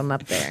can't keep them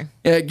up there.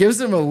 Yeah, it gives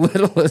them a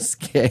little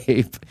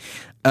escape.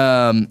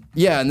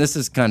 Yeah, and this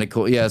is kind of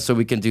cool. Yeah, so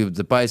we can do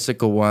the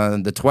bicycle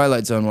one. The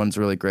Twilight Zone one's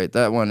really great.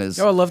 That one is...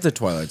 Oh, I love the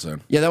Twilight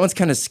Zone. Yeah, that one's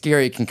kind of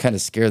scary. It can kind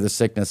of scare the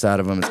sickness out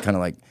of them. It's kind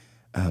of like,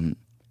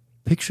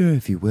 picture,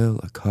 if you will,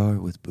 a car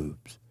with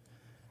boobs.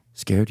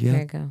 Scared yet?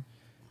 There you go.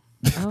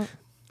 Oh,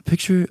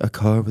 Picture a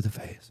car with a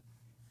face.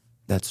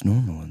 That's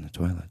normal in the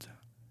Twilight Zone.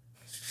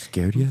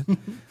 scared yet?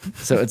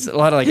 So it's a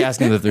lot of like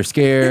asking them if they're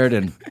scared,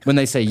 and when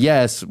they say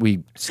yes,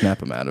 we snap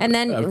them out of it. And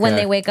then when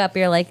they wake up,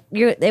 you're like,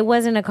 it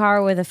wasn't a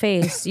car with a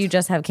face. You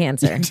just have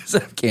cancer. Just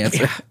have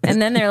cancer.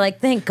 And then they're like,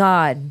 thank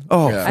God.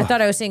 Oh, I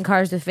thought I was seeing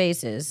cars with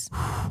faces.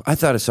 I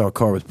thought I saw a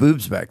car with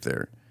boobs back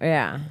there.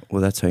 Yeah.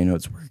 Well, that's how you know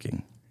it's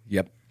working.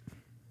 Yep.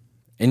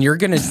 And you're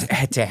going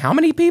to how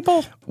many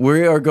people?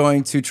 We are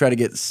going to try to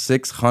get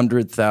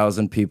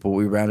 600,000 people.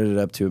 We rounded it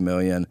up to 1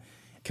 million.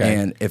 Okay.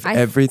 And if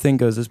everything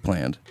goes as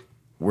planned,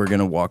 we're going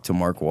to walk to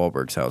Mark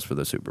Wahlberg's house for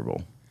the Super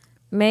Bowl.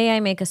 May I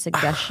make a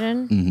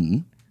suggestion? Mm-hmm.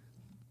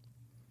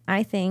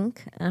 I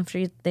think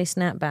after they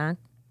snap back,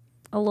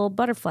 a little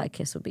butterfly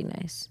kiss would be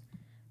nice.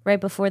 Right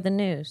before the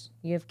news.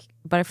 You have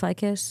butterfly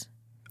kiss?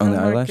 On the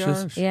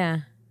eyelashes? gosh. Yeah.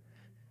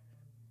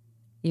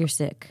 You're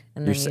sick.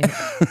 And then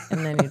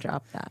and then you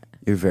drop that.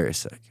 You're very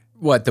sick.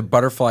 What, the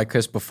butterfly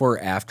kiss before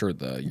or after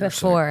the...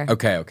 Before.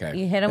 Okay.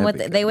 You hit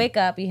them they wake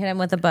up, you hit them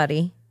with a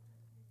buddy.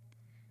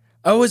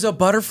 Oh, is a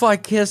butterfly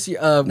kiss with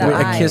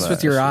a kiss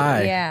with your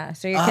eye? Yeah,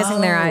 so you're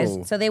kissing their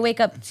eyes. So they wake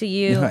up to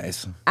you.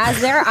 Nice. As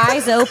their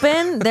eyes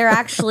open, they're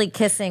actually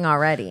kissing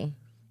already.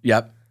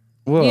 Yep.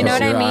 Whoa. You know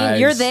what I Your mean? eyes.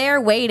 You're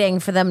there waiting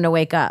for them to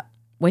wake up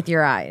with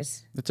your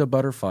eyes. It's a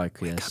butterfly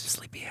kiss.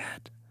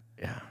 Sleepyhead.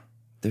 Yeah.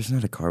 There's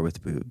not a car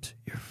with boobs.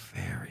 You're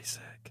very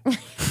sick.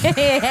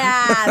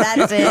 Yeah,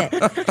 that's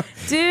it.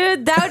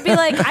 Dude, that would be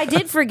like, I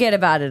did forget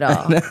about it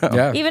all.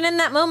 Yeah. Even in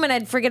that moment,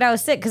 I'd forget I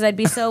was sick because I'd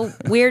be so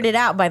weirded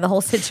out by the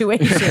whole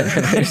situation.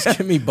 Just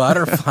give me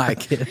butterfly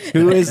kiss.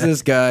 Who is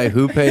this guy?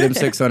 Who paid him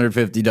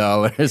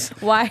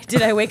 $650? Why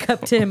did I wake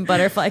up to him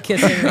butterfly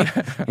kissing me?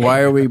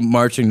 Why are we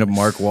marching to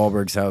Mark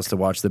Wahlberg's house to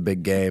watch the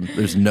big game?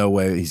 There's no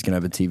way he's going to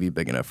have a TV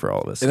big enough for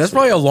all of us. And that's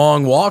probably a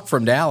long walk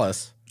from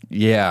Dallas.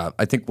 Yeah.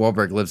 I think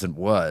Wahlberg lives in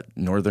what?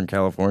 Northern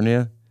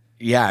California?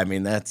 Yeah, I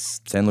mean, that's...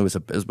 San Luis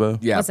Obispo?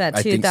 Yeah, What's that,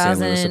 I think San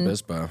Luis 2,000?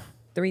 Obispo.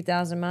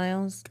 3,000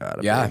 miles?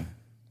 Gotta Yeah.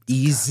 be.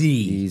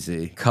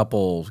 Easy.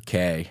 Couple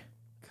K.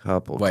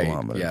 Couple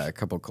kilometers. Yeah, a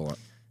couple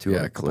kilometers.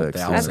 200 yeah, a couple clicks.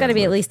 thousand. That's got to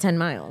be at least 10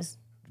 miles.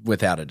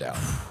 Without a doubt.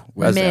 As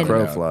Without the a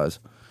crow doubt. flies.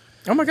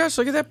 Oh my gosh,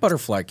 look at that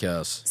butterfly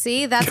kiss.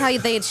 See, that's how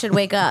they should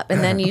wake up.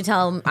 And then you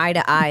tell them eye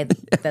to eye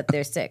that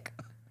they're sick.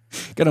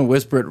 Gonna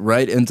whisper it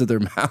right into their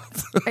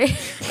mouth.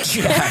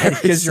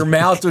 Because your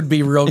mouth would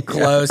be real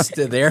close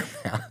to their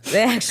mouth.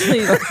 They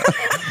actually...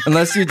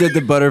 Unless you did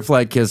the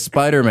butterfly kiss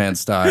Spider-Man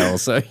style.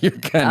 So you're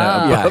kind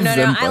of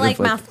No, I like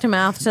mouth to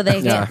mouth so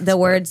they get the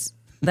words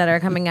that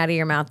are coming out of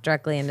your mouth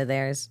directly into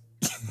theirs.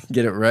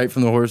 Get it right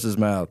from the horse's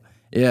mouth.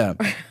 Yeah.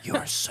 You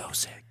are so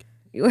sick.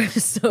 You are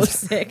so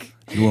sick.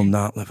 You will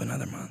not live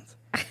another month.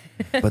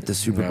 But the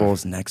Super Bowl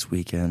is next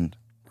weekend.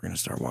 We're going to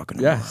start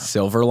walking around.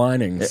 Silver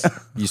linings.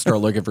 You start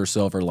looking for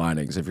silver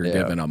linings. If you're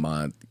given a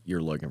month,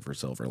 you're looking for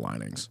silver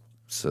linings.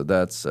 So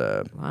that's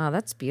Wow,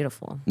 that's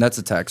beautiful. a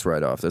tax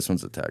write-off. This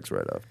one's a tax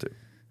write-off, too.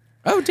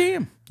 Oh,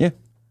 damn. Yeah.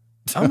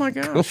 Oh, my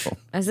gosh. Cool.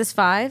 Is this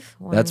 5?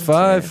 That's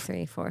 5. 2,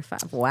 3, 4,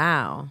 5.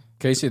 Wow.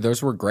 Casey,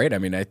 those were great. I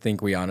mean, I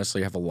think we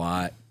honestly have a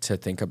lot to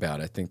think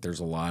about. I think there's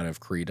a lot of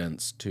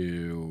credence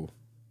to,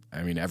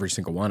 I mean, every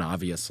single one,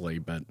 obviously,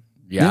 but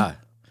yeah.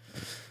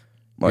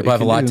 People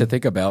have a lot to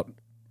think about.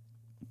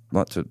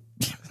 Lot to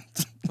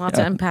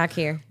Unpack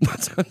here.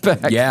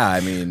 unpack. Yeah, I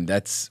mean,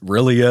 that's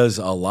really is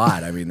a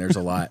lot. I mean, there's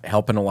a lot,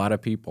 helping a lot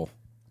of people.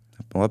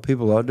 A lot of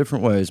people, a lot of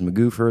different ways.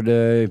 Magoo for a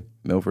day,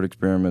 Milford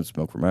Experiments,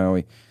 Milk for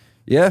Maui.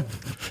 Yeah.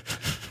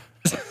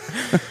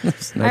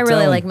 I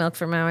really like Milk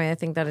for Maui. I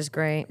think that is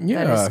great.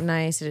 Yeah. That is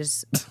nice. It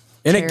is.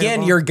 And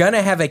again, you're going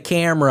to have a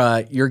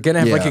camera. You're going to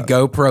have like a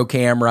GoPro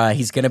camera.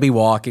 He's going to be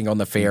walking on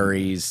the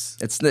ferries.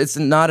 It's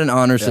not an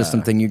honor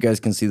system thing. You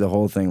guys can see the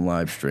whole thing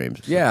live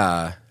streamed.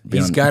 Yeah.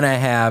 He's going to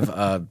have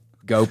a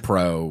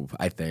GoPro,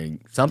 I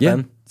think. Something.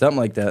 Yeah, something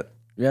like that.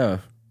 Yeah.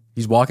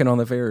 He's walking on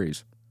the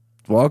ferries.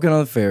 Walking on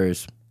the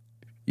ferries.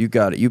 You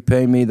got it. You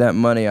pay me that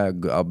money,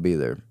 I'll be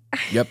there.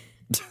 Yep.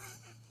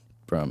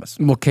 Promise.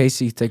 Well,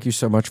 Casey, thank you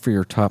so much for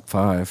your top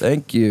 5.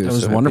 Thank you. That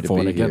was So happy wonderful.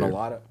 to And be again, here. a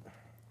lot of...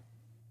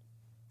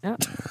 Oh,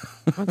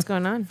 what's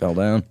going on? Fell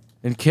down.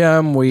 And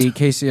Kim,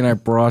 Casey and I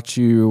brought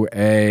you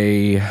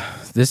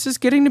this is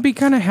getting to be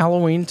kind of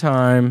Halloween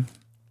time,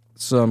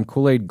 some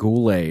Kool-Aid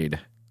Ghoul-Aid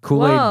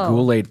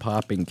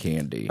popping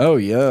candy. Oh,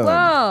 yeah.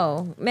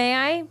 Whoa. May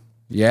I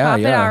Yeah, pop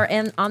yeah.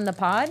 it on the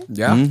pod?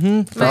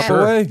 Yeah. Pop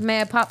away.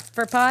 May I pop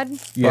for pod?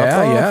 Yeah,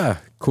 Pop off. yeah.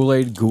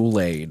 Kool-Aid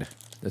Ghoul-Aid.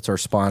 That's our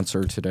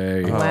sponsor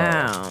today.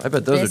 Wow. I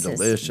bet those This are is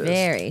delicious.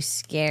 very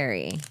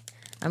scary.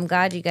 I'm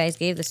glad you guys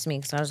gave this to me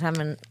because I was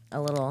having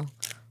a little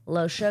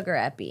low sugar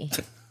epi.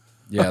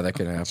 Yeah, that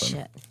can happen.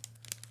 Shit.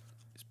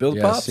 Spill the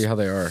Yeah, pops. see how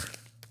they are. Are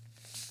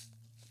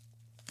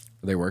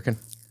they working?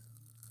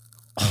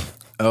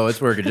 Oh,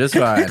 it's working just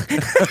fine.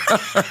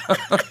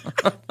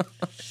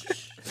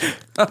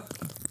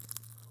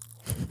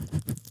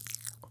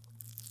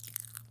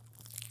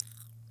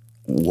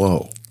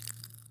 Whoa.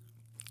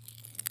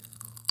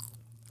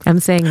 I'm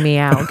saying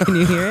meow. Can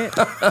you hear it?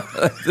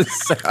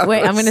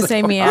 Wait, I'm going to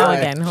say meow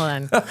again.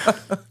 Hold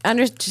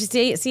on.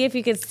 See if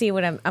you could see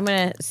what I'm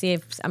going to see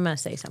if I'm going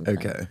to say something.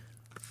 Okay.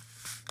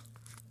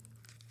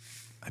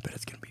 I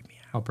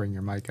I'll bring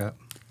your mic up.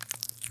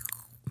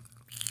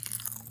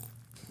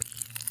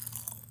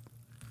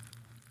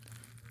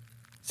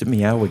 Is it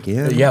meow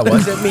again? Yeah,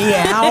 was it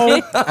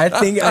meow?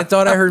 I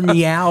thought I heard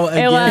meow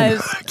again. It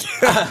was.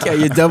 Okay,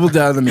 you doubled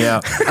down the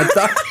meow.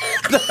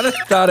 I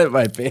thought it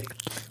might be.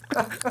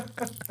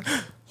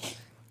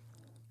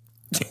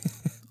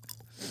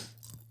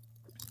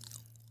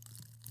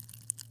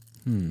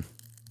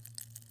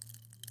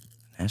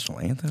 National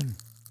anthem?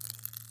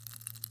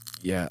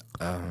 Yeah.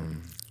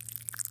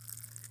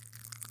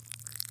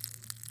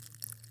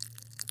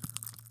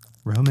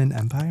 Roman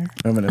Empire?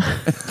 I'm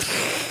gonna.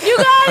 You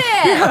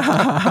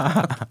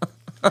got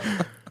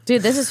it!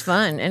 Dude, this is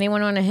fun.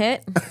 Anyone want to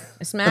hit?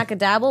 A smack, a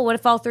dabble? What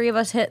if all three of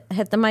us hit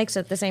the mics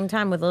at the same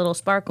time with a little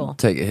sparkle?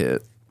 Take a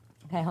hit.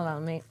 Okay, hold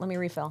on. Let me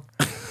refill.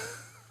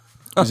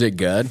 Is it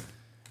good?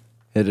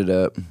 Hit it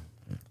up.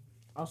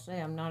 I'll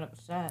say I'm not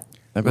upset.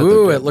 I bet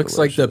Ooh, they're it looks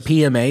like the delicious.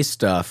 PMA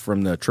stuff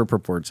from the trip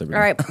reports. All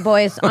right,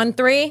 boys. On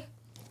three,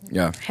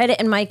 Yeah. hit it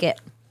and mic it.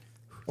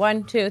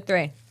 1, 2,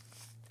 3.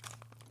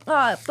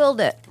 Oh, it filled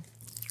it.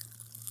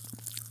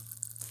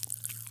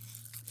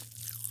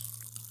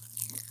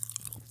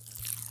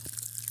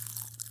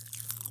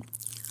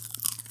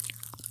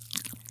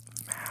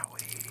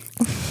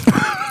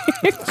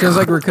 Sounds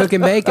like we're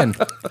cooking bacon.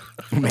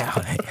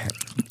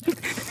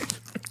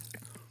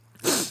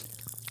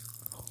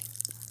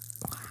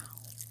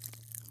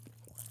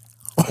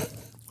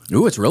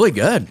 Ooh, it's really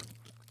good.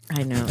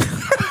 I know.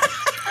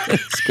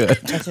 It's good.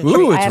 That's a Ooh,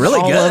 treat. it's I have really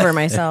all good. over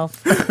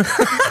myself.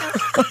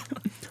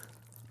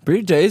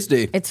 Pretty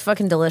tasty. It's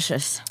fucking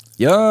delicious.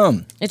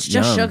 Yum. It's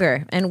just Yum.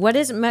 sugar. And what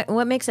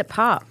makes it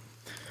pop?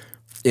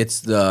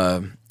 It's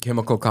the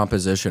chemical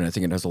composition. I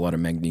think it has a lot of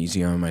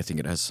magnesium. I think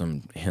it has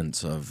some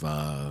hints of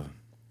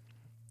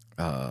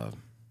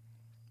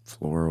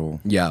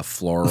Floral.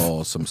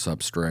 floral, some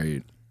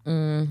substrate.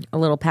 A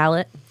little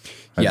palate.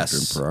 Yes,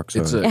 Hydrogen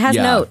peroxide. it's a, It has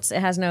yeah, notes. It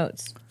has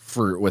notes.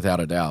 for without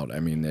a doubt. I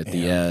mean, at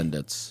the end,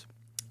 it's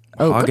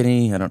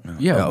Mahogany. I don't know.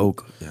 Yeah.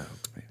 Oak. Yeah.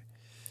 Oak, maybe.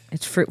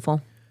 It's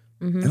fruitful.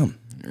 Yum.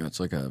 it's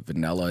like a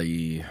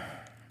vanilla-y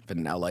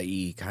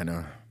kind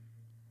of.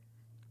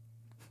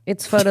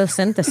 It's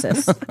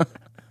photosynthesis.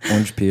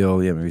 Orange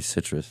peel. Yeah, maybe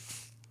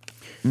citrus.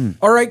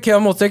 All right,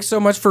 Kim. Well, thanks so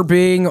much for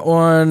being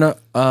on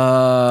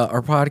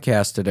our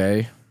podcast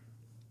today.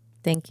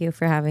 Thank you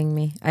for having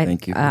me.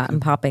 Thank you. I'm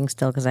popping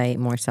still because I ate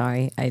more.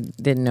 Sorry. I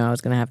didn't know I was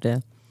going to have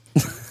to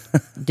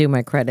do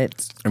my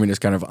credits. I mean, it's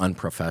kind of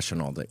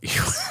unprofessional that you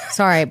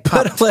Sorry.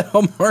 put a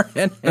little more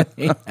in it.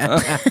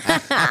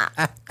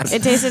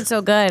 It tasted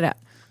so good.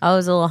 I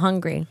was a little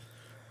hungry.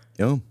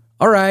 Yum.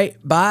 All right,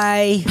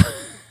 bye.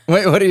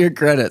 Wait, what are your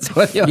credits?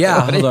 What,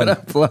 Yeah, what are you hold on.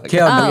 gonna plug? Kim,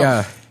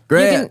 yeah.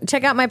 Great. You can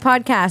check out my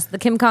podcast, The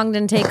Kim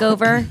Congdon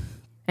Takeover.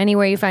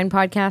 Anywhere you find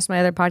podcasts. My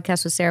other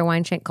podcast with Sarah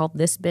Weinshank called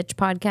This Bitch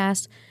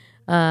Podcast.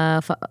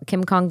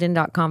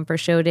 KimCongdon.com for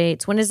show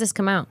dates. When does this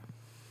come out?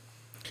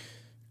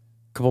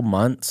 Couple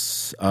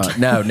months.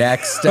 No,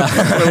 next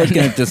We're looking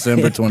at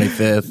December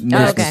 25th.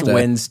 next Okay.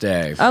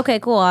 Wednesday. Okay,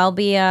 cool. I'll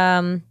be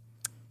going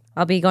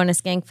to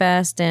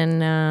Skankfest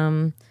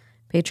and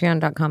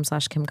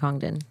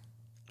patreon.com/KimCongdon.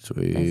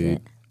 Sweet.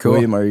 it. Cool.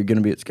 William, are you going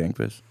to be at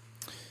Skankfest?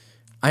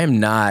 I am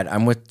not.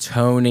 I'm with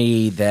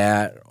Tony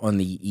that on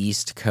the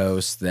East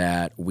Coast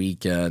that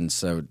weekend,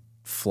 so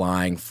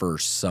flying for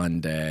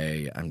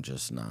Sunday. I'm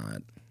just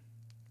not.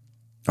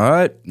 All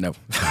right. No.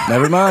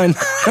 Never mind.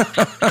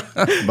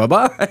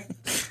 Bye-bye.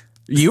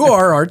 You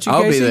are, aren't you,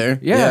 I'll be Casey? there.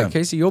 Yeah, Yeah.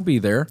 Casey, you'll be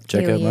there.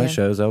 Check Hell out my yeah.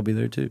 shows. I'll be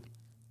there too.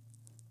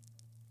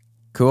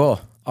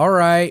 Cool. All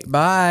right.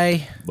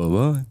 Bye.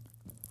 Bye-bye.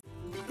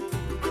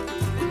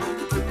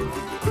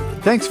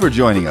 Thanks for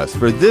joining us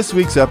for this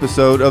week's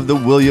episode of The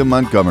William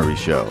Montgomery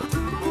Show.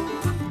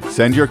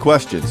 Send your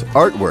questions,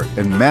 artwork,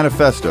 and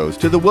manifestos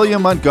to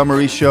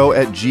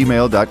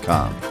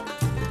thewilliammmontgomeryshow@gmail.com.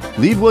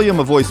 Leave William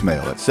a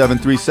voicemail at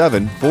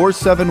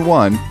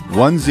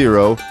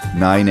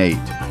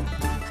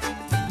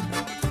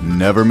 737-471-1098.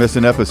 Never miss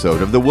an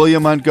episode of The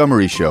William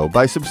Montgomery Show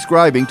by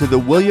subscribing to The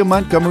William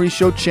Montgomery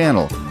Show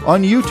channel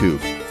on YouTube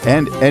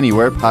and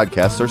anywhere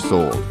podcasts are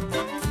sold.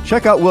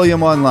 Check out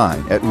William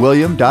online at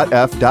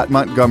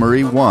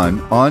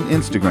william.f.montgomery1 on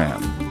Instagram.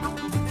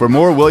 For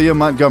more William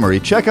Montgomery,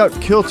 check out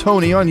Kill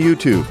Tony on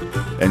YouTube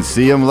and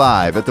see him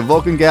live at the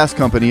Vulcan Gas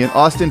Company in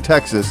Austin,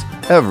 Texas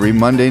every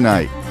Monday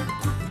night.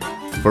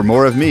 For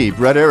more of me,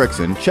 Brett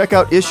Erickson, check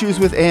out Issues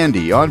with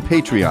Andy on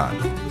Patreon.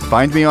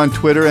 Find me on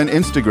Twitter and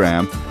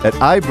Instagram at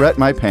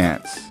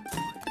IBrettMyPants.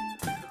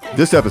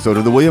 This episode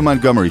of The William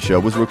Montgomery Show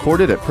was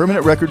recorded at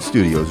Permanent Record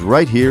Studios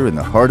right here in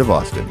the heart of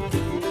Austin.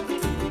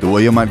 The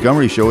William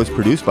Montgomery Show is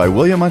produced by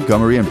William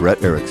Montgomery and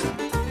Brett Erickson.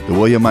 The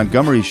William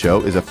Montgomery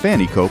Show is a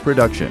Fannie Co.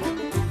 production.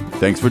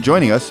 Thanks for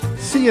joining us.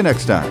 See you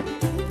next time.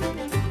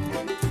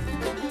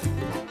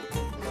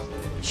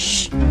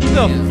 Who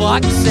the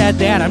fuck said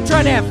that? I'm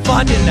trying to have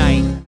fun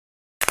tonight.